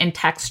in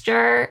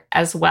texture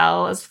as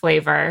well as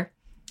flavor.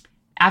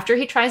 After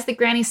he tries the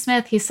Granny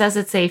Smith, he says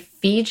it's a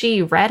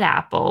Fiji red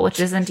apple, which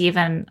isn't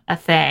even a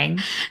thing.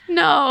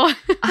 No.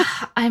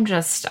 I'm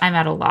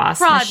at a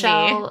loss. Rodney.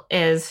 Michelle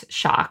is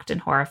shocked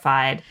and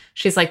horrified.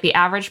 She's like, the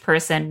average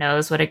person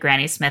knows what a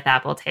Granny Smith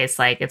apple tastes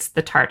like. It's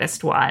the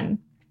tartest one.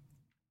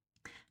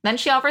 Then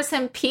she offers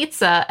him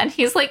pizza, and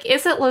he's like,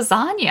 is it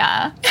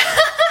lasagna?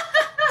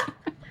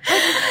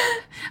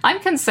 I'm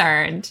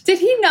concerned. Did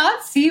he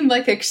not seem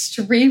like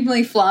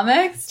extremely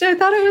flummoxed? I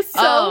thought it was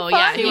so funny.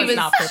 Yeah, he was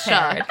not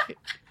prepared.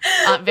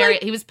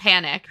 He was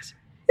panicked.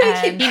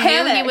 And he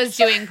knew he was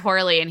doing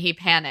poorly, and he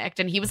panicked,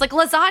 and he was like,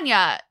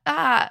 lasagna.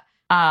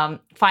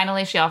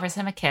 Finally, she offers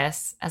him a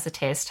kiss as a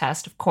taste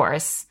test, of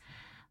course.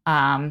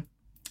 And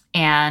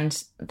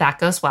that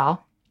goes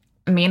well.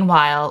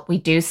 Meanwhile, we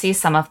do see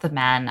some of the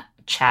men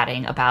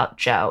chatting about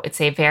Joe.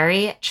 It's a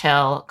very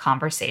chill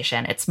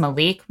conversation. It's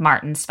Malik,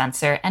 Martin,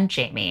 Spencer, and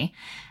Jamie.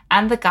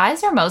 And the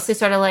guys are mostly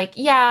sort of like,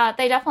 yeah,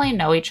 they definitely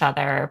know each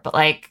other, but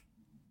like,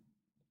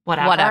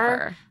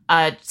 whatever.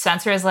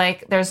 Spencer is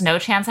like, there's no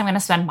chance I'm going to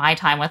spend my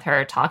time with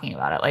her talking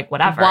about it. Like,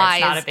 whatever. Wise,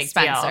 it's not a big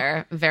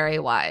Spencer. deal. Very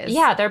wise.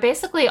 Yeah, they're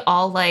basically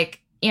all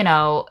like, you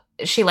know,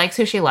 she likes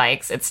who she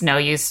likes. It's no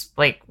use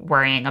like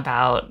worrying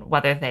about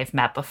whether they've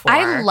met before.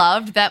 I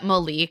loved that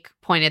Malik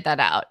pointed that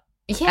out.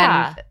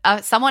 Yeah.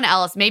 And someone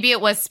else, maybe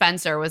it was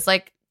Spencer, was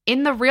like,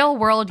 in the real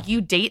world,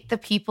 you date the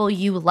people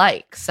you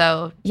like.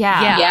 So,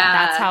 yeah,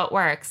 that's how it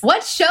works.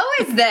 What show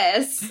is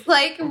this?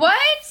 Like, what?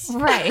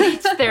 Right.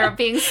 They're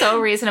being so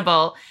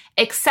reasonable,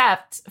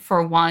 except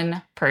for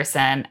one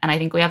person. And I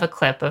think we have a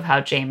clip of how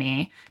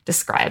Jamie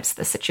describes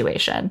the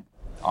situation.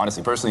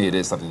 Honestly, personally, it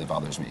is something that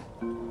bothers me.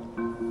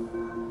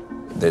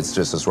 It's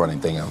just this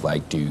running thing of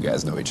like, do you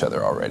guys know each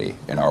other already?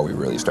 And are we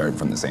really starting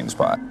from the same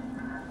spot?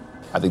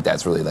 I think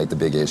that's really like the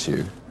big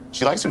issue.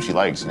 She likes who she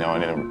likes, you know,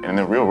 and in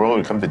the real world, when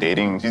it comes to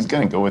dating, she's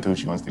gonna go with who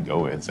she wants to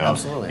go with. So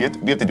absolutely.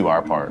 We have to do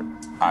our part.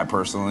 I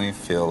personally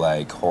feel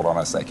like, hold on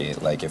a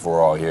second, like if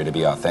we're all here to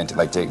be authentic,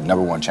 like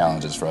number one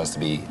challenge is for us to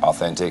be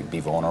authentic, be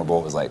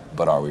vulnerable, is like,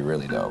 but are we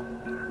really though?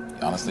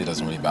 Honestly, it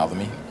doesn't really bother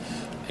me.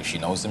 If she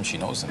knows him, she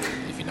knows him.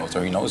 If he knows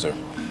her, he knows her.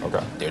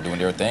 Okay. They're doing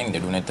their thing,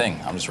 they're doing their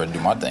thing. I'm just ready to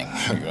do my thing,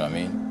 you know what I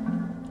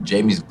mean?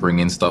 Jamie's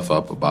bringing stuff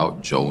up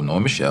about Joe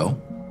knowing Michelle.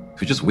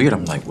 You're just weird.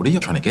 I'm like, what are you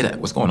trying to get at?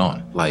 What's going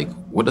on? Like,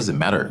 what does it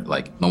matter?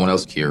 Like, no one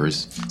else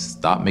cares.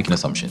 Stop making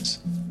assumptions.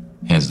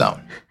 Hands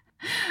down.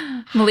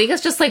 Malika's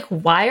just like,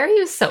 why are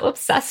you so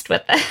obsessed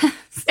with this?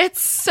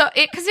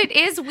 Because it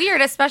is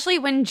weird, especially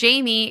when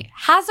Jamie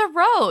has a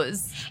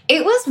rose.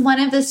 It was one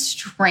of the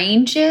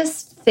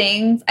strangest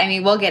things. I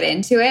mean, we'll get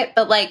into it,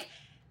 but like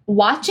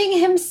watching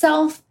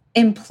himself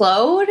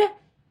implode,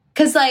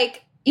 because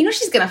like, you know,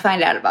 she's going to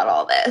find out about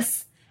all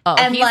this. Oh,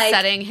 and he's like,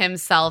 setting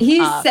himself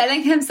he's up.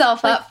 setting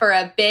himself up for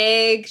a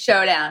big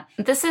showdown.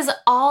 This is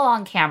all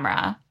on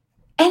camera.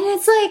 And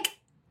it's like,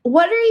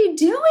 what are you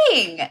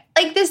doing?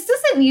 Like, this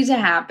doesn't need to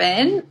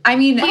happen. I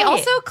mean, he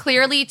also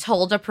clearly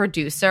told a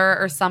producer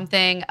or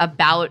something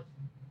about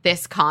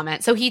this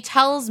comment. So he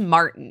tells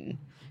Martin,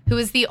 who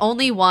is the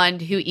only one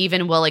who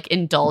even will like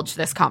indulge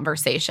this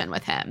conversation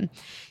with him.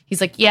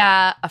 He's like,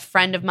 yeah, a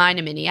friend of mine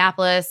in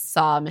Minneapolis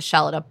saw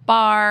Michelle at a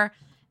bar,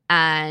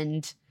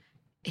 and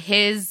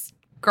his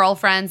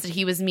girlfriends that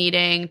he was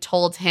meeting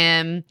told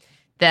him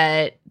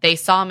that they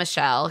saw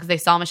Michelle, because they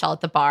saw Michelle at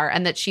the bar,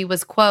 and that she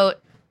was,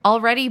 quote,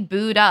 already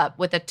booed up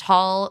with a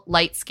tall,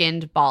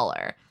 light-skinned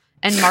baller.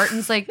 And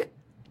Martin's like,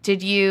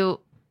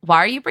 why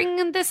are you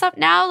bringing this up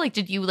now? Like,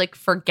 did you, like,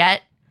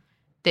 forget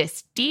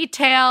this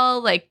detail?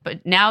 Like,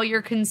 but now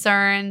you're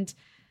concerned.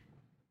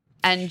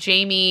 And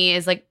Jamie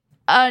is like,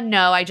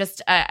 no,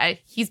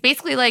 he's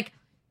basically like,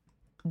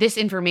 this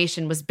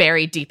information was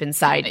buried deep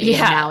inside me,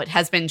 and now it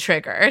has been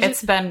triggered.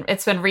 It's been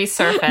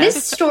resurfaced.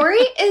 This story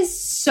is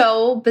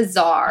so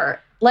bizarre.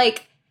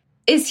 Like,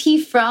 is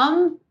he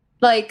from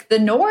like the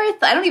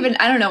North? I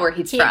don't know where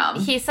he's from.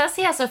 He says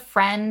he has a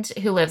friend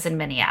who lives in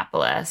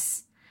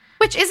Minneapolis.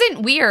 Which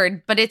isn't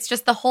weird, but it's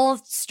just the whole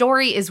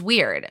story is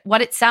weird.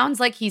 What it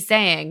sounds like he's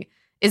saying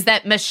is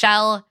that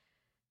Michelle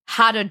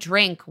had a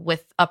drink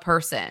with a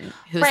person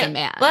who's a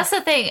man. Well, that's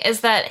the thing,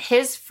 is that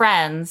his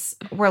friends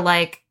were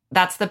like,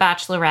 that's the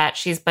Bachelorette,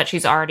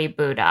 she's already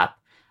booed up.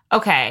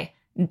 Okay,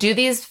 do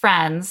these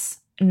friends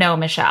know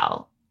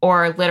Michelle?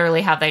 Or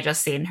literally have they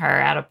just seen her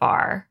at a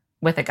bar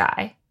with a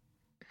guy?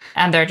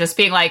 And they're just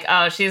being like,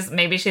 oh, she's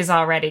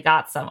already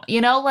got some,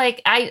 you know,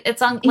 like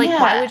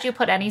why would you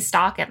put any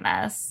stock in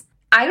this?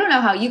 I don't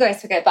know how you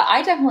guys took it, but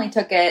I definitely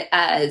took it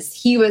as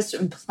he was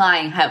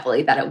implying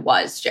heavily that it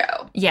was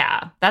Joe.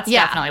 Yeah, that's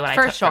definitely what I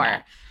took for sure. from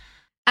it.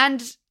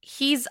 And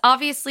he's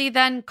obviously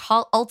then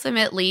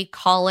ultimately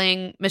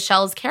calling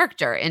Michelle's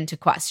character into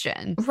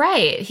question.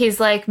 Right. He's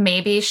like,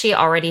 maybe she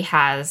already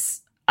has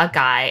a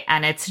guy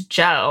and it's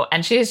Joe,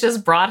 and she's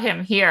just brought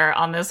him here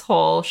on this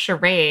whole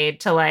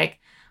charade to like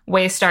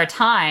waste our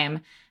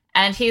time.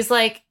 And he's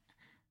like,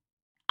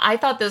 I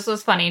thought this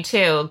was funny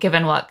too,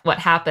 given what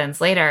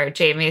happens later.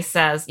 Jamie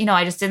says, you know,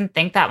 I just didn't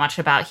think that much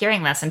about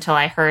hearing this until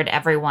I heard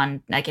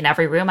everyone, like in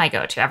every room I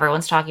go to,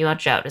 everyone's talking about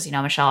Joe. Does he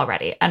know Michelle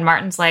already? And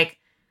Martin's like,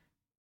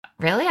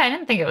 really? I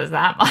didn't think it was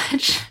that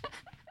much.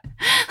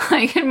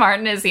 Like, and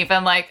Martin is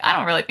even like, I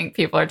don't really think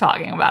people are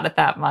talking about it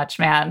that much,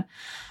 man.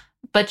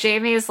 But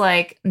Jamie's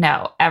like,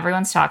 no,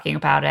 everyone's talking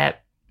about it.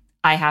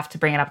 I have to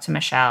bring it up to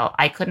Michelle.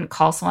 I couldn't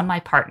call someone my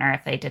partner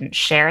if they didn't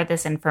share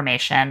this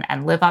information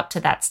and live up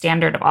to that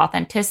standard of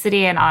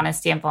authenticity and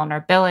honesty and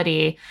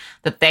vulnerability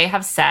that they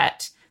have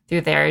set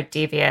through their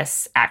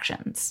devious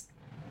actions.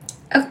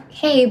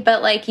 Okay,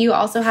 but like you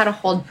also had a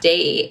whole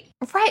date.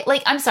 Right.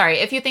 Like, I'm sorry,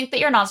 if you think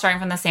that you're not starting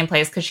from the same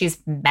place because she's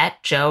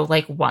met Joe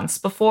like once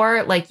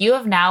before, like you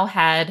have now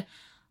had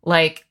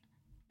like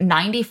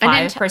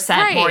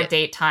 95% more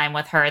date time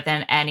with her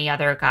than any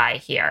other guy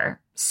here.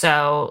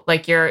 So,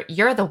 like, you're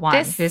the one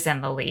who's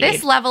in the lead.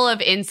 This level of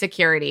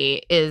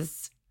insecurity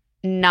is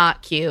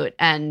not cute,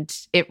 and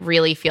it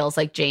really feels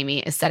like Jamie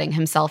is setting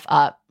himself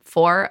up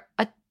for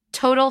a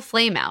total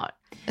flame out,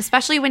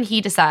 especially when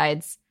he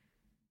decides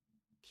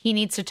he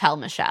needs to tell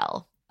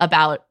Michelle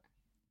about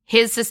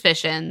his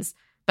suspicions,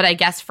 but I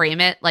guess frame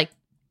it like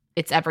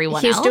it's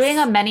everyone else. He's doing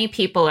a many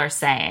people are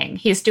saying.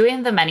 He's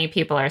doing the many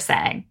people are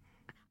saying.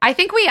 I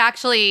think we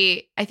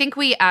actually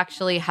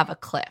have a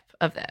clip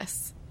of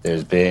this.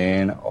 There's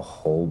been a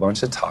whole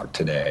bunch of talk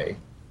today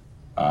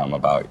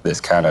about this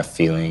kind of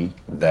feeling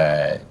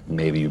that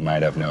maybe you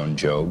might have known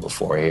Joe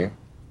before here.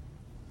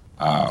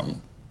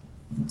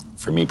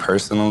 For me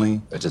personally,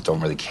 I just don't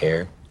really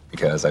care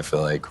because I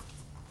feel like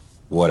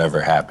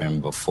whatever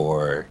happened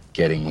before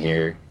getting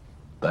here,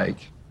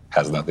 like,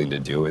 has nothing to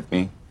do with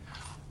me.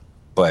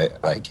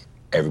 But, like,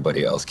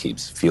 everybody else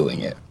keeps feeling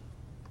it.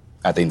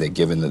 I think that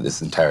given that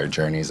this entire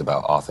journey is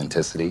about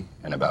authenticity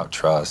and about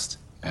trust,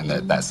 and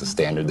that's the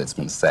standard that's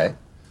been set,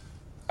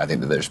 I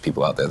think that there's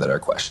people out there that are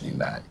questioning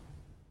that.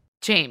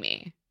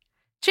 Jamie,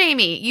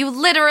 you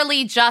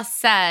literally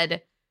just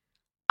said,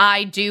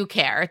 I do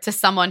care, to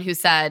someone who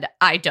said,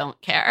 I don't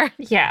care.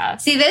 Yeah.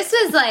 See,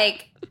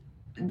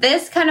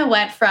 this kind of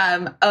went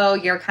from, oh,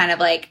 you're kind of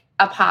like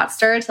a pot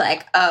stirrer to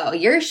like, oh,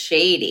 you're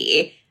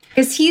shady.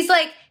 Because he's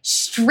like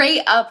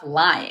straight up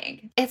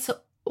lying. It's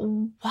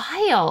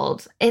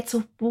wild. It's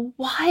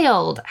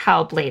wild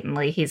how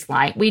blatantly he's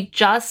lying. We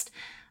just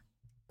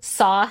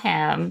saw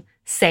him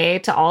say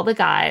to all the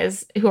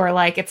guys who are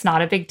like, it's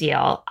not a big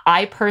deal.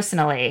 I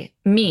personally,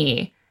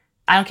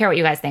 I don't care what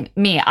you guys think.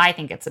 I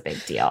think it's a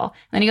big deal.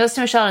 And then he goes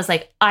to Michelle and is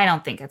like, I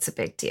don't think it's a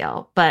big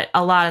deal. But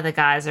a lot of the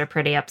guys are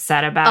pretty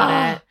upset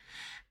about it.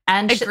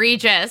 And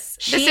egregious.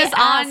 This is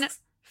on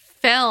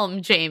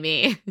film,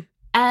 Jamie.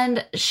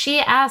 And she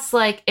asks,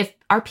 like,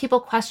 are people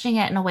questioning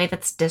it in a way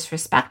that's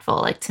disrespectful,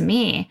 like to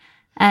me?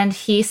 And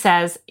he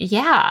says,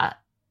 yeah.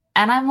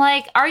 And I'm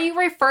like, are you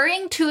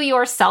referring to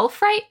yourself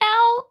right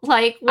now?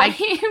 Like, what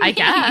do you mean? I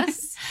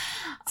guess.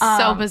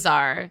 So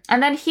bizarre.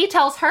 And then he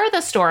tells her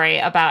the story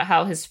about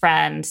how his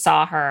friend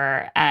saw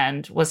her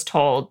and was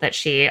told that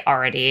he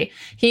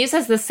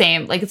uses the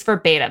same, like it's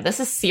verbatim. This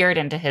is seared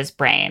into his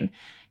brain.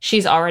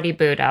 She's already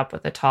booed up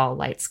with a tall,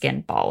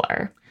 light-skinned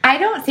baller. I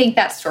don't think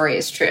that story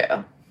is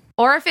true.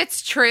 Or if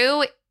it's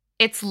true,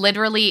 it's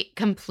literally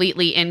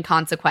completely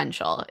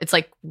inconsequential. It's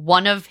like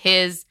one of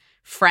his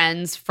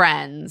friends'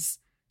 friends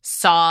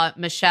saw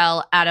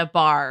Michelle at a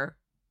bar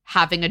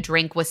having a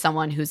drink with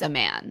someone who's a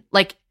man.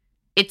 Like,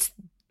 it's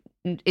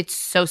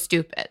so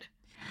stupid.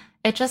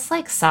 It just,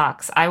 like,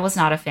 sucks. I was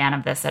not a fan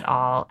of this at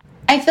all.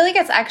 I feel like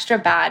it's extra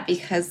bad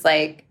because,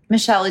 like,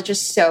 Michelle is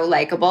just so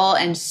likable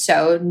and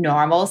so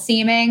normal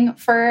seeming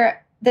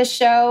for this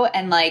show.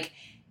 And, like,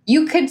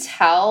 you could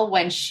tell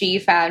when she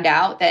found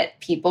out that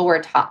people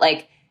were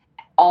like,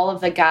 all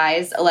of the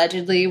guys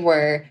allegedly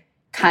were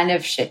kind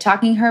of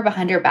shit-talking her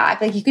behind her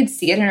back. Like, you could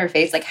see it in her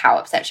face, like, how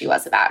upset she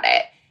was about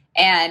it.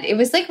 And it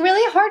was, like,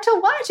 really hard to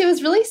watch. It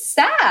was really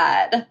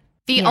sad.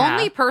 The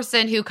only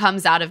person who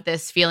comes out of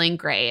this feeling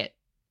great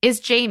is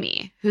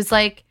Jamie, who's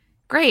like,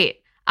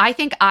 great. I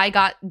think I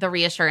got the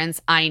reassurance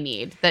I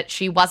need that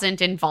she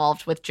wasn't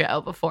involved with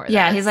Joe before this.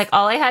 Yeah, he's like,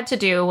 all I had to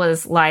do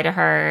was lie to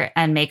her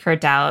and make her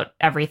doubt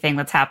everything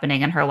that's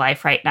happening in her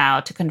life right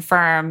now to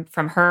confirm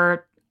from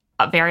her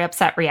very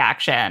upset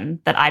reaction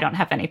that I don't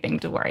have anything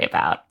to worry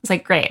about. It's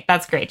like, great.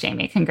 That's great,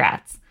 Jamie.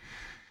 Congrats.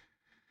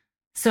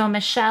 So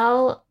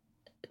Michelle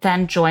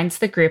then joins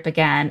the group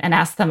again and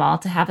asks them all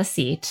to have a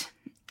seat,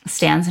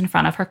 stands in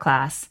front of her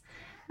class,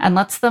 and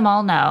lets them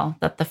all know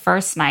that the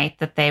first night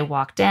that they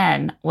walked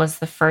in was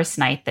the first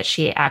night that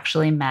she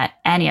actually met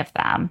any of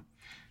them.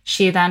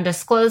 She then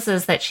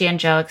discloses that she and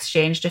Joe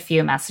exchanged a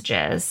few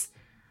messages.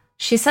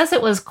 She says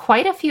it was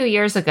quite a few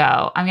years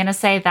ago. I'm going to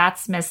say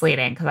that's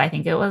misleading because I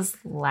think it was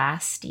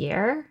last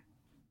year.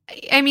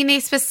 I mean, they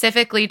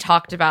specifically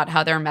talked about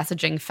how their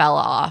messaging fell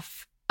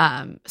off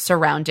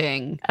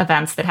surrounding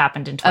events that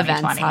happened in 2020.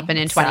 Events happened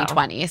in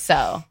 2020.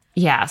 So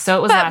yeah, so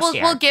it was last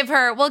year.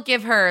 We'll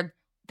give her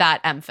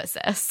that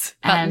emphasis.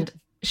 And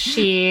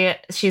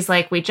she's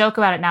like, we joke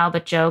about it now,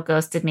 but Joe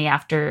ghosted me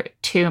after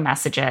 2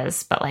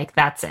 messages, but like,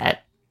 that's it.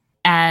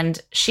 And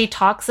she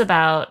talks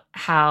about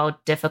how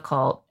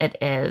difficult it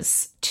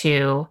is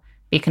to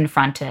be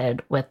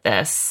confronted with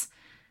this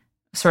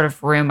sort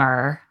of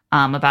rumor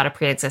about a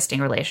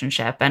pre-existing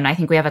relationship. And I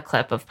think we have a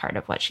clip of part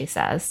of what she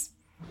says.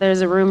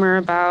 There's a rumor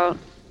about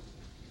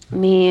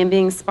me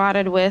being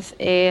spotted with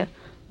a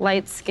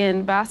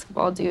light-skinned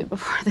basketball dude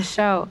before the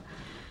show.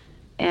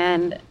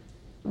 And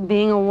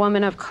being a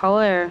woman of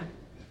color,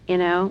 you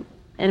know,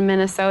 in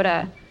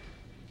Minnesota,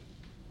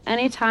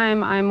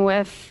 anytime I'm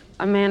with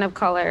a man of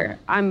color,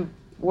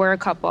 we're a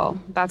couple.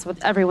 That's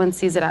what everyone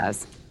sees it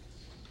as.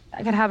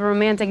 I could have a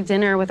romantic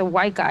dinner with a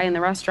white guy in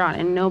the restaurant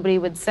and nobody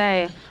would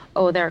say,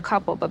 oh, they're a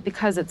couple. But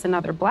because it's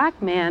another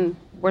black man,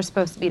 we're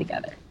supposed to be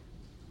together.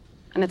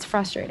 And it's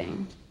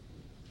frustrating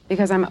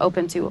because I'm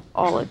open to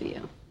all of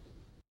you.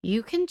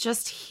 You can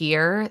just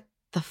hear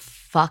the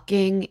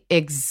fucking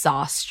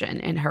exhaustion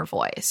in her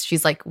voice.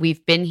 She's like,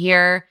 we've been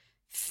here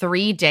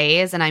 3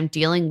 days and I'm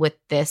dealing with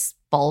this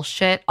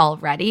bullshit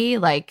already.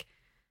 Like,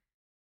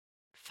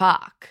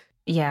 fuck.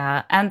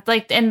 Yeah. And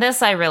like in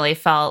this, I really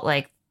felt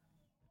like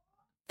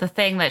the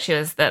thing that she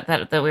was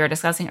that we were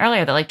discussing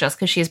earlier, that like just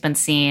because she's been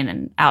seen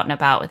and out and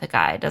about with a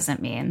guy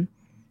doesn't mean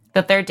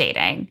that they're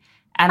dating.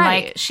 And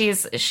right. Like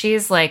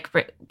she's like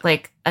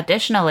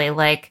additionally,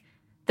 like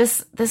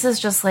this is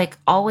just like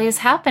always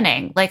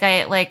happening.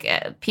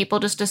 Like people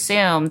just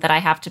assume that I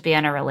have to be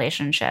in a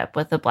relationship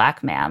with a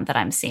black man that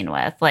I'm seen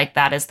with. Like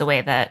that is the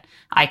way that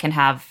I can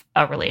have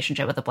a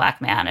relationship with a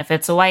black man. If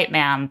it's a white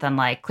man, then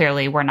like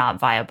clearly we're not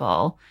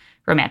viable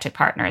romantic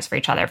partners for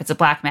each other. If it's a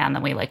black man,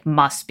 then we like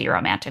must be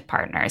romantic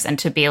partners. And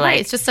to be like,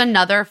 it's just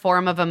another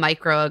form of a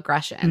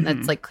microaggression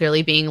that's like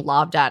clearly being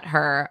lobbed at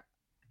her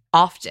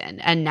often.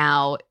 And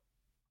now,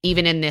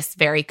 even in this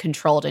very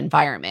controlled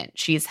environment,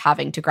 she's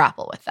having to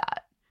grapple with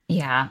that.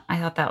 Yeah, I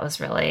thought that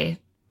was really,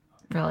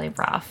 really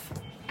rough.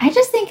 I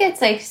just think it's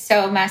like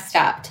so messed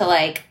up to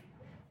like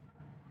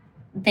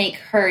make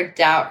her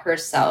doubt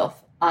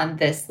herself on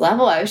this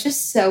level. I was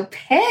just so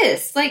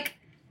pissed. Like,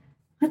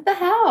 what the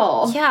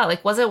hell? Yeah,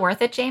 like, was it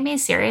worth it, Jamie?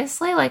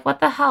 Seriously? Like, what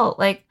the hell?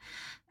 Like,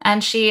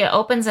 and she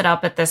opens it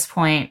up at this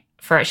point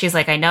she's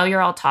like, I know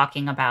you're all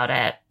talking about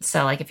it.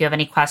 So like, if you have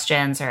any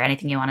questions or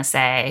anything you want to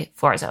say,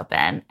 floor is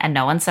open. And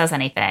no one says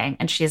anything.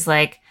 And she's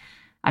like,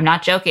 I'm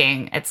not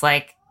joking. It's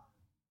like,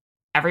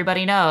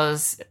 everybody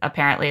knows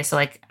apparently. So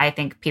like, I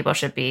think people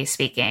should be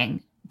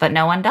speaking. but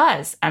no one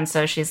does. And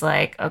so she's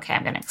like, okay,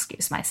 I'm going to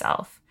excuse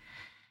myself.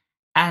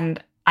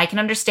 And I can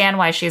understand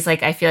why she's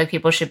like, I feel like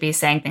people should be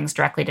saying things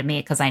directly to me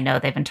because I know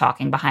they've been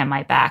talking behind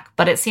my back.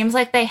 But it seems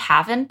like they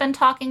haven't been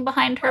talking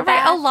behind her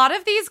back. A lot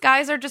of these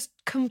guys are just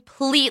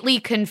completely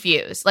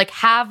confused, like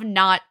have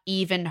not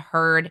even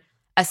heard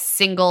a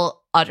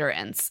single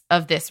utterance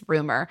of this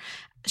rumor.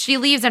 She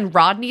leaves and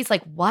Rodney's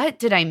like, what?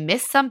 Did I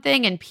miss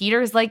something? And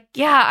Peter's like,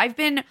 yeah, I've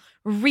been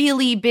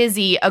really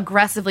busy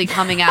aggressively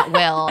coming at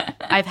Will.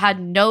 I've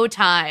had no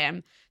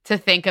time to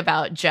think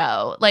about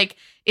Joe. Like,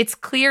 it's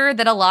clear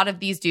that a lot of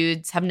these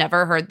dudes have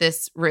never heard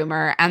this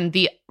rumor, and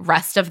the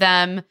rest of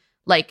them,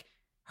 like,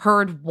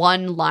 heard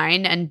one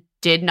line and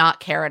did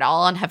not care at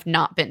all and have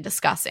not been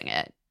discussing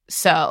it.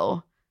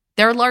 So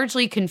they're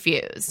largely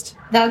confused.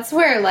 That's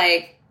where,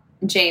 like,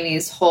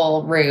 Jamie's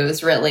whole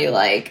ruse really,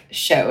 like,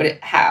 showed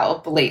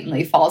how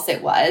blatantly false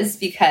it was,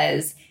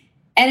 because,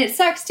 and it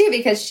sucks too,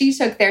 because she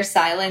took their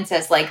silence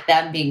as, like,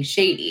 them being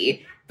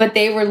shady. But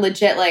they were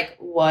legit like,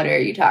 what are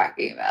you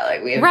talking about?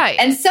 Like, we have, right.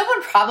 And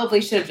someone probably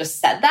should have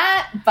just said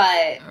that,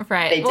 but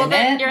they didn't.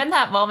 Then you're in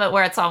that moment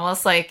where it's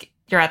almost like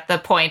you're at the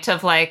point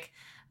of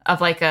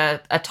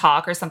a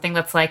talk or something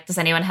that's like, does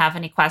anyone have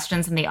any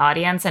questions in the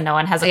audience? And no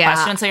one has a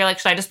question. So you're like,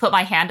 should I just put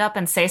my hand up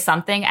and say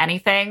something,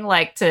 anything,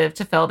 like to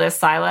fill this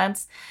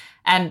silence?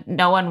 And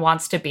no one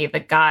wants to be the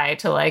guy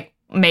to like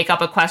make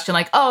up a question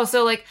like, oh,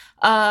 so like,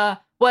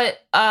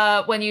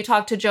 when you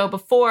talked to Joe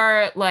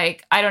before,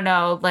 like, I don't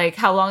know, like,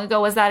 how long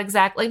ago was that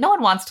exactly? Like, no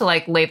one wants to,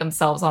 like, lay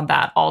themselves on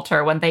that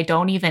altar when they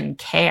don't even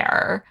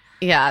care.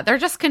 Yeah, they're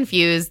just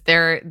confused.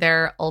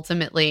 They're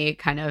ultimately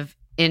kind of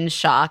in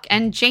shock.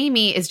 And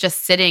Jamie is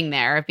just sitting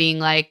there being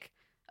like,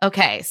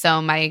 okay,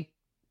 so my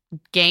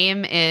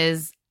game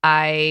is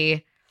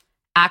I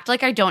act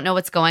like I don't know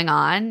what's going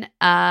on,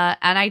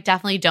 and I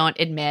definitely don't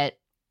admit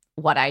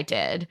what I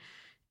did.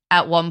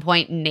 At one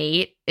point,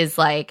 Nate is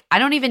like, I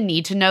don't even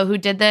need to know who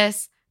did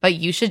this, but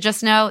you should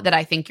just know that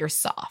I think you're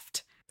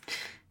soft.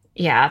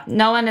 Yeah,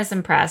 no one is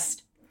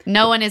impressed.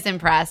 No one is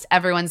impressed.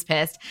 Everyone's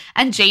pissed.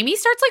 And Jamie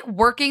starts like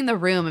working the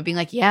room and being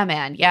like, yeah,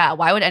 man, yeah,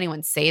 why would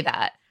anyone say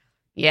that?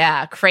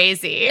 Yeah,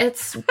 crazy.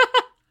 It's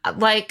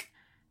like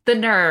the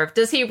nerve.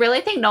 Does he really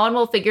think no one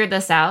will figure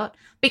this out?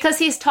 Because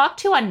he's talked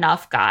to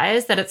enough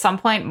guys that at some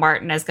point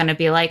Martin is going to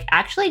be like,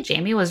 actually,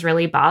 Jamie was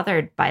really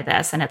bothered by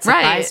this and it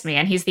surprised me.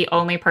 And he's the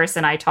only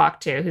person I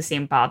talked to who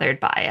seemed bothered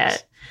by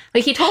it.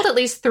 Like, he told at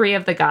least 3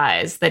 of the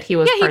guys that he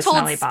was personally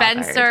bothered. Yeah, he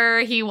told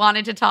Spencer he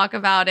wanted to talk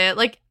about it.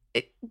 Like,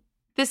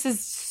 this is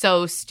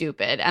so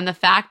stupid. And the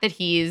fact that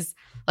he's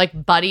like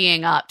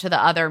buddying up to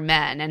the other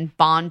men and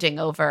bonding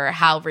over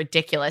how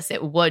ridiculous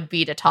it would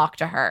be to talk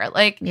to her.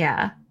 Like,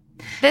 yeah.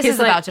 This is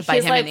about to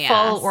bite him in the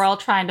ass. We're all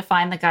trying to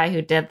find the guy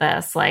who did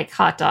this, like,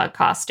 hot dog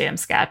costume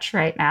sketch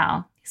right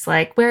now. He's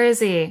like, where is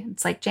he?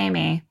 It's like,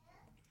 Jamie,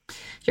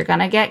 you're going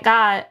to get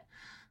got.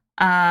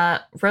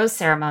 Rose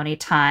ceremony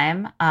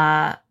time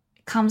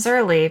comes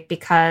early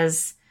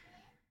because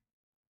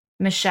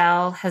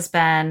Michelle has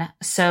been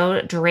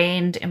so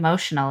drained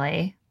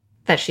emotionally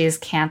that she's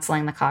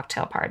canceling the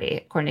cocktail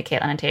party, according to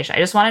Caitlin and Tayshia. I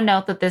just want to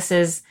note that this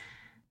is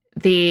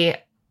the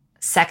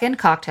second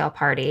cocktail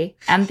party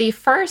and the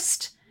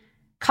first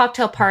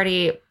cocktail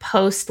party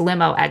post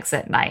limo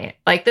exit night.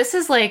 Like, this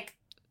is like,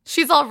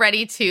 she's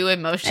already too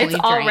emotionally it's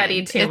drained.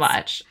 Already too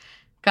much.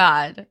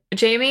 God.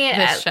 Jamie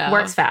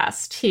works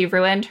fast. He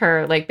ruined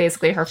her, like,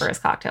 basically her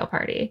first cocktail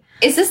party.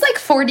 Is this like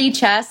 4D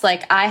chess?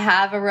 Like, I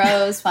have a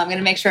rose, so I'm going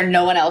to make sure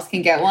no one else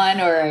can get one?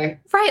 Or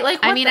right? Like,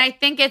 I mean, I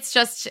think it's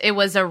just, it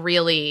was a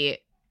really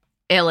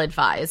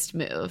ill-advised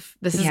move.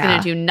 This is going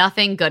to do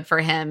nothing good for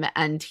him,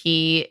 and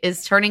he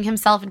is turning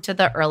himself into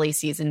the early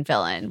season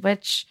villain,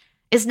 which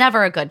is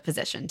never a good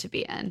position to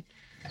be in.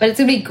 But it's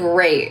going to be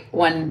great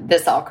when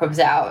this all comes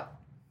out.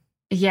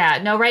 Yeah,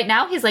 no, right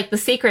now he's like the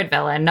secret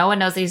villain. No one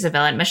knows he's a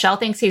villain. Michelle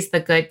thinks he's the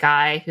good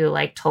guy who,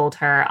 like, told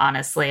her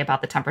honestly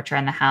about the temperature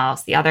in the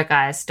house. The other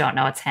guys don't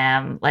know it's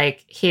him.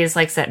 Like, he's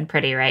like sitting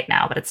pretty right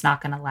now, but it's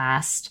not going to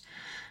last.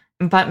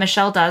 But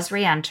Michelle does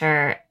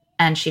re-enter,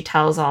 and she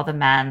tells all the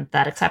men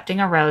that accepting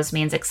a rose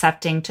means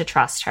accepting to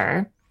trust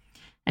her,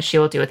 as she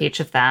will do with each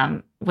of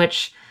them,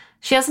 which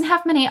she doesn't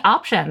have many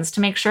options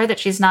to make sure that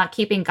she's not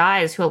keeping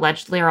guys who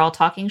allegedly are all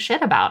talking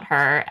shit about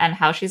her and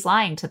how she's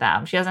lying to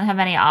them. She doesn't have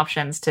any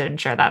options to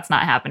ensure that's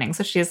not happening.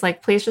 So she's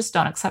like, please just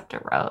don't accept a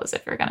rose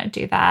if you're going to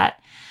do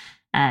that.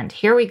 And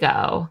here we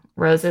go.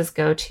 Roses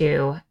go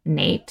to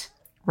Nate,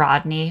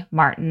 Rodney,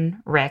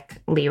 Martin,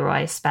 Rick,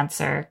 Leroy,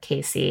 Spencer,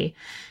 Casey,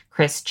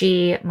 Chris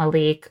G,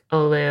 Malik,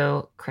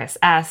 Olu, Chris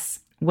S,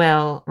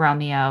 Will,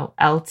 Romeo,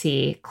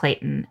 LT,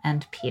 Clayton,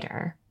 and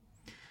Peter.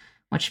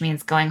 Which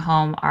means going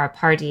home are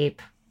Pardeep,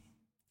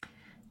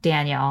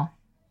 Daniel,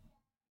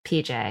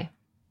 PJ,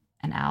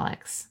 and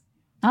Alex.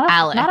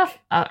 Alec. Not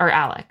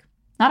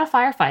a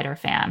firefighter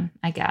fan,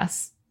 I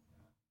guess.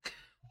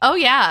 Oh,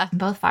 yeah.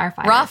 Both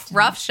firefighters.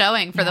 Rough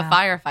showing for the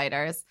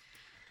firefighters.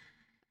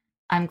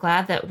 I'm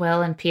glad that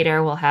Will and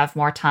Peter will have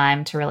more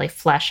time to really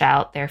flesh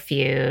out their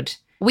feud.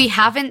 We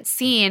haven't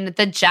seen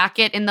the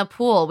jacket in the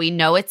pool. We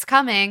know it's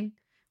coming.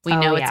 We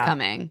know it's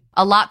coming.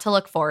 A lot to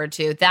look forward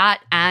to.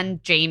 That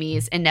and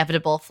Jamie's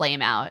inevitable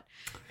flame out,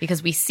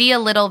 because we see a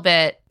little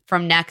bit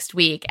from next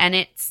week, and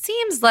it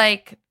seems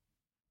like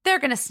they're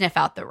going to sniff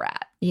out the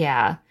rat.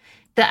 Yeah.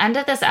 The end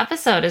of this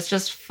episode is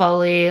just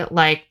fully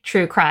like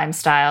true crime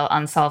style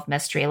unsolved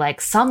mystery. Like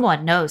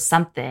someone knows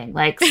something.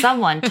 Like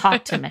someone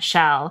talked to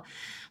Michelle.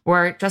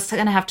 We're just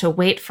going to have to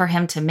wait for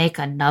him to make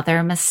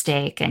another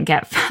mistake and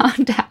get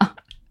found out.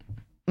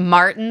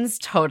 Martin's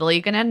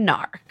totally going to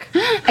narc.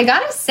 I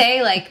gotta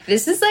say, like,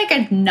 this is like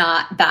a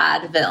not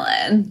bad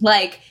villain.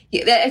 Like,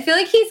 I feel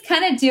like he's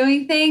kind of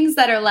doing things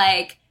that are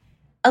like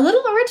a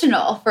little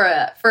original for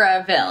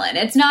a villain.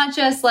 It's not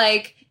just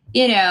like,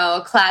 you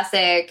know,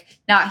 classic,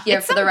 not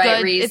here for the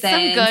right reasons.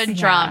 It's some good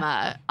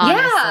drama,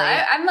 honestly.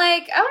 Yeah, I'm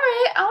like, all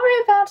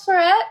right,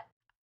 Bachelorette.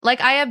 Like,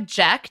 I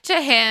object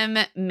to him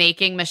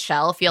making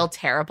Michelle feel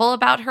terrible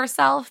about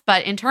herself,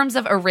 but in terms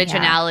of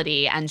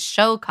originality and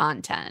show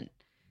content,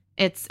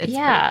 it's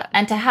yeah.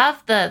 And to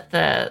have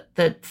the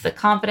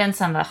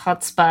confidence and the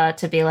chutzpah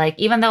to be like,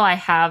 even though I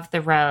have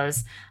the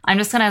rose, I'm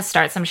just gonna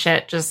start some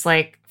shit just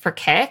like for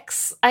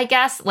kicks, I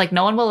guess. Like,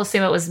 no one will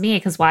assume it was me,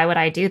 because why would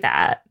I do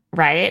that,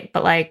 right?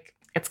 But like,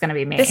 it's gonna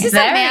be me. This is a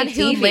man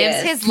who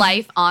lives his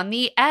life on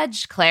the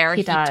edge, Claire.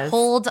 He does.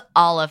 Told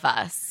all of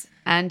us.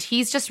 And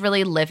he's just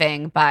really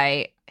living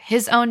by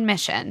his own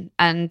mission.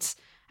 And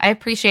I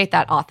appreciate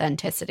that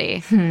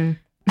authenticity.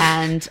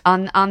 And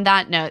on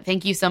that note,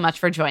 thank you so much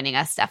for joining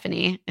us,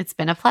 Stephanie. It's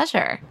been a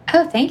pleasure.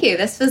 Oh, thank you.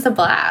 This was a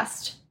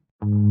blast.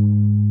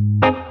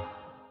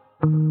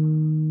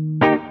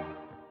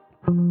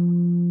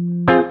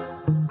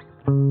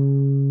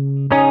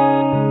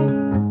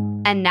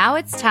 And now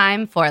it's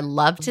time for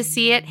Love to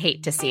See It,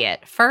 Hate to See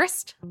It.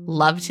 First,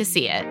 love to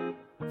see it.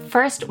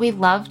 First, we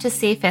love to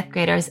see fifth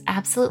graders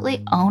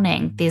absolutely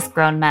owning these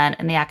grown men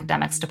in the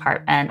academics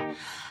department.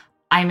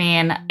 I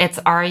mean, it's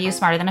Are You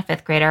Smarter Than a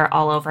Fifth Grader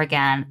all over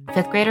again.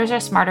 Fifth graders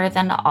are smarter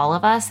than all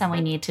of us, and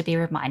we need to be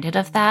reminded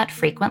of that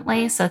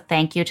frequently. So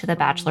thank you to the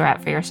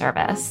Bachelorette for your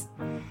service.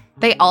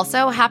 They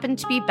also happen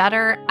to be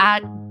better at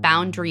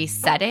boundary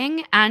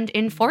setting and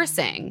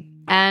enforcing.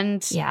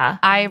 And yeah,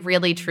 I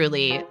really,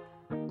 truly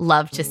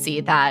love to see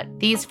that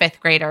these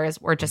fifth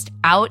graders were just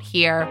out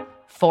here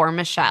for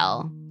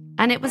Michelle.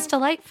 And it was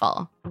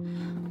delightful.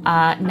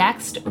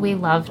 Next, we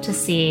love to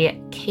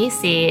see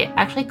Casey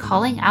actually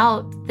calling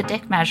out the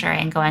dick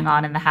measuring going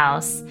on in the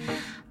house.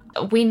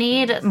 We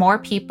need more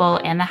people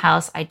in the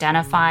house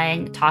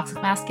identifying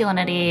toxic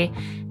masculinity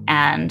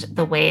and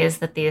the ways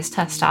that these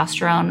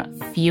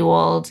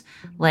testosterone-fueled,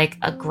 like,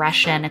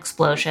 aggression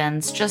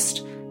explosions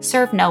just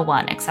serve no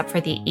one except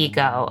for the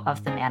ego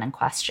of the man in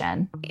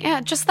question.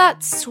 Yeah, just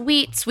that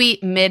sweet,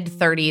 sweet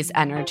mid-30s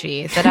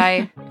energy that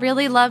I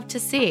really love to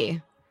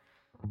see.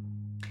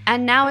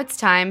 And now it's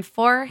time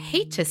for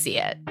Hate to See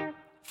It.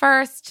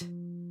 First,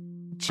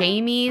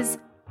 Jamie's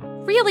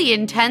really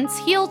intense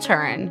heel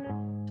turn.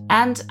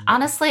 And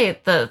honestly,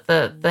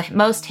 the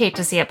most hate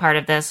to see it part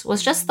of this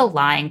was just the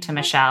lying to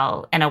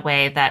Michelle in a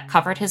way that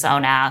covered his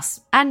own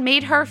ass. And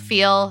made her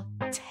feel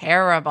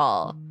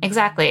terrible.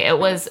 Exactly. It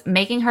was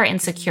making her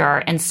insecure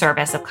in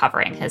service of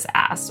covering his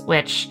ass,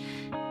 which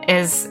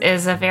is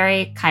a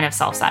very kind of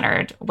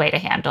self-centered way to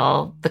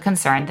handle the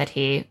concern that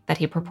he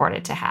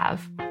purported to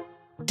have.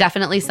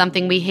 Definitely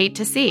something we hate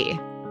to see.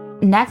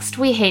 Next,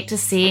 we hate to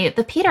see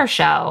the Peter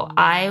show.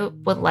 I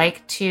would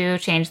like to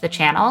change the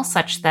channel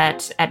such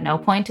that at no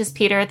point is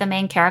Peter the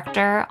main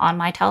character on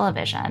my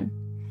television.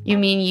 You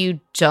mean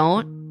you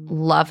don't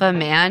love a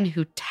man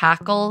who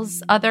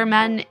tackles other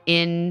men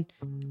in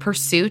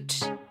pursuit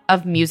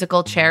of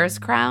musical chairs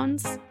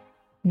crowns?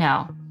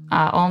 No,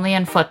 only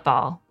in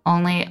football.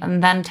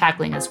 And then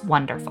tackling is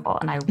wonderful,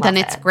 and I love it. Then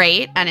it's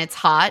great, and it's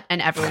hot, and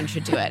everyone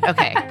should do it.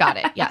 Okay, got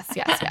it. Yes.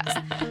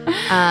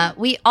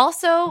 We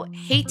also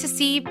hate to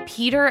see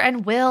Peter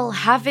and Will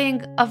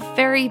having a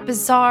very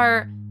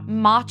bizarre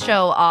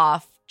macho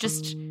off,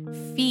 just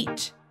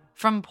feet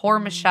from poor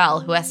Michelle,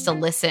 who has to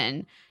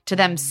listen to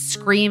them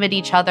scream at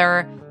each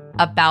other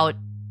about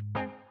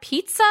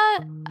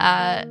pizza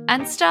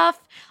and stuff.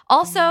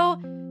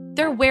 Also,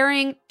 they're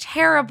wearing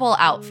terrible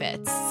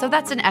outfits, so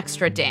that's an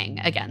extra ding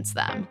against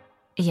them.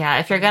 Yeah,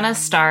 if you're going to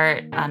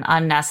start an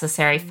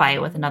unnecessary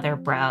fight with another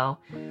bro,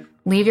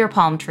 leave your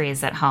palm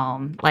trees at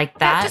home. Like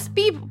that. Yeah, just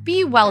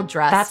be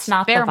well-dressed. That's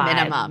not bare the vibe.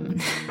 minimum.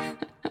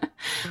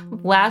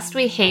 Last,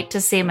 we hate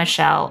to see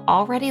Michelle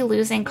already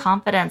losing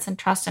confidence and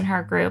trust in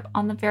her group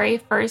on the very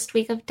first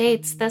week of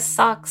dates. This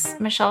sucks.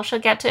 Michelle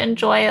should get to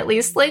enjoy at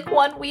least like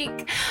 1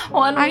 week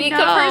of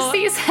her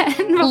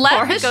season.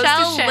 Let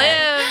Michelle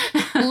live.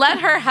 Let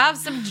her have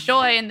some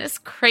joy in this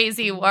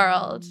crazy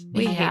world.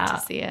 We hate to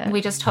see it. We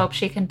just hope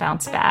she can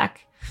bounce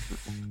back.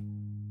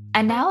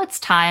 And now it's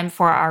time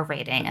for our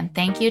rating. And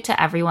thank you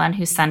to everyone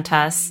who sent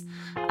us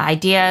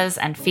ideas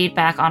and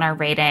feedback on our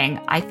rating.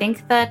 I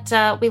think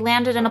that we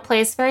landed in a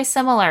place very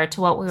similar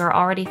to what we were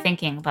already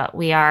thinking, but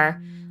we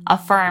are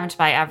affirmed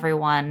by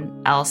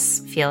everyone else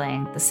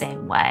feeling the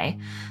same way.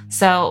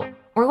 So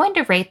we're going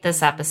to rate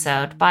this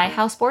episode by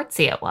how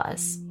sportsy it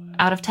was.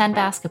 out of 10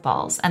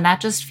 basketballs. And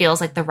that just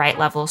feels like the right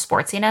level of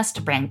sportsiness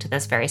to bring to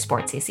this very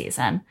sportsy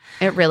season.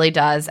 It really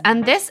does.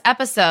 And this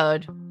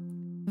episode,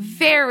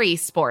 very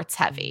sports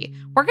heavy.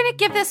 We're going to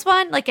give this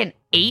one like an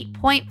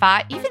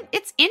 8.5. Even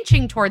it's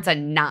inching towards a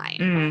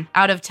 9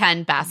 out of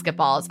 10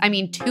 basketballs. I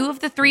mean, 2 of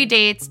the 3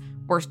 dates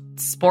were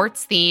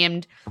sports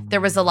themed.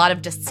 There was a lot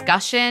of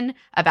discussion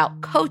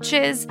about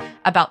coaches,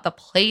 about the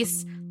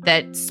place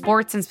that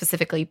sports and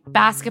specifically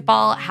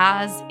basketball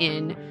has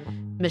in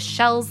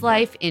Michelle's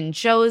life, in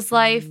Joe's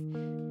life,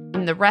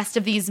 in the rest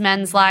of these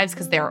men's lives,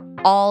 because they're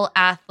all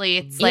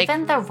athletes.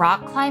 Even the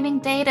rock climbing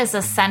date is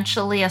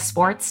essentially a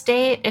sports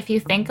date, if you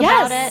think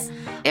about it.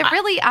 It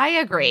really, I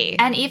agree.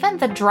 And even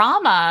the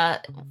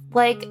drama,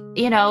 like,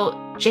 you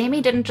know,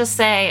 Jamie didn't just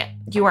say,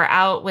 you were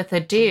out with a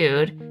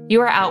dude, you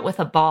were out with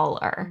a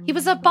baller. He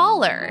was a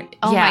baller.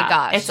 Oh my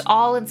gosh. It's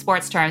all in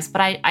sports terms,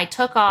 but I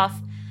took off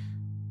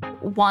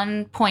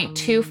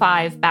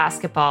 1.25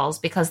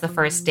 basketballs because the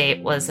first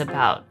date was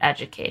about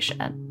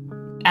education.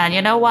 And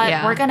you know what?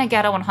 Yeah. We're going to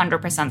get a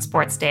 100%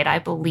 sports date, I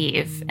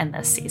believe, in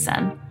this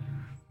season.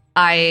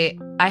 I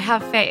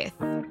have faith.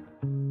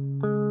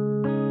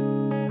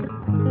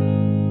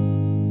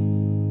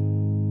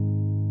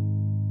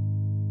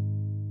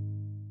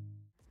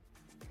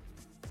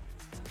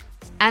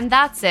 And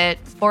that's it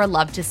for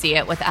Love to See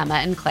It with Emma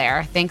and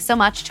Claire. Thanks so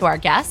much to our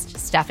guest,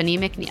 Stephanie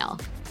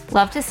McNeil.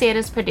 Love to See It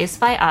is produced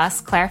by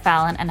us, Claire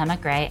Fallon and Emma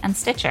Gray, and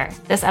Stitcher.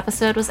 This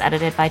episode was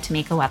edited by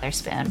Tamika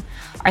Weatherspoon.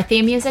 Our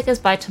theme music is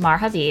by Tamar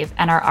Habib,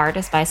 and our art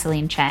is by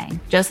Celine Chang.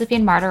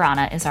 Josephine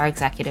Martirana is our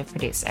executive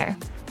producer.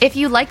 If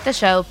you like the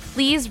show,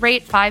 please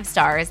rate 5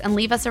 stars and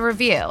leave us a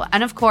review.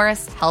 And of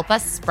course, help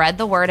us spread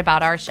the word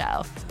about our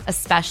show,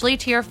 especially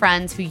to your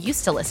friends who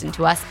used to listen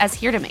to us as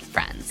Here to Make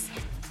Friends.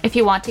 If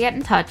you want to get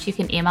in touch, you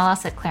can email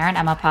us at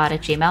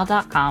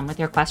claireandemmapod@gmail.com with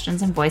your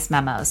questions and voice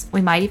memos.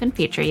 We might even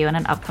feature you in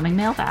an upcoming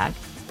mailbag.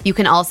 You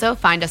can also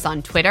find us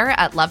on Twitter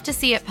at Love to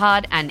See It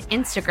Pod and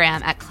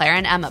Instagram at Claire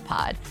and Emma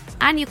Pod.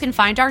 And you can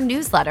find our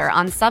newsletter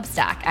on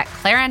Substack at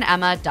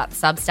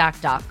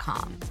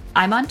claireandemma.substack.com.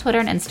 I'm on Twitter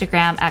and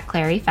Instagram at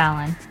Clary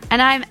Fallon. And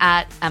I'm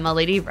at Emma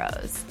Lady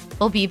Rose.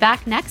 We'll be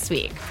back next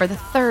week for the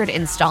 3rd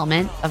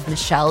installment of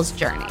Michelle's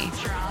Journey.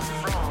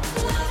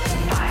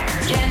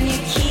 Can you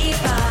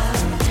keep up?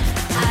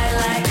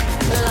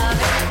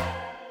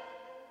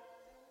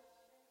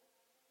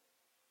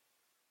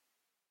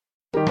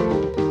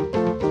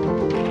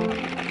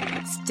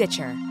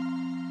 Stitcher.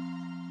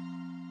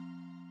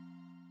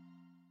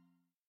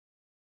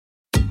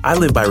 I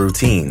live by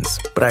routines,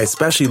 but I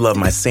especially love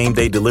my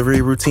same-day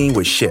delivery routine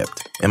with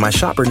Shipt. And my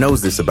shopper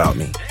knows this about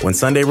me. When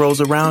Sunday rolls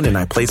around and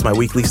I place my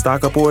weekly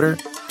stock-up order,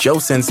 Joe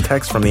sends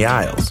texts from the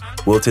aisles.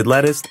 Wilted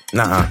lettuce?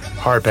 Nuh-uh.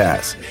 Hard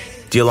pass.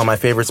 Deal on my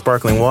favorite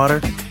sparkling water?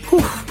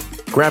 Whew.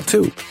 Grab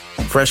 2.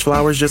 Fresh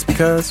flowers just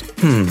because?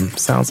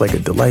 Sounds like a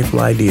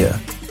delightful idea.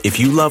 If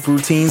you love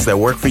routines that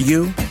work for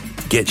you,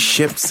 get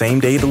Shipt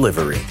same-day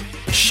delivery.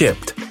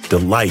 Shipt.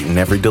 Delight in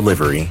every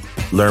delivery.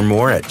 Learn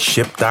more at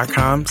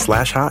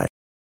shipt.com/hi.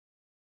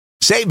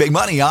 Save big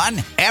money on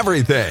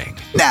everything.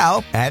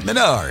 Now at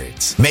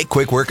Menards. Make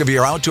quick work of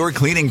your outdoor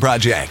cleaning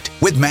project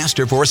with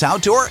Masterforce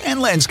outdoor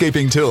and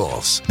landscaping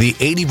tools. The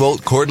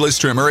 80-volt cordless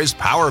trimmer is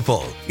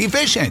powerful,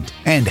 efficient,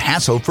 and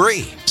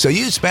hassle-free. So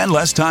you spend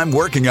less time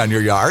working on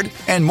your yard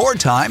and more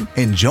time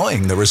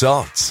enjoying the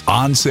results.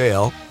 On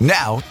sale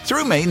now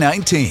through May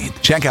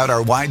 19th. Check out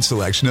our wide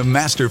selection of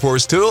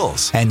Masterforce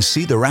tools and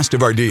see the rest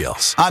of our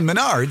deals on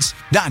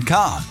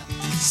Menards.com.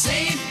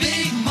 Save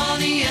big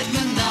money at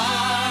Menards.